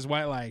maybe this is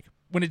why, like,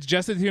 when it's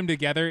just the two of them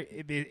together,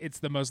 it's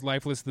the most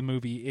lifeless the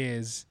movie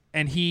is.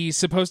 And he's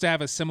supposed to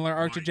have a similar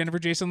arc to Jennifer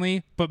Jason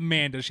Leigh, but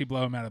man, does she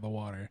blow him out of the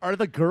water. Are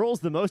the girls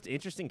the most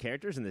interesting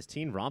characters in this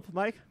teen romp,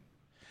 Mike?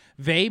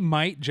 They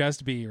might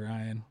just be,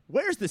 Ryan.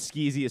 Where's the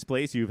skeeziest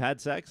place you've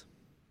had sex?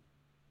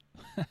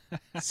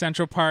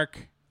 Central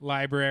Park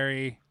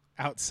Library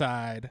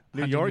outside.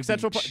 New Huntington York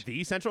Central Beach. Park?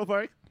 The Central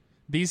Park?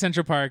 The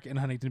Central Park in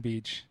Huntington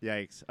Beach.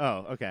 Yikes.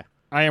 Oh, okay.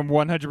 I am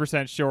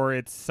 100% sure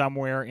it's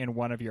somewhere in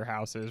one of your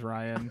houses,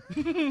 Ryan.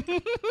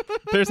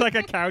 There's like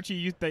a couch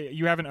that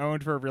you haven't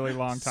owned for a really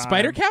long time.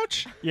 Spider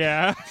couch?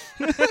 Yeah.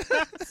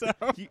 So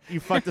You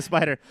fucked the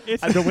spider.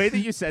 It's- The way that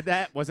you said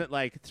that wasn't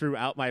like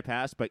throughout my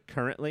past, but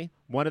currently,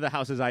 one of the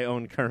houses I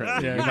own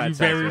currently. you've had you sex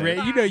very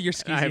with. you know your I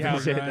skeezy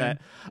house, appreciate Ryan.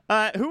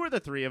 that. Who are the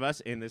three of us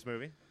in this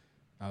movie?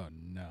 Oh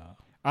no.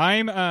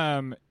 I'm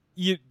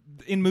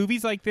in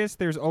movies like this,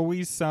 there's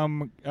always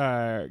some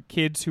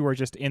kids who are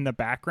just in the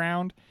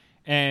background,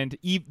 and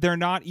they're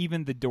not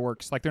even the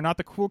dorks. Like, they're not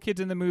the cool kids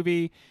in the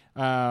movie.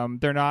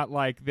 They're not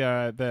like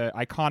the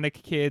iconic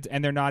kids,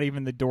 and they're not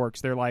even the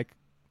dorks. They're like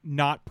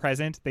not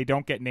present. They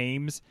don't get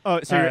names.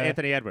 Oh, so you're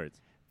Anthony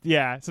Edwards.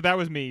 Yeah, so that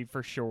was me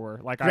for sure.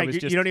 Like, I Greg, was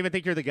you just don't even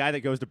think you're the guy that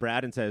goes to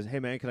Brad and says, "Hey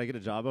man, can I get a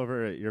job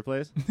over at your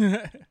place?"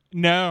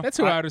 no. That's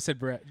who I would have said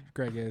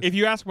Greg is. If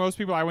you ask most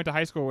people I went to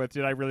high school with,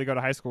 did I really go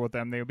to high school with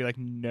them? They would be like,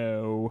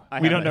 no,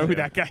 I we don't haven't know who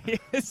either. that guy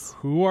is.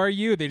 Who are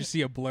you? They just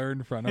see a blur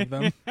in front of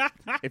them.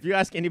 If you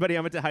ask anybody I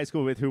went to high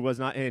school with who was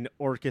not in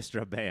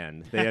orchestra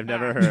band, they have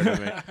never heard of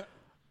me.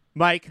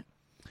 Mike,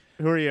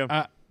 who are you?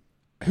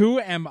 Who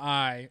am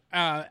I?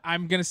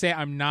 I'm gonna say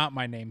I'm not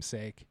my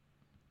namesake.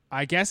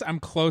 I guess I'm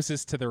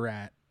closest to the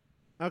rat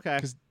Okay.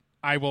 because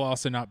I will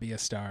also not be a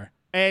star.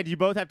 And you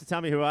both have to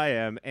tell me who I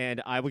am, and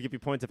I will give you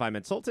points if I'm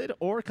insulted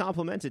or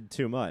complimented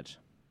too much.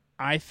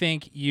 I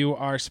think you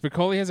are.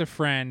 Spicoli has a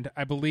friend.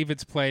 I believe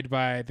it's played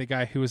by the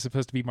guy who was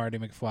supposed to be Marty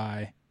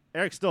McFly.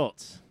 Eric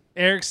Stoltz.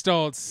 Eric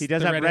Stoltz. He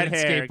does the have red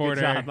redheaded hair. skateboarder.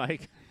 Good job,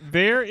 Mike.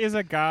 There is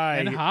a guy.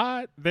 And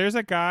hot. There's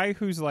a guy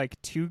who's like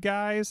two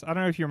guys. I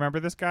don't know if you remember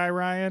this guy,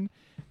 Ryan.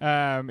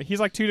 He's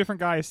like two different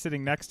guys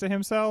sitting next to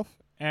himself.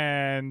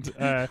 And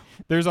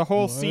there's a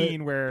whole What?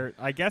 scene where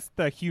I guess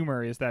the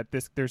humor is that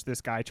there's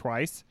this guy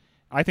twice.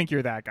 I think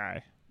you're that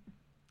guy.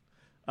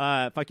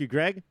 Fuck you,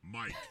 Greg.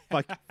 Mike.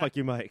 Fuck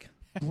you, Mike.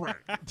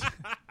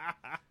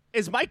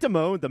 Is Mike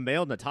Damone the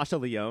male Natasha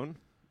Lyonne?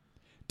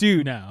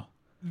 Dude, No.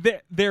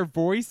 their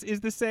voice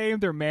is the same.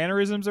 Their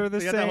mannerisms are the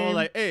They got same. that whole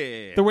like,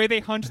 hey. The way they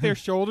hunch their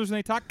shoulders when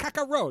they talk,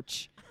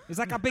 cockroach. It's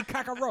like a big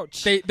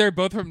cockroach. They're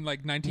both from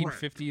like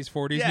 1950s,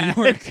 40s yeah,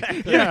 New York.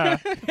 exactly. yeah.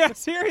 Yeah,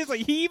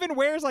 seriously. He even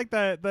wears like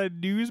the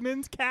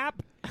newsman's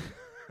cap.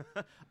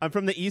 I'm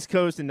from the East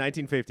Coast in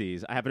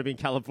 1950s. I happen to be in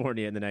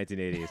California in the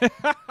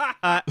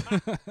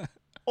 1980s.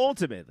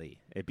 Ultimately,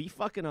 and be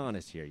fucking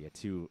honest here, you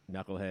two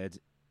knuckleheads.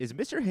 Is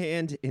Mr.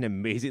 Hand an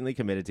amazingly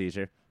committed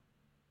teacher?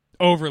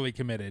 Overly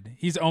committed.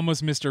 He's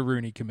almost Mr.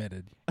 Rooney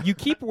committed. You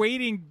keep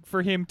waiting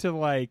for him to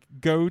like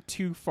go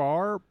too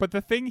far, but the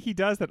thing he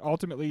does that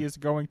ultimately is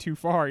going too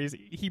far is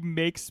he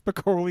makes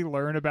Spicoli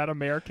learn about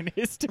American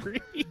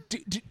history.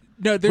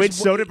 No, there's Which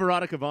so did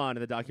Veronica Vaughn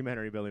in the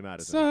documentary Billy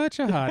Madison. such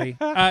a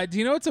hottie. Do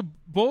you know what's a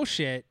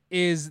bullshit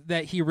is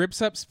that he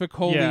rips up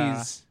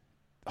Spicoli's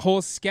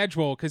whole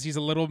schedule because he's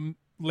a little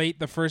late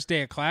the first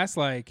day of class.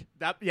 Like,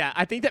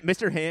 I think that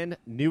Mr. Hand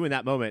knew in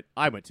that moment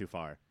I went too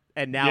far.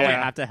 And now I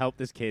Yeah. have to help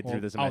this kid through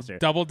the I'll semester.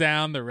 double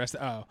down the rest.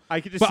 Oh,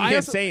 I could just But see I him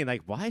also- saying,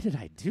 like, why did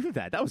I do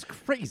that? That was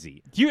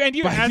crazy. You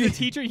But- as a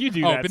teacher, you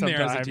do Oh, that been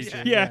there as a sometimes.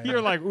 teacher. Yeah, Yeah.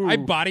 you're like, ooh. I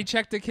body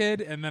checked a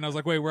kid, and then I was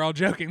like, "Wait, we're all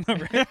joking, though,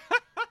 right?"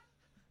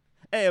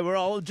 Hey, we're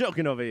all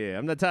joking over here.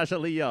 I'm Natasha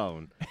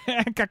Lyonne.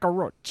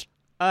 cockroach.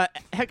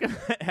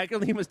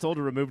 Heckerling was told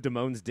to remove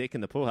Damone's dick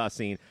in the pool house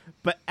scene,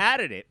 but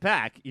added it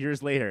back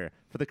years later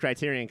for the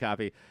Criterion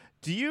copy.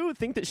 Do you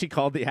think that she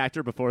called the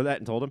actor before that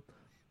and told him?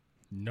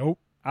 Nope.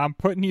 I'm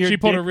putting your She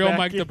pulled a dick real back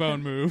Mike in.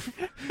 DeBone move.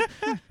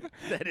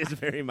 That is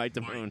very Mike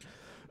Damone.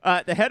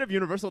 The head of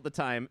Universal at the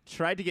time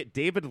tried to get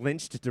David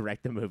Lynch to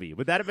direct the movie.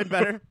 Would that have been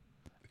better?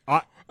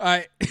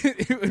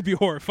 It would be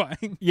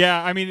horrifying.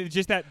 Yeah, I mean, it's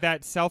just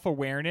that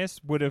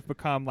self-awareness would have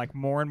become like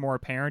more and more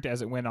apparent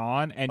as it went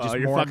on, and just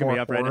you're more and fucking me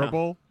more up right now.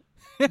 horrible.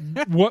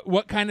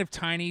 What kind of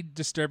tiny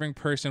disturbing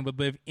person would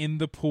live in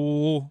the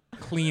pool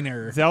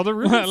cleaner? Zelda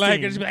Rubinstein. like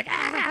it'd just be like,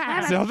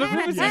 ah, Zelda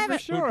Rubinstein yeah, for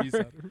sure. would be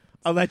Zelda.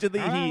 Allegedly,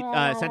 he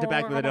sent it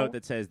back with a note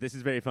that says, "This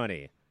is very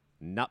funny.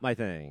 Not my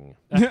thing."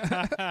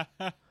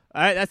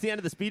 All right, that's the end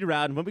of the speed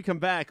round. When we come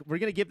back, we're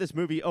going to give this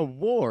movie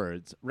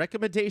awards,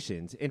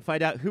 recommendations, and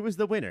find out who is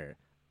the winner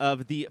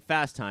of the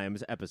Fast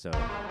Times episode.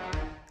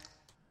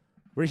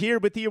 We're here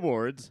with the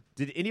awards.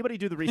 Did anybody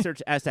do the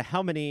research as to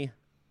how many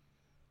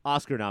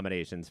Oscar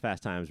nominations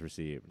Fast Times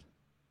received?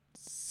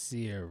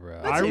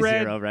 0. I'd I say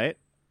read- 0, right?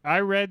 I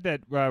read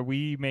that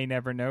we may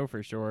never know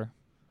for sure.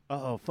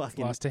 Oh,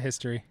 fucking. Lost to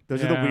history.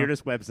 Those are the Yeah.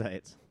 weirdest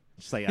websites.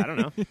 Just like, I don't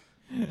know.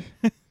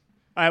 All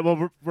right,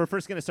 well, we're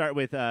first going to start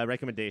with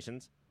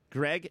recommendations.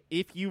 Greg,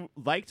 if you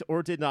liked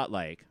or did not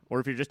like, or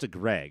if you're just a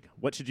Greg,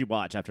 what should you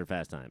watch after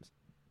Fast Times?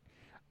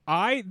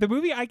 The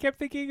movie I kept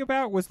thinking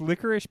about was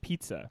Licorice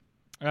Pizza,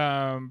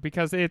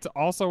 because it's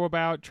also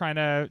about trying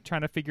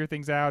to figure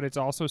things out. It's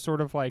also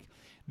sort of like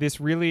this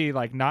really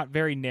like not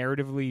very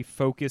narratively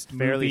focused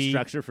Fairly movie.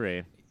 structure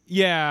free.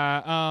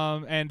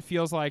 Yeah, and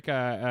feels like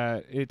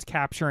it's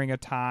capturing a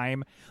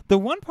time. The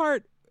one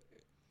part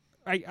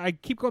I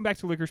keep going back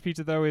to Licorice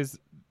Pizza though is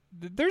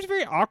there's a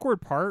very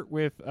awkward part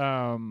with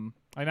and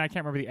I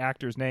can't remember the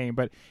actor's name,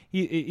 but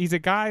he's a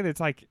guy that's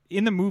like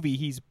in the movie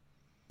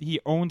he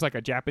owns like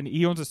a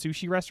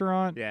sushi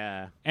restaurant.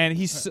 Yeah. And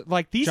he's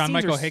like these John scenes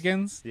Michael are, Yes.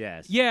 Higgins.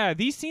 Yeah,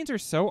 these scenes are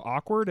so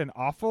awkward and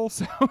awful.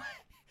 So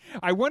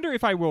I wonder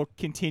if I will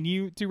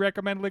continue to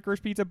recommend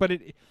Licorice Pizza, but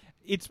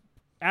it's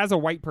as a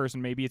white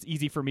person, maybe it's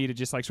easy for me to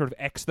just like sort of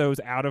X those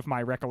out of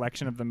my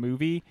recollection of the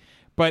movie.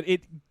 But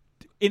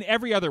in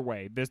every other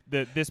way,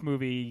 this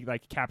movie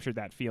like captured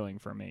that feeling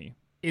for me.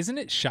 Isn't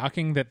it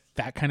shocking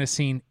that kind of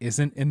scene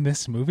isn't in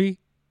this movie?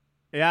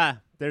 Yeah.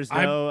 There's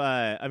no,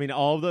 I mean,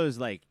 all of those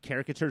like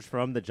caricatures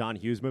from the John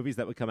Hughes movies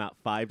that would come out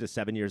 5 to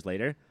 7 years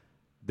later,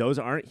 those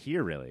aren't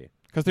here really.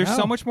 Because there's No.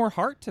 so much more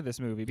heart to this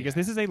movie. Because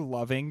this is a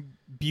loving,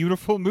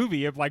 beautiful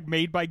movie of like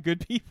made by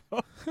good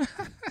people.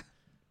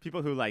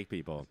 People who like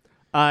people.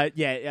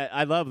 Yeah,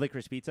 I love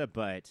Licorice Pizza,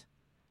 but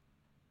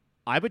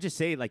I would just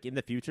say, like, in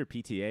the future,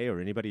 PTA or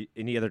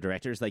any other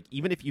directors, like,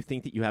 even if you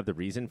think that you have the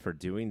reason for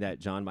doing that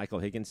John Michael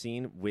Higgins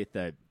scene with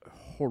a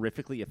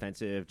horrifically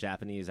offensive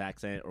Japanese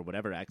accent or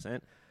whatever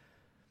accent,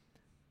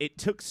 it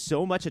took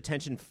so much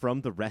attention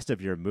from the rest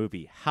of your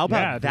movie. How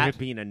about that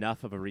being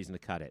enough of a reason to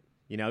cut it?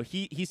 You know,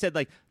 he said,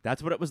 like,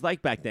 that's what it was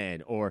like back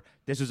then, or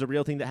this was a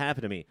real thing that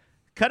happened to me.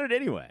 Cut it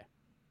anyway.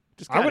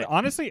 Just cut it.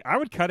 Honestly, I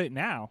would cut it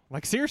now.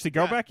 Like seriously,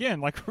 go back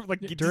in. Like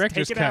just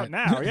director's take it cut. out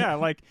now. Yeah,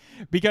 like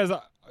because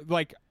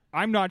like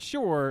I'm not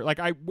sure. Like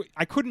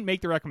I couldn't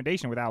make the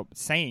recommendation without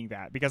saying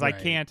that because Right. I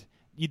can't.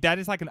 That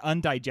is like an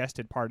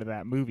undigested part of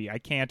that movie. I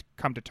can't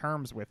come to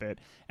terms with it,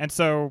 and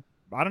so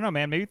I don't know,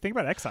 man. Maybe think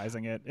about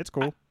excising it. It's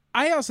cool.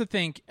 I also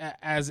think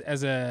as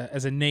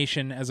a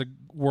nation, as a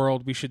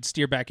world, we should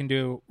steer back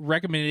into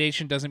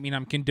recommendation doesn't mean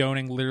I'm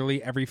condoning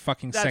literally every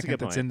fucking That's a second good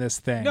that's point. in this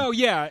thing. No,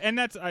 yeah, and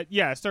that's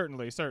yeah,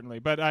 certainly.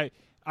 But I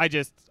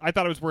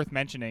thought it was worth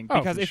mentioning Oh,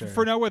 because for if sure.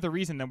 for no other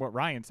reason than what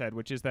Ryan said,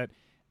 which is that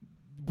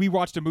we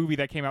watched a movie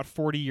that came out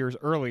 40 years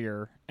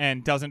earlier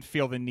and doesn't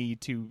feel the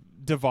need to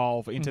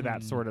devolve into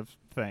that sort of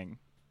thing.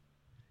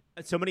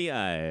 So many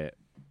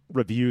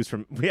reviews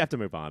from we have to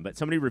move on, but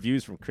so many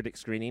reviews from critic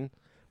screening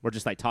were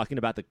just like talking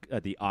about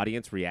the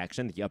audience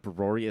reaction, the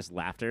uproarious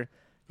laughter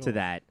to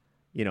that,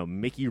 you know,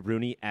 Mickey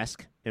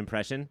Rooney-esque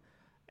impression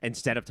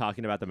instead of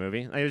talking about the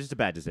movie. Like, it was just a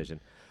bad decision.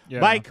 Yeah.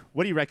 Mike,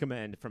 what do you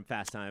recommend from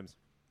Fast Times?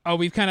 Oh,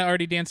 we've kind of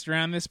already danced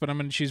around this, but I'm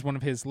going to choose one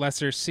of his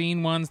lesser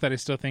seen ones that I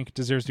still think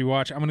deserves to be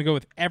watched. I'm going to go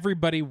with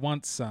Everybody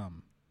Wants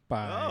Some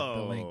by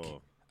The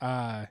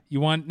Link. You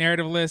want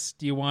narrative list?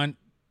 Do you want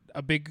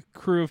a big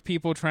crew of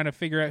people trying to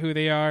figure out who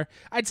they are?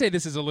 I'd say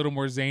this is a little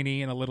more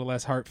zany and a little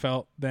less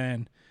heartfelt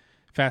than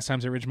Fast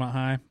Times at Ridgemont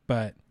High,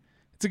 but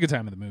it's a good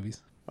time in the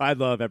movies. I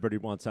love Everybody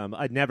Wants Some.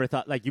 I never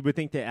thought, like, you would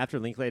think that after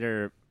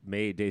Linklater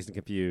made Dazed and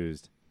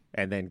Confused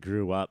and then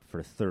grew up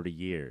for 30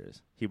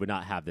 years, he would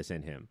not have this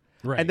in him.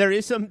 Right. And there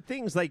is some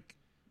things like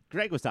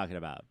Greg was talking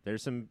about.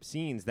 There's some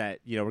scenes that,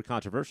 you know, were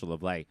controversial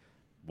of like,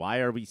 why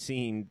are we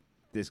seeing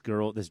this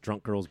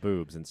drunk girl's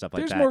boobs and stuff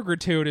like There's that? more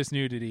gratuitous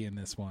nudity in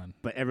this one.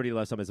 But Everybody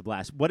Loves Some is a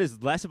blast. What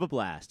is less of a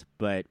blast,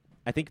 but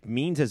I think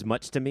means as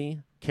much to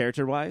me,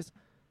 character-wise,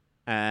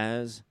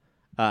 as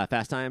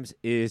Fast Times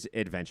is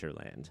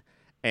Adventureland.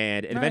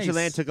 And Nice.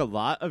 Adventureland took a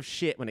lot of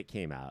shit when it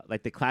came out.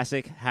 Like, the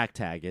classic hack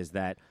tag is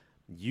that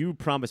you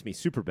promised me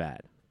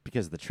Superbad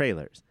because of the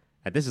trailers.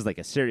 And this is like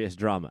a serious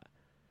drama.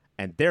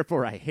 And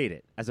therefore I hate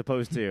it, as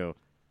opposed to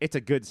it's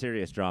a good,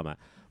 serious drama.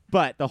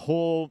 But the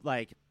whole,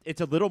 like,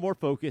 it's a little more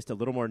focused, a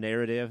little more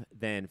narrative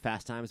than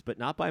Fast Times, but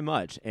not by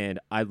much. And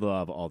I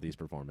love all these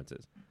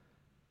performances.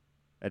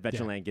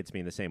 Adventureland gets me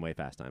in the same way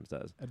Fast Times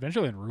does.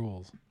 Adventureland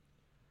rules.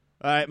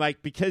 All right,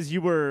 Mike, because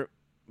you were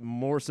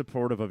more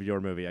supportive of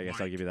your movie, I guess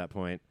I'll give you that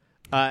point.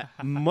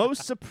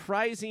 Most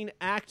surprising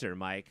actor,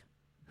 Mike.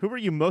 Who were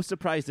you most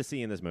surprised to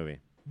see in this movie?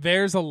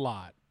 There's a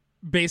lot.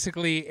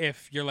 Basically,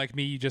 if you're like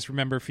me, you just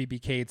remember Phoebe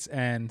Cates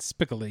and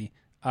Spicoli.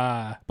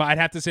 But I'd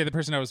have to say the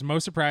person I was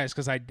most surprised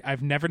because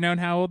I've never known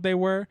how old they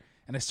were,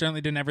 and I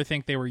certainly didn't ever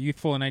think they were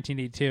youthful in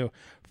 1982.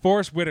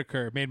 Forrest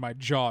Whitaker made my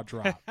jaw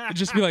drop. It'd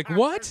just be like,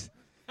 what?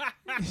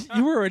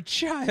 You were a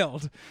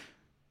child.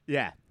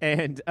 Yeah,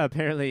 and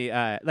apparently,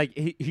 like,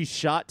 he's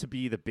shot to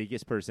be the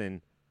biggest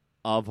person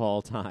of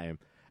all time.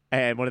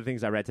 And one of the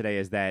things I read today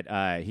is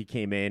that he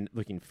came in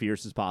looking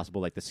fierce as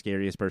possible, like the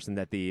scariest person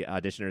that the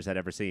auditioners had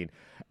ever seen.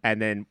 And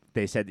then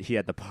they said he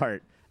had the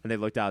part, and they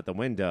looked out the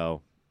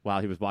window while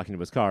he was walking to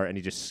his car, and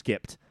he just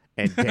skipped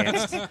and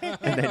danced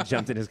and then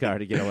jumped in his car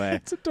to get away.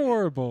 It's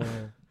adorable.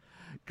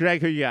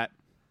 Greg, who you got?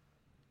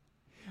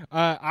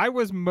 I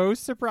was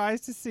most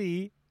surprised to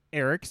see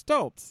Eric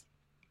Stoltz.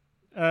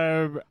 All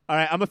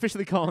right, I'm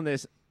officially calling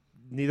this.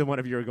 Neither one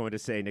of you are going to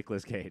say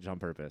Nicolas Cage on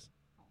purpose.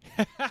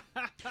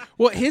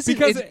 Well, his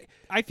Because is,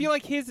 I feel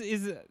like his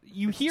is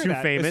you hear too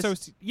that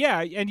famous?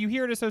 yeah, and you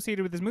hear it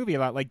associated with this movie a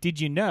lot. Like,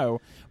 did you know?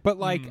 But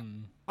like,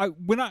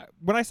 when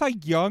I saw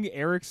young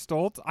Eric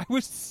Stoltz, I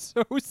was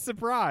so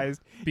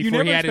surprised. You before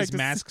never he had his expect to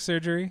mask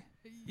surgery.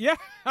 Yeah.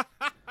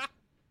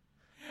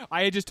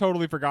 I had just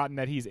totally forgotten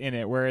that he's in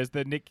it, whereas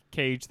the Nick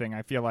Cage thing,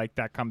 I feel like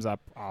that comes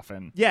up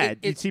often. Yeah,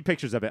 you see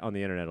pictures of it on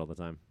the internet all the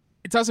time.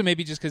 It's also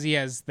maybe just because he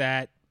has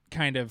that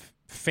kind of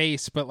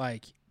face, but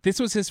like this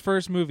was his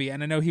first movie,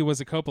 and I know he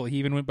was a Coppola. He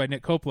even went by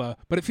Nick Coppola,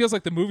 but it feels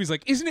like the movie's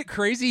like, isn't it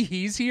crazy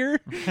he's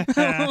here?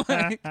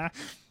 Like,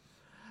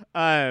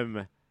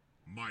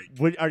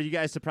 are you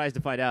guys surprised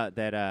to find out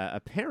that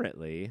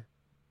apparently,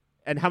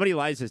 and how many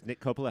lines does Nick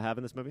Coppola have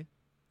in this movie?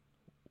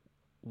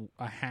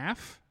 a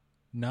half?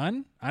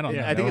 None? I don't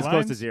know. I think it's No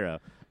close to lines?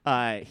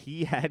 0.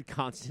 He had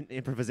constant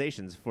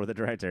improvisations for the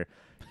director.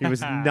 He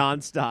was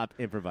nonstop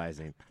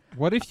improvising.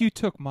 What if you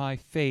took my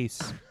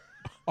face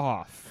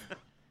off?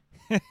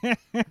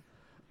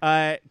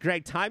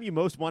 Greg, time you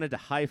most wanted to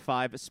high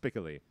five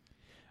Spicoli.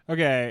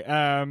 Okay,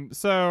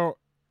 so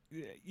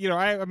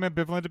I'm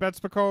ambivalent about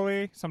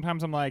Spicoli.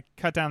 Sometimes I'm like,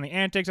 cut down the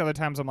antics. Other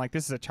times I'm like,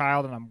 this is a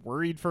child and I'm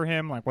worried for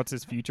him. Like, what's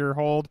his future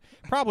hold?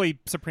 Probably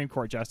Supreme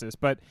Court justice.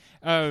 But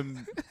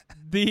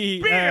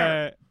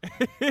beer!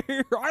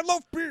 I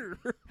love beer.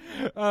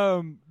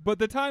 But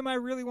the time I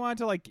really wanted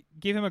to like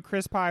give him a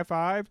crisp high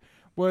five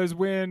was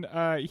when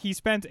he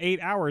spent 8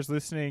 hours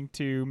listening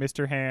to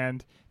Mr.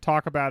 Hand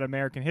talk about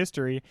American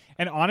history.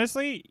 And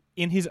honestly,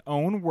 in his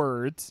own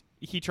words,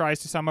 he tries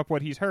to sum up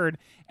what he's heard.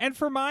 And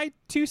for my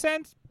 2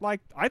 cents,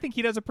 like, I think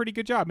he does a pretty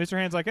good job. Mr.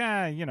 Hand's like,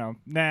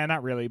 nah,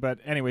 not really. But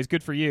anyways,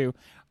 good for you.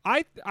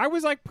 I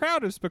was like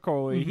proud of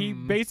Spicoli. He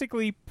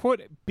basically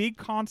put big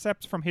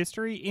concepts from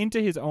history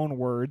into his own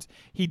words.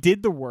 He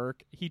did the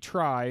work. He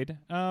tried.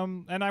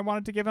 And I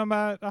wanted to give him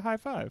a high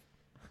five.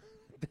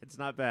 That's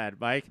not bad,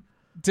 Mike.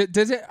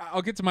 Does it?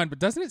 I'll get to mine, but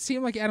doesn't it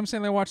seem like Adam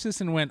Sandler watched this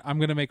and went, "I'm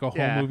going to make a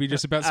whole movie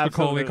just about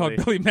Spicoli called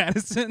Billy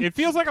Madison"? It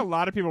feels like a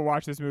lot of people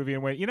watch this movie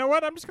and went, you know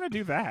what? I'm just going to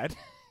do that.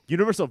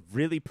 Universal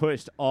really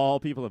pushed all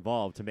people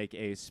involved to make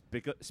a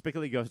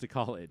Spicoli Goes to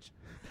College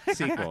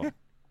sequel.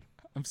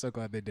 I'm so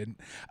glad they didn't.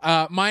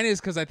 Mine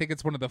is because I think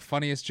it's one of the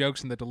funniest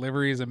jokes, and the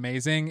delivery is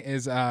amazing.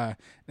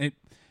 It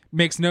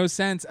makes no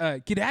sense.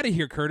 Get out of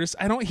here, Curtis.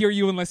 I don't hear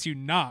you unless you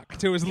knock,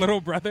 to his little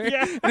brother.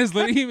 Yeah. And his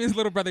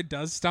little brother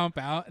does stomp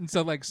out. And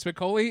so like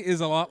Spicoli is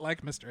a lot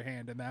like Mr.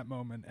 Hand in that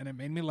moment. And it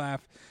made me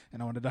laugh.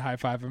 And I wanted to high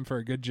five him for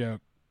a good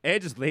joke.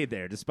 And just laid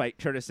there despite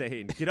Curtis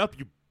saying, "Get up,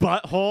 you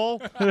butthole."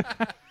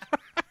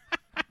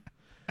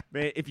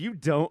 Man, if you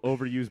don't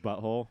overuse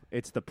butthole,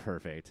 it's the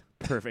perfect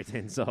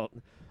insult.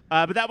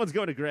 But that one's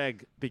going to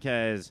Greg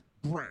because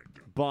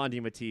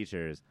bonding with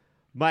teachers.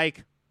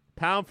 Mike,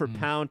 pound for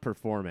pound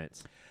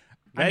performance.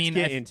 Let's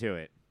get into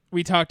it.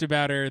 We talked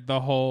about her the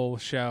whole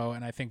show,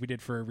 and I think we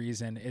did for a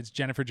reason. It's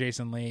Jennifer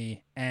Jason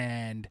Leigh,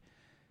 and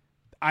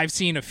I've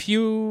seen a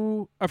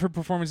few of her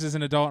performances as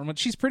an adult, and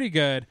she's pretty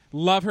good.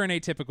 Love her in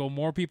Atypical.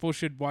 More people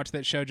should watch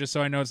that show just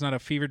so I know it's not a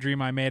fever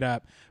dream I made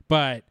up.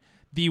 But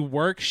the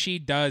work she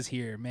does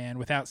here, man,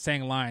 without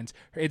saying lines,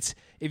 if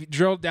you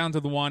drill down to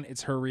the one,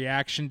 it's her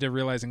reaction to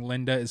realizing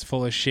Linda is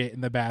full of shit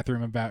in the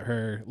bathroom about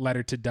her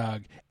letter to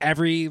Doug.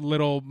 Every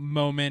little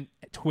moment,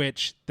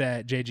 twitch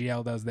that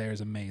JGL does there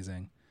is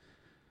amazing.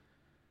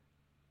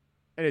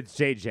 And it's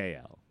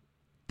JJL.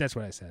 That's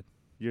what I said.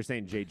 You're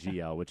saying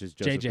JGL, which is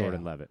Joseph JJL.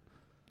 Gordon-Levitt.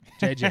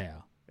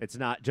 JJL. It's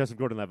not. Joseph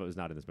Gordon-Levitt was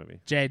not in this movie.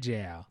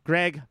 JJL.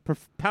 Greg,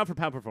 pound for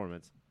pound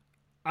performance.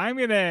 I'm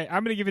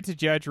gonna give it to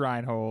Judge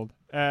Reinhold,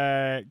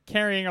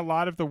 carrying a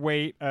lot of the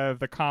weight of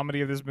the comedy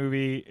of this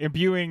movie,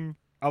 imbuing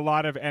a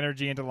lot of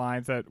energy into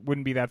lines that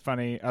wouldn't be that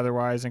funny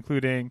otherwise,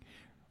 including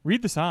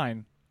read the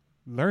sign,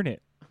 learn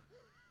it,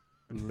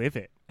 live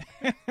it.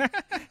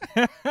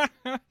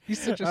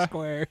 He's such a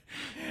square.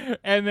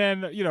 And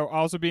then,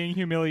 also being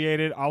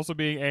humiliated, also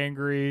being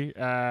angry.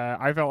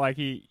 I felt like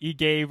he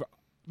gave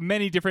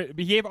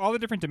all the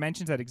different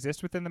dimensions that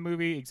exist within the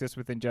movie exist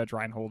within Judge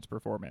Reinhold's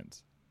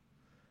performance.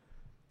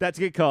 That's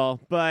a good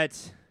call,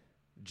 but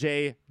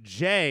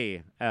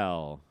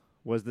JJL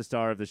was the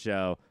star of the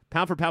show.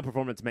 Pound for pound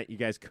performance meant you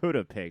guys could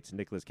have picked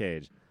Nicolas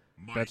Cage.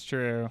 That's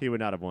true. He would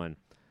not have won.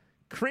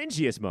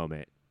 Cringiest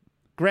moment.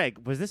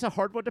 Greg, was this a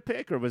hard one to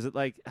pick, or was it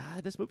like,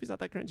 this movie's not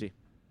that cringy?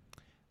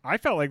 I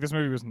felt like this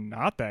movie was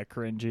not that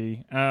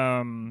cringy.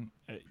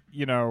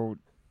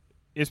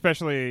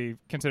 Especially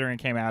considering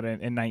it came out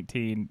in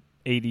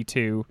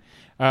 1982.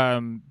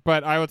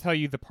 But I will tell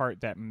you the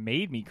part that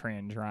made me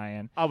cringe,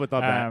 Ryan. I would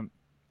love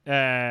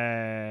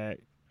that.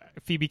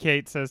 Phoebe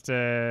Cates says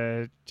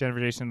to Jennifer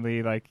Jason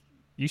Leigh, like,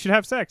 you should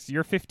have sex.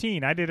 You're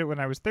 15. I did it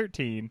when I was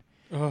 13.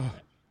 Ugh.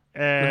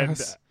 And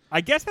Gross. I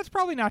guess that's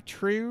probably not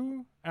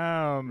true.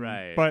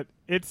 Right. But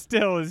it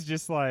still is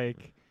just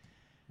like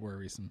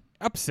Worrisome.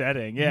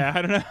 upsetting. Yeah,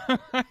 I don't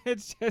know.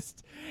 It's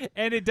just,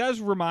 and it does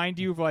remind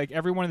you of like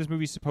everyone in this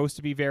movie is supposed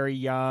to be very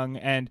young,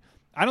 and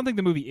I don't think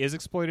the movie is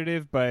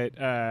exploitative, but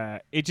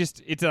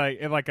it's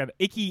like an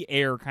icky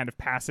air kind of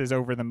passes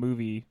over the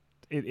movie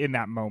in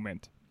that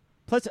moment.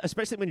 Plus,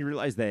 especially when you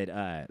realize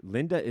that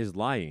Linda is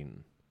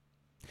lying.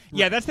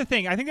 Yeah, that's the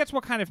thing. I think that's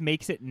what kind of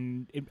makes it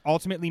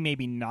ultimately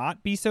maybe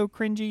not be so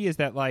cringy, is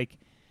that like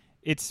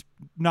it's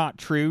not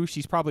true.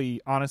 She's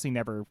probably honestly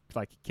never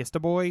like kissed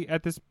a boy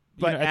at this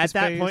But at at this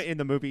that phase. point in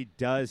the movie,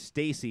 does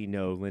Stacy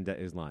know Linda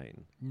is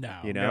lying? No.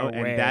 You know, No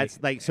and way. that's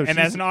like so. And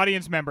she's, as an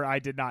audience member, I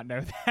did not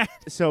know that.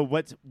 so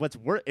what's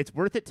worth it's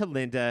worth it to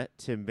Linda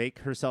to make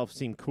herself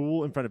seem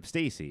cool in front of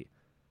Stacy,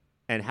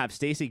 and have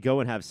Stacy go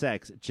and have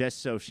sex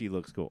just so she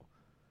looks cool.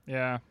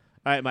 Yeah.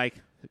 All right,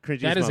 Mike,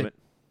 cringiest That is moment.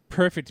 a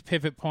perfect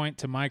pivot point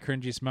to my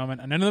cringiest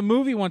moment. And I know the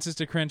movie wants us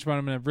to cringe, but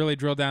I'm going to really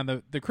drill down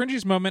the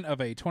cringiest moment of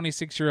a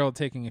 26-year-old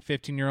taking a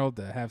 15-year-old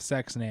to have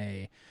sex in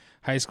a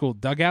high school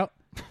dugout.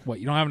 What,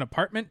 you don't have an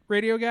apartment,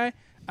 radio guy?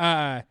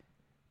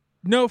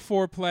 No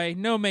foreplay,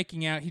 no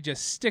making out. He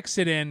just sticks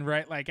it in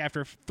right like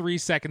after 3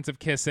 seconds of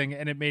kissing,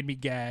 and it made me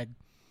gag.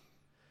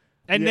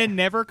 And Yeah. then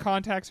never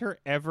contacts her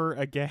ever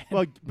again.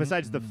 Well,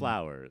 besides the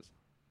flowers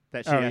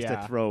that she Oh, has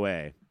yeah. to throw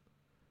away,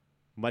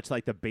 much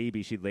like the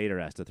baby she later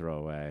has to throw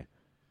away.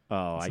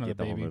 Oh, It's I not get a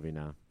the whole baby. movie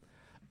now.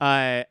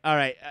 All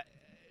right.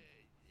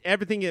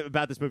 Everything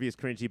about this movie is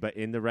cringy, but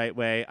in the right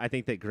way. I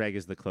think that Greg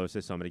is the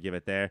closest, so I'm going to give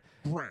it there.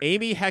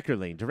 Amy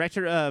Heckerling,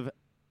 director of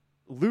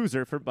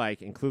Loser for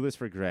Mike and Clueless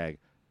for Greg.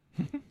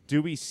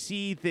 Do we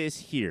see this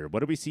here? What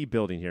do we see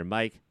building here?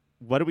 Mike,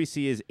 what do we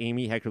see as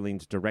Amy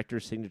Heckerling's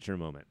director's signature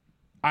moment?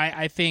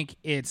 I think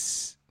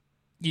it's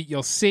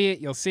you'll see it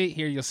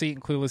here, you'll see it in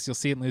Clueless, you'll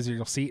see it in Loser,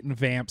 you'll see it in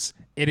Vamps.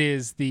 It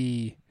is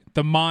the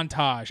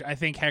montage. I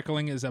think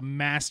Heckerling is a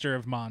master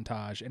of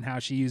montage and how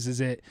she uses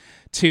it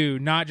to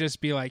not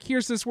just be like,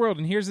 here's this world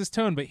and here's this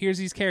tone, but here's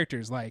these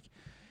characters. Like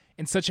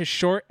in such a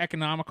short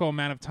economical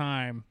amount of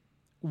time,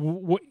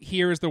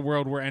 here is the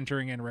world we're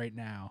entering in right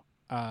now.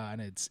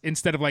 And it's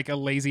instead of like a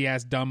lazy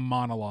ass dumb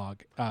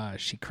monologue,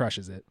 she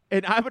crushes it.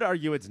 And I would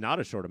argue it's not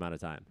a short amount of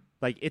time.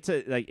 Like it's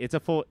a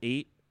full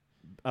 8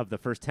 of the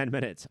first 10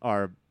 minutes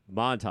are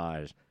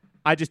montage.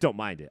 I just don't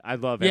mind it. I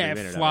love every Yeah,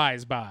 minute it of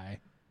flies by.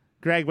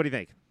 Greg, what do you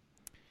think?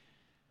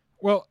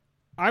 Well,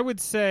 I would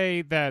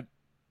say that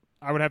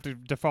I would have to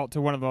default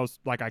to one of the most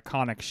like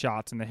iconic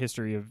shots in the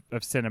history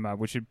of cinema,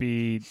 which would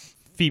be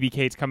Phoebe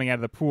Cates coming out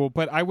of the pool.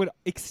 But I would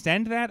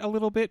extend that a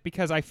little bit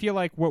because I feel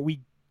like what we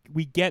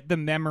get the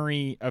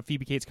memory of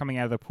Phoebe Cates coming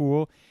out of the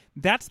pool.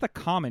 That's the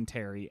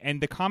commentary,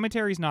 and the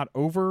commentary is not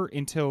over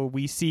until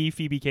we see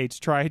Phoebe Cates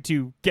try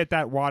to get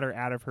that water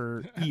out of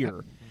her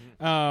ear.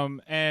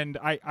 And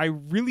I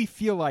really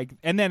feel like,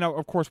 and then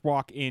of course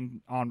walk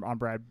in on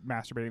Brad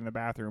masturbating in the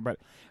bathroom, but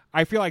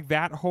I feel like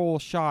that whole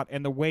shot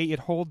and the way it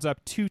holds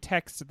up two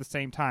texts at the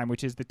same time,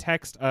 which is the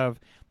text of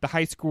the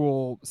high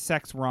school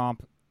sex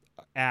romp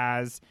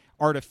as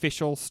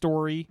artificial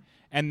story,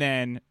 and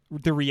then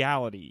the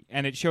reality,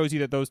 and it shows you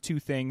that those two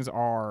things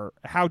are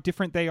how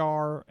different they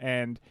are,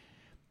 and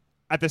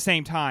at the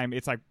same time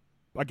it's like,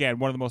 again,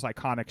 one of the most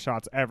iconic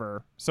shots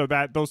ever, so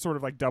that those sort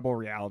of like double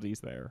realities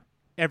there.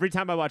 Every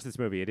time I watch this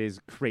movie, it is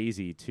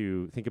crazy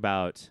to think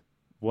about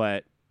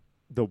what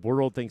the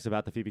world thinks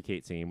about the Phoebe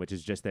Cates scene, which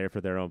is just there for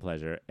their own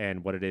pleasure,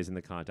 and what it is in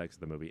the context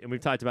of the movie. And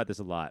we've talked about this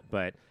a lot,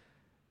 but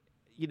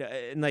you know,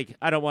 and like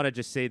I don't want to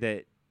just say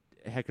that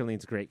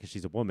Heckerling's great because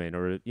she's a woman,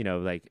 or you know,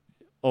 like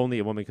only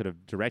a woman could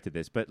have directed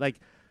this, but like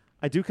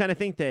I do kind of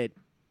think that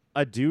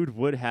a dude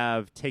would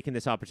have taken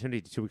this opportunity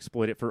to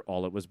exploit it for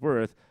all it was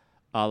worth,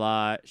 a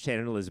la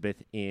Shannon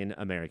Elizabeth in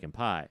American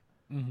Pie.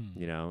 Mm-hmm.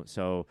 You know,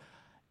 so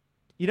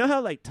you know how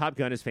like Top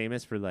Gun is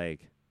famous for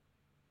like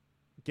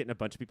getting a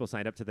bunch of people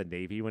signed up to the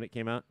Navy when it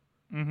came out?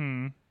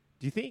 Mm-hmm.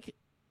 Do you think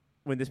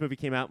when this movie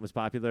came out and was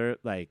popular,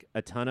 like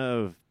a ton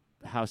of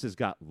houses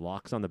got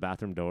locks on the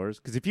bathroom doors?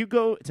 Because if you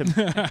go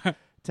to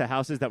to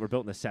houses that were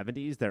built in the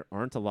 70s, there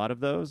aren't a lot of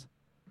those.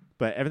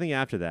 But everything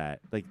after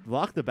that, like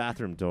lock the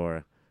bathroom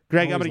door.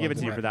 Greg, I'm going to give it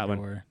to you for that one.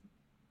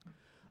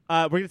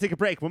 We're going to take a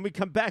break. When we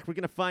come back, we're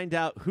going to find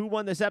out who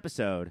won this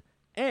episode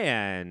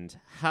and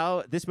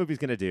how this movie's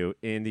going to do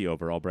in the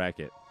overall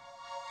bracket.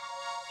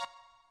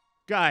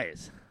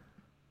 Guys,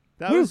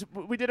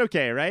 we did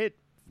okay, right?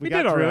 We got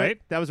did all through right.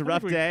 it. That was a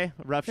rough day,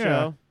 a rough Yeah.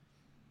 show.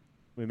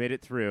 We made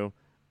it through.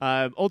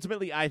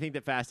 Ultimately, I think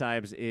that Fast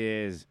Times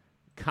is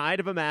kind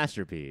of a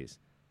masterpiece.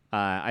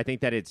 I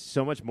think that it's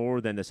so much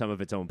more than the sum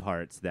of its own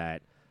parts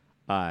that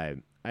I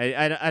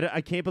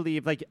can't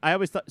believe. Like I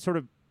always sort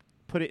of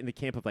put it in the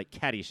camp of like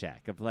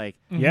Caddyshack, of like,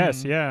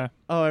 Yes, yeah.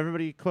 oh,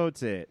 everybody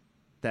quotes it.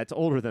 That's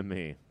older than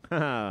me.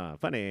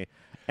 Funny.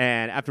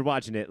 And after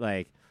watching it,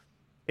 like,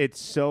 it's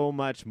so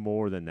much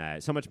more than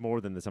that. So much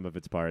more than the sum of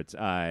its parts.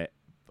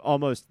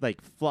 Almost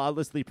like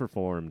flawlessly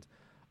performed.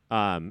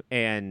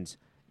 And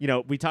you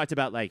know, we talked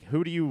about like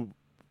who do you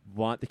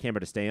want the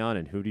camera to stay on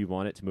and who do you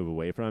want it to move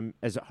away from?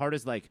 As hard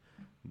as like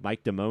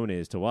Mike Damone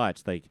is to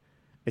watch, like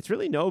it's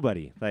really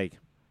nobody. Like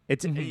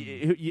it's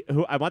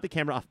who I want the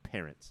camera off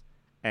parents,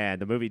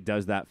 and the movie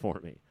does that for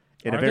me.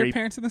 In Are a very there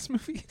parents in this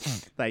movie?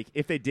 like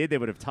if they did, they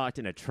would have talked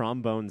in a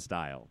trombone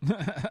style.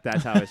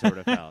 That's how I sort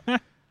of felt.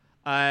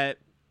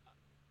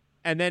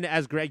 And then,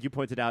 as Greg, you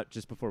pointed out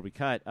just before we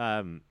cut,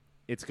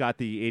 it's got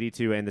the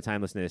 82 and the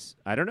timelessness.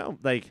 I don't know,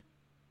 like,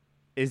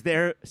 is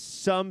there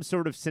some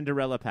sort of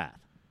Cinderella path?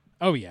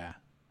 Oh, yeah.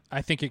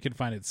 I think it could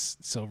find its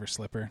silver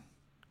slipper,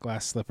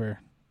 glass slipper,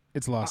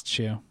 its lost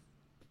shoe.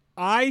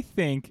 I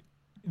think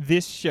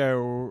this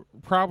show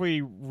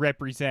probably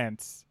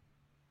represents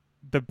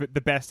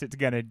the best it's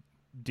gonna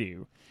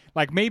do.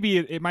 Like maybe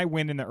it might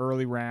win in the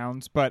early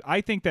rounds, but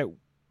I think that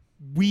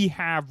we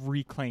have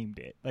reclaimed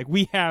it. Like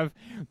we have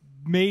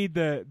made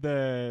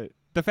the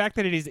fact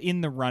that it is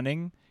in the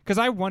running. Because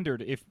I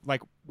wondered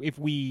if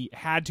we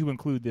had to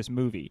include this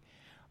movie,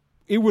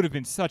 it would have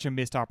been such a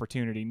missed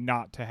opportunity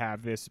not to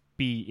have this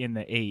be in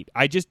the 8.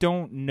 I just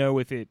don't know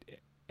if it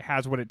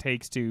has what it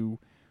takes to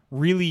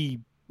really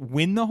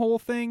win the whole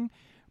thing.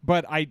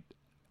 But I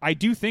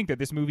do think that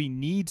this movie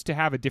needs to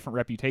have a different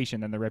reputation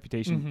than the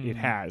reputation it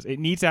has. It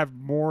needs to have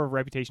more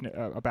reputation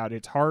about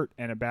its heart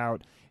and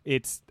about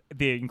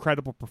the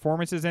incredible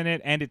performances in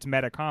it and its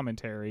meta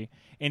commentary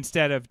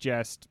instead of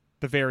just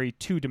the very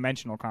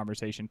two-dimensional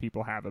conversation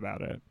people have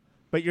about it.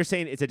 But you're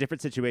saying it's a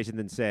different situation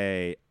than,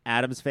 say,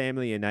 Addams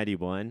Family in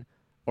 91,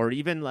 or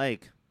even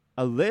like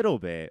a little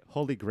bit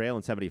Holy Grail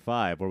in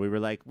 75, where we were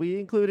like, we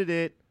included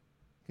it.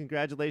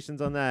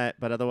 Congratulations on that.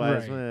 But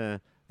otherwise,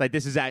 like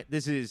this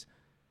is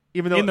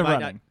even though in the it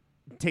might running.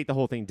 not take the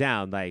whole thing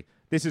down, like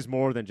this is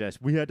more than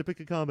just we had to pick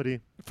a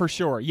comedy. For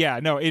sure. Yeah,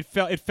 no, it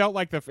felt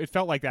like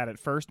that at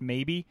first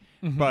maybe,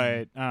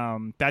 but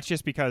that's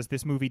just because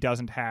this movie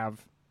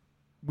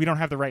we don't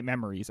have the right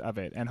memories of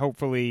it. And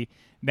hopefully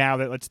now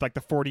that it's like the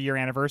 40-year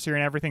anniversary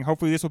and everything,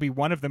 hopefully this will be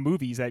one of the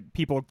movies that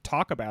people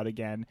talk about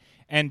again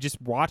and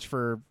just watch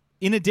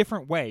in a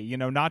different way,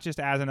 not just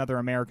as another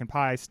American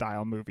Pie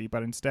style movie,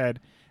 but instead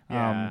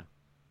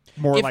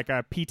more like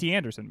a P.T.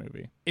 Anderson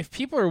movie. If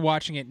people are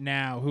watching it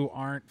now who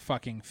aren't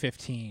fucking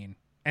 15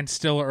 and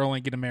still are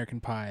only get American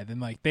Pie, then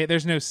like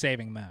there's no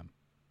saving them.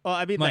 Well,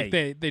 I mean, like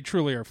they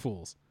truly are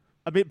fools.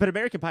 I mean, but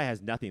American Pie has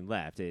nothing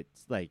left.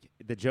 It's like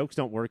the jokes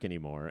don't work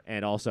anymore,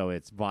 and also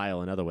it's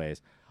vile in other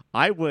ways.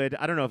 I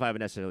don't know if I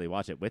would necessarily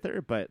watch it with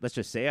her, but let's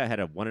just say I had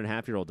a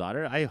 1.5-year-old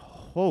daughter. I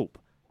hope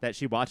that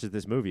she watches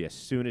this movie as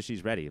soon as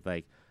she's ready.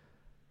 Like,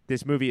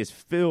 this movie is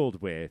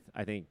filled with,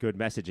 I think, good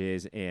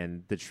messages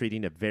and the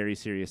treating of very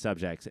serious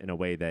subjects in a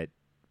way that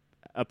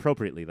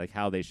appropriately, like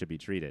how they should be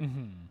treated.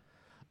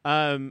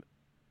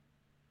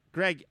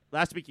 Greg,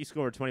 last week you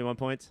scored 21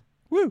 points.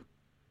 Woo!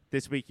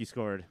 This week you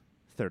scored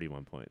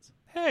 31 points.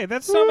 Hey,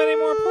 that's so many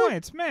more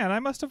points. Man, I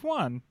must have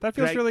won. That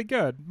feels Greg, really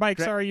good. Mike,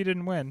 sorry you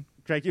didn't win.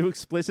 Greg, you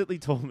explicitly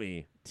told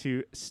me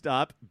to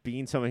stop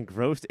being so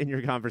engrossed in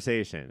your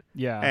conversation.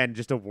 Yeah. And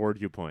just award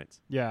you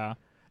points. Yeah.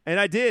 And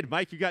I did.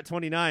 Mike, you got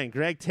 29.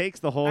 Greg takes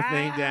the whole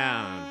thing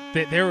down.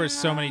 There were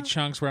so many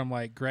chunks where I'm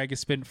like, Greg is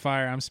spitting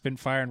fire, I'm spitting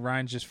fire, and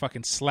Ryan's just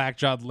fucking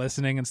slack-jawed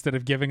listening instead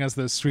of giving us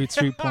those sweet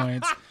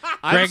points.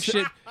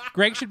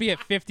 Greg should be at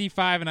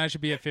 55 and I should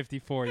be at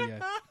 54, you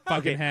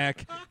fucking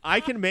hack. I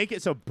can make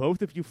it so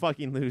both of you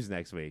fucking lose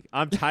next week.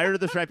 I'm tired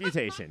of this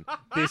reputation.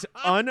 This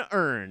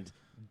unearned,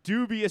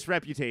 dubious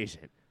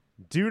reputation.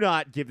 Do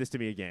not give this to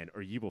me again,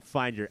 or you will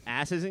find your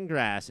asses in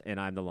grass and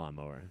I'm the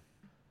lawnmower.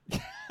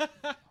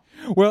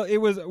 Well, it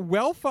was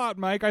well thought,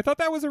 Mike. I thought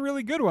that was a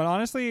really good one.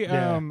 Honestly,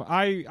 Yeah.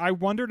 I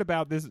wondered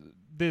about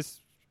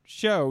this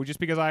show just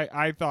because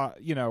I thought,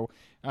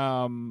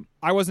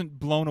 I wasn't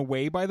blown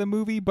away by the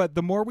movie, but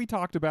the more we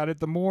talked about it,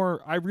 the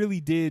more I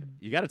really did.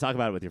 You got to talk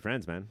about it with your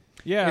friends, man.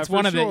 Yeah, It's for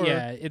one of sure.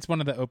 it's one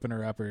of the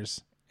opener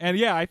uppers. And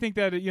yeah, I think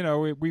that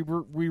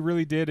we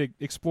really did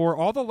explore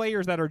all the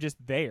layers that are just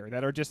there,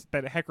 that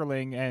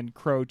Heckerling and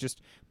Crow just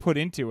put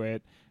into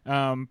it.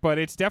 But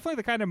it's definitely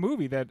the kind of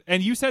movie that,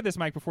 and you said this,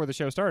 Mike, before the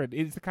show started,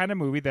 it's the kind of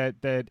movie that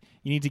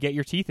you need to get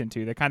your teeth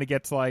into, that kind of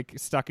gets like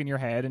stuck in your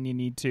head and you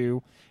need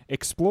to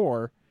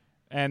explore.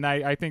 And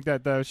I think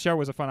that the show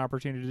was a fun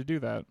opportunity to do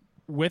that.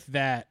 With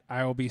that,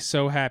 I will be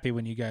so happy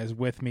when you guys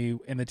with me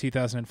in the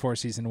 2004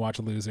 season watch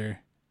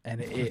Loser. And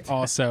it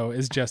also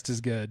is just as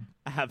good.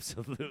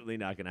 Absolutely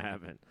not going to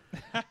happen.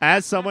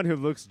 As someone who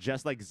looks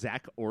just like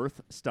Zach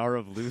Orth, star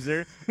of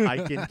Loser, I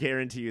can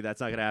guarantee you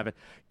that's not going to happen.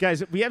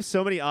 Guys, we have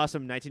so many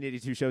awesome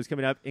 1982 shows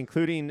coming up,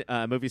 including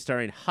movies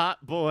starring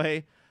Hot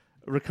Boy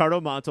Ricardo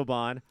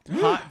Montalban,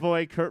 Hot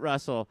Boy Kurt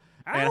Russell,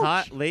 and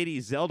Hot Lady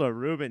Zelda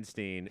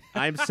Rubinstein.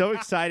 I'm so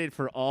excited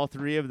for all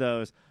three of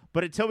those.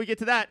 But until we get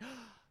to that,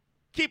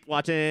 keep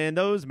watching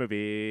those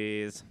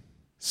movies.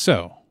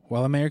 So,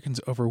 while Americans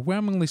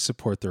overwhelmingly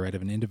support the right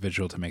of an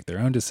individual to make their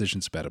own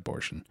decisions about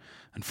abortion,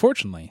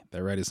 unfortunately,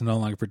 that right is no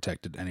longer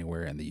protected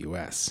anywhere in the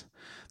U.S.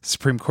 The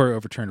Supreme Court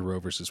overturned Roe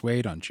v.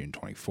 Wade on June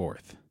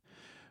 24th.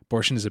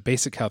 Abortion is a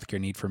basic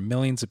healthcare need for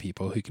millions of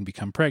people who can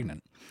become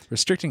pregnant.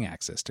 Restricting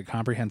access to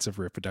comprehensive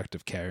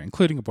reproductive care,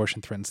 including abortion,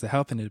 threatens the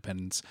health and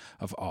independence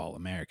of all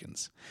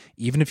Americans.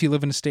 Even if you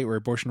live in a state where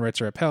abortion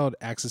rights are upheld,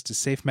 access to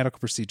safe medical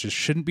procedures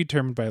shouldn't be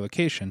determined by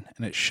location,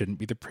 and it shouldn't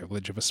be the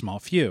privilege of a small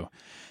few.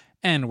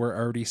 And we're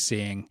already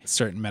seeing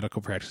certain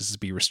medical practices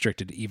be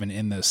restricted even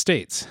in those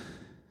states.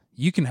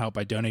 You can help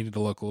by donating to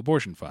local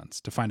abortion funds.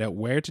 To find out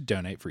where to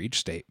donate for each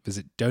state,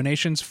 visit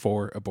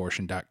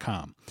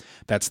donationsforabortion.com.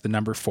 That's the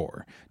number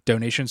 4,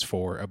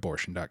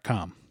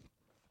 donationsforabortion.com.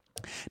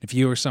 If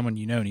you or someone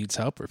you know needs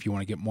help, or if you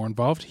want to get more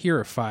involved, here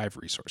are 5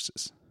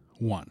 resources.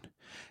 1.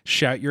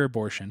 Shout Your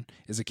Abortion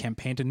is a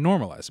campaign to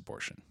normalize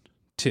abortion.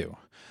 2.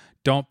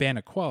 Don't Ban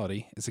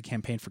Equality is a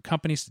campaign for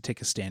companies to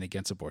take a stand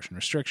against abortion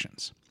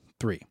restrictions.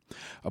 3.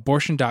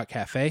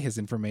 Abortion.cafe has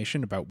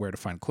information about where to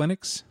find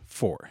clinics.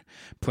 4.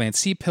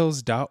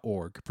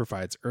 PlantCpills.org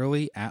provides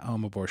early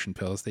at-home abortion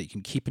pills that you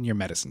can keep in your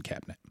medicine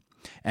cabinet.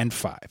 And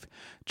 5.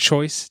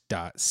 Choice.crd.co.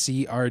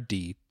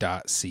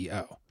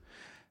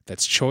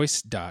 That's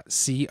choice.crd.co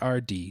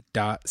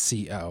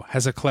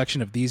has a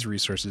collection of these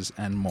resources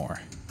and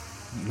more.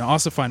 You can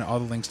also find all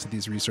the links to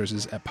these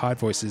resources at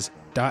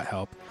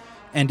podvoices.help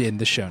and in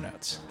the show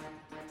notes.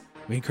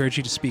 We encourage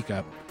you to speak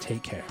up,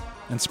 take care,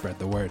 and spread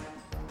the word.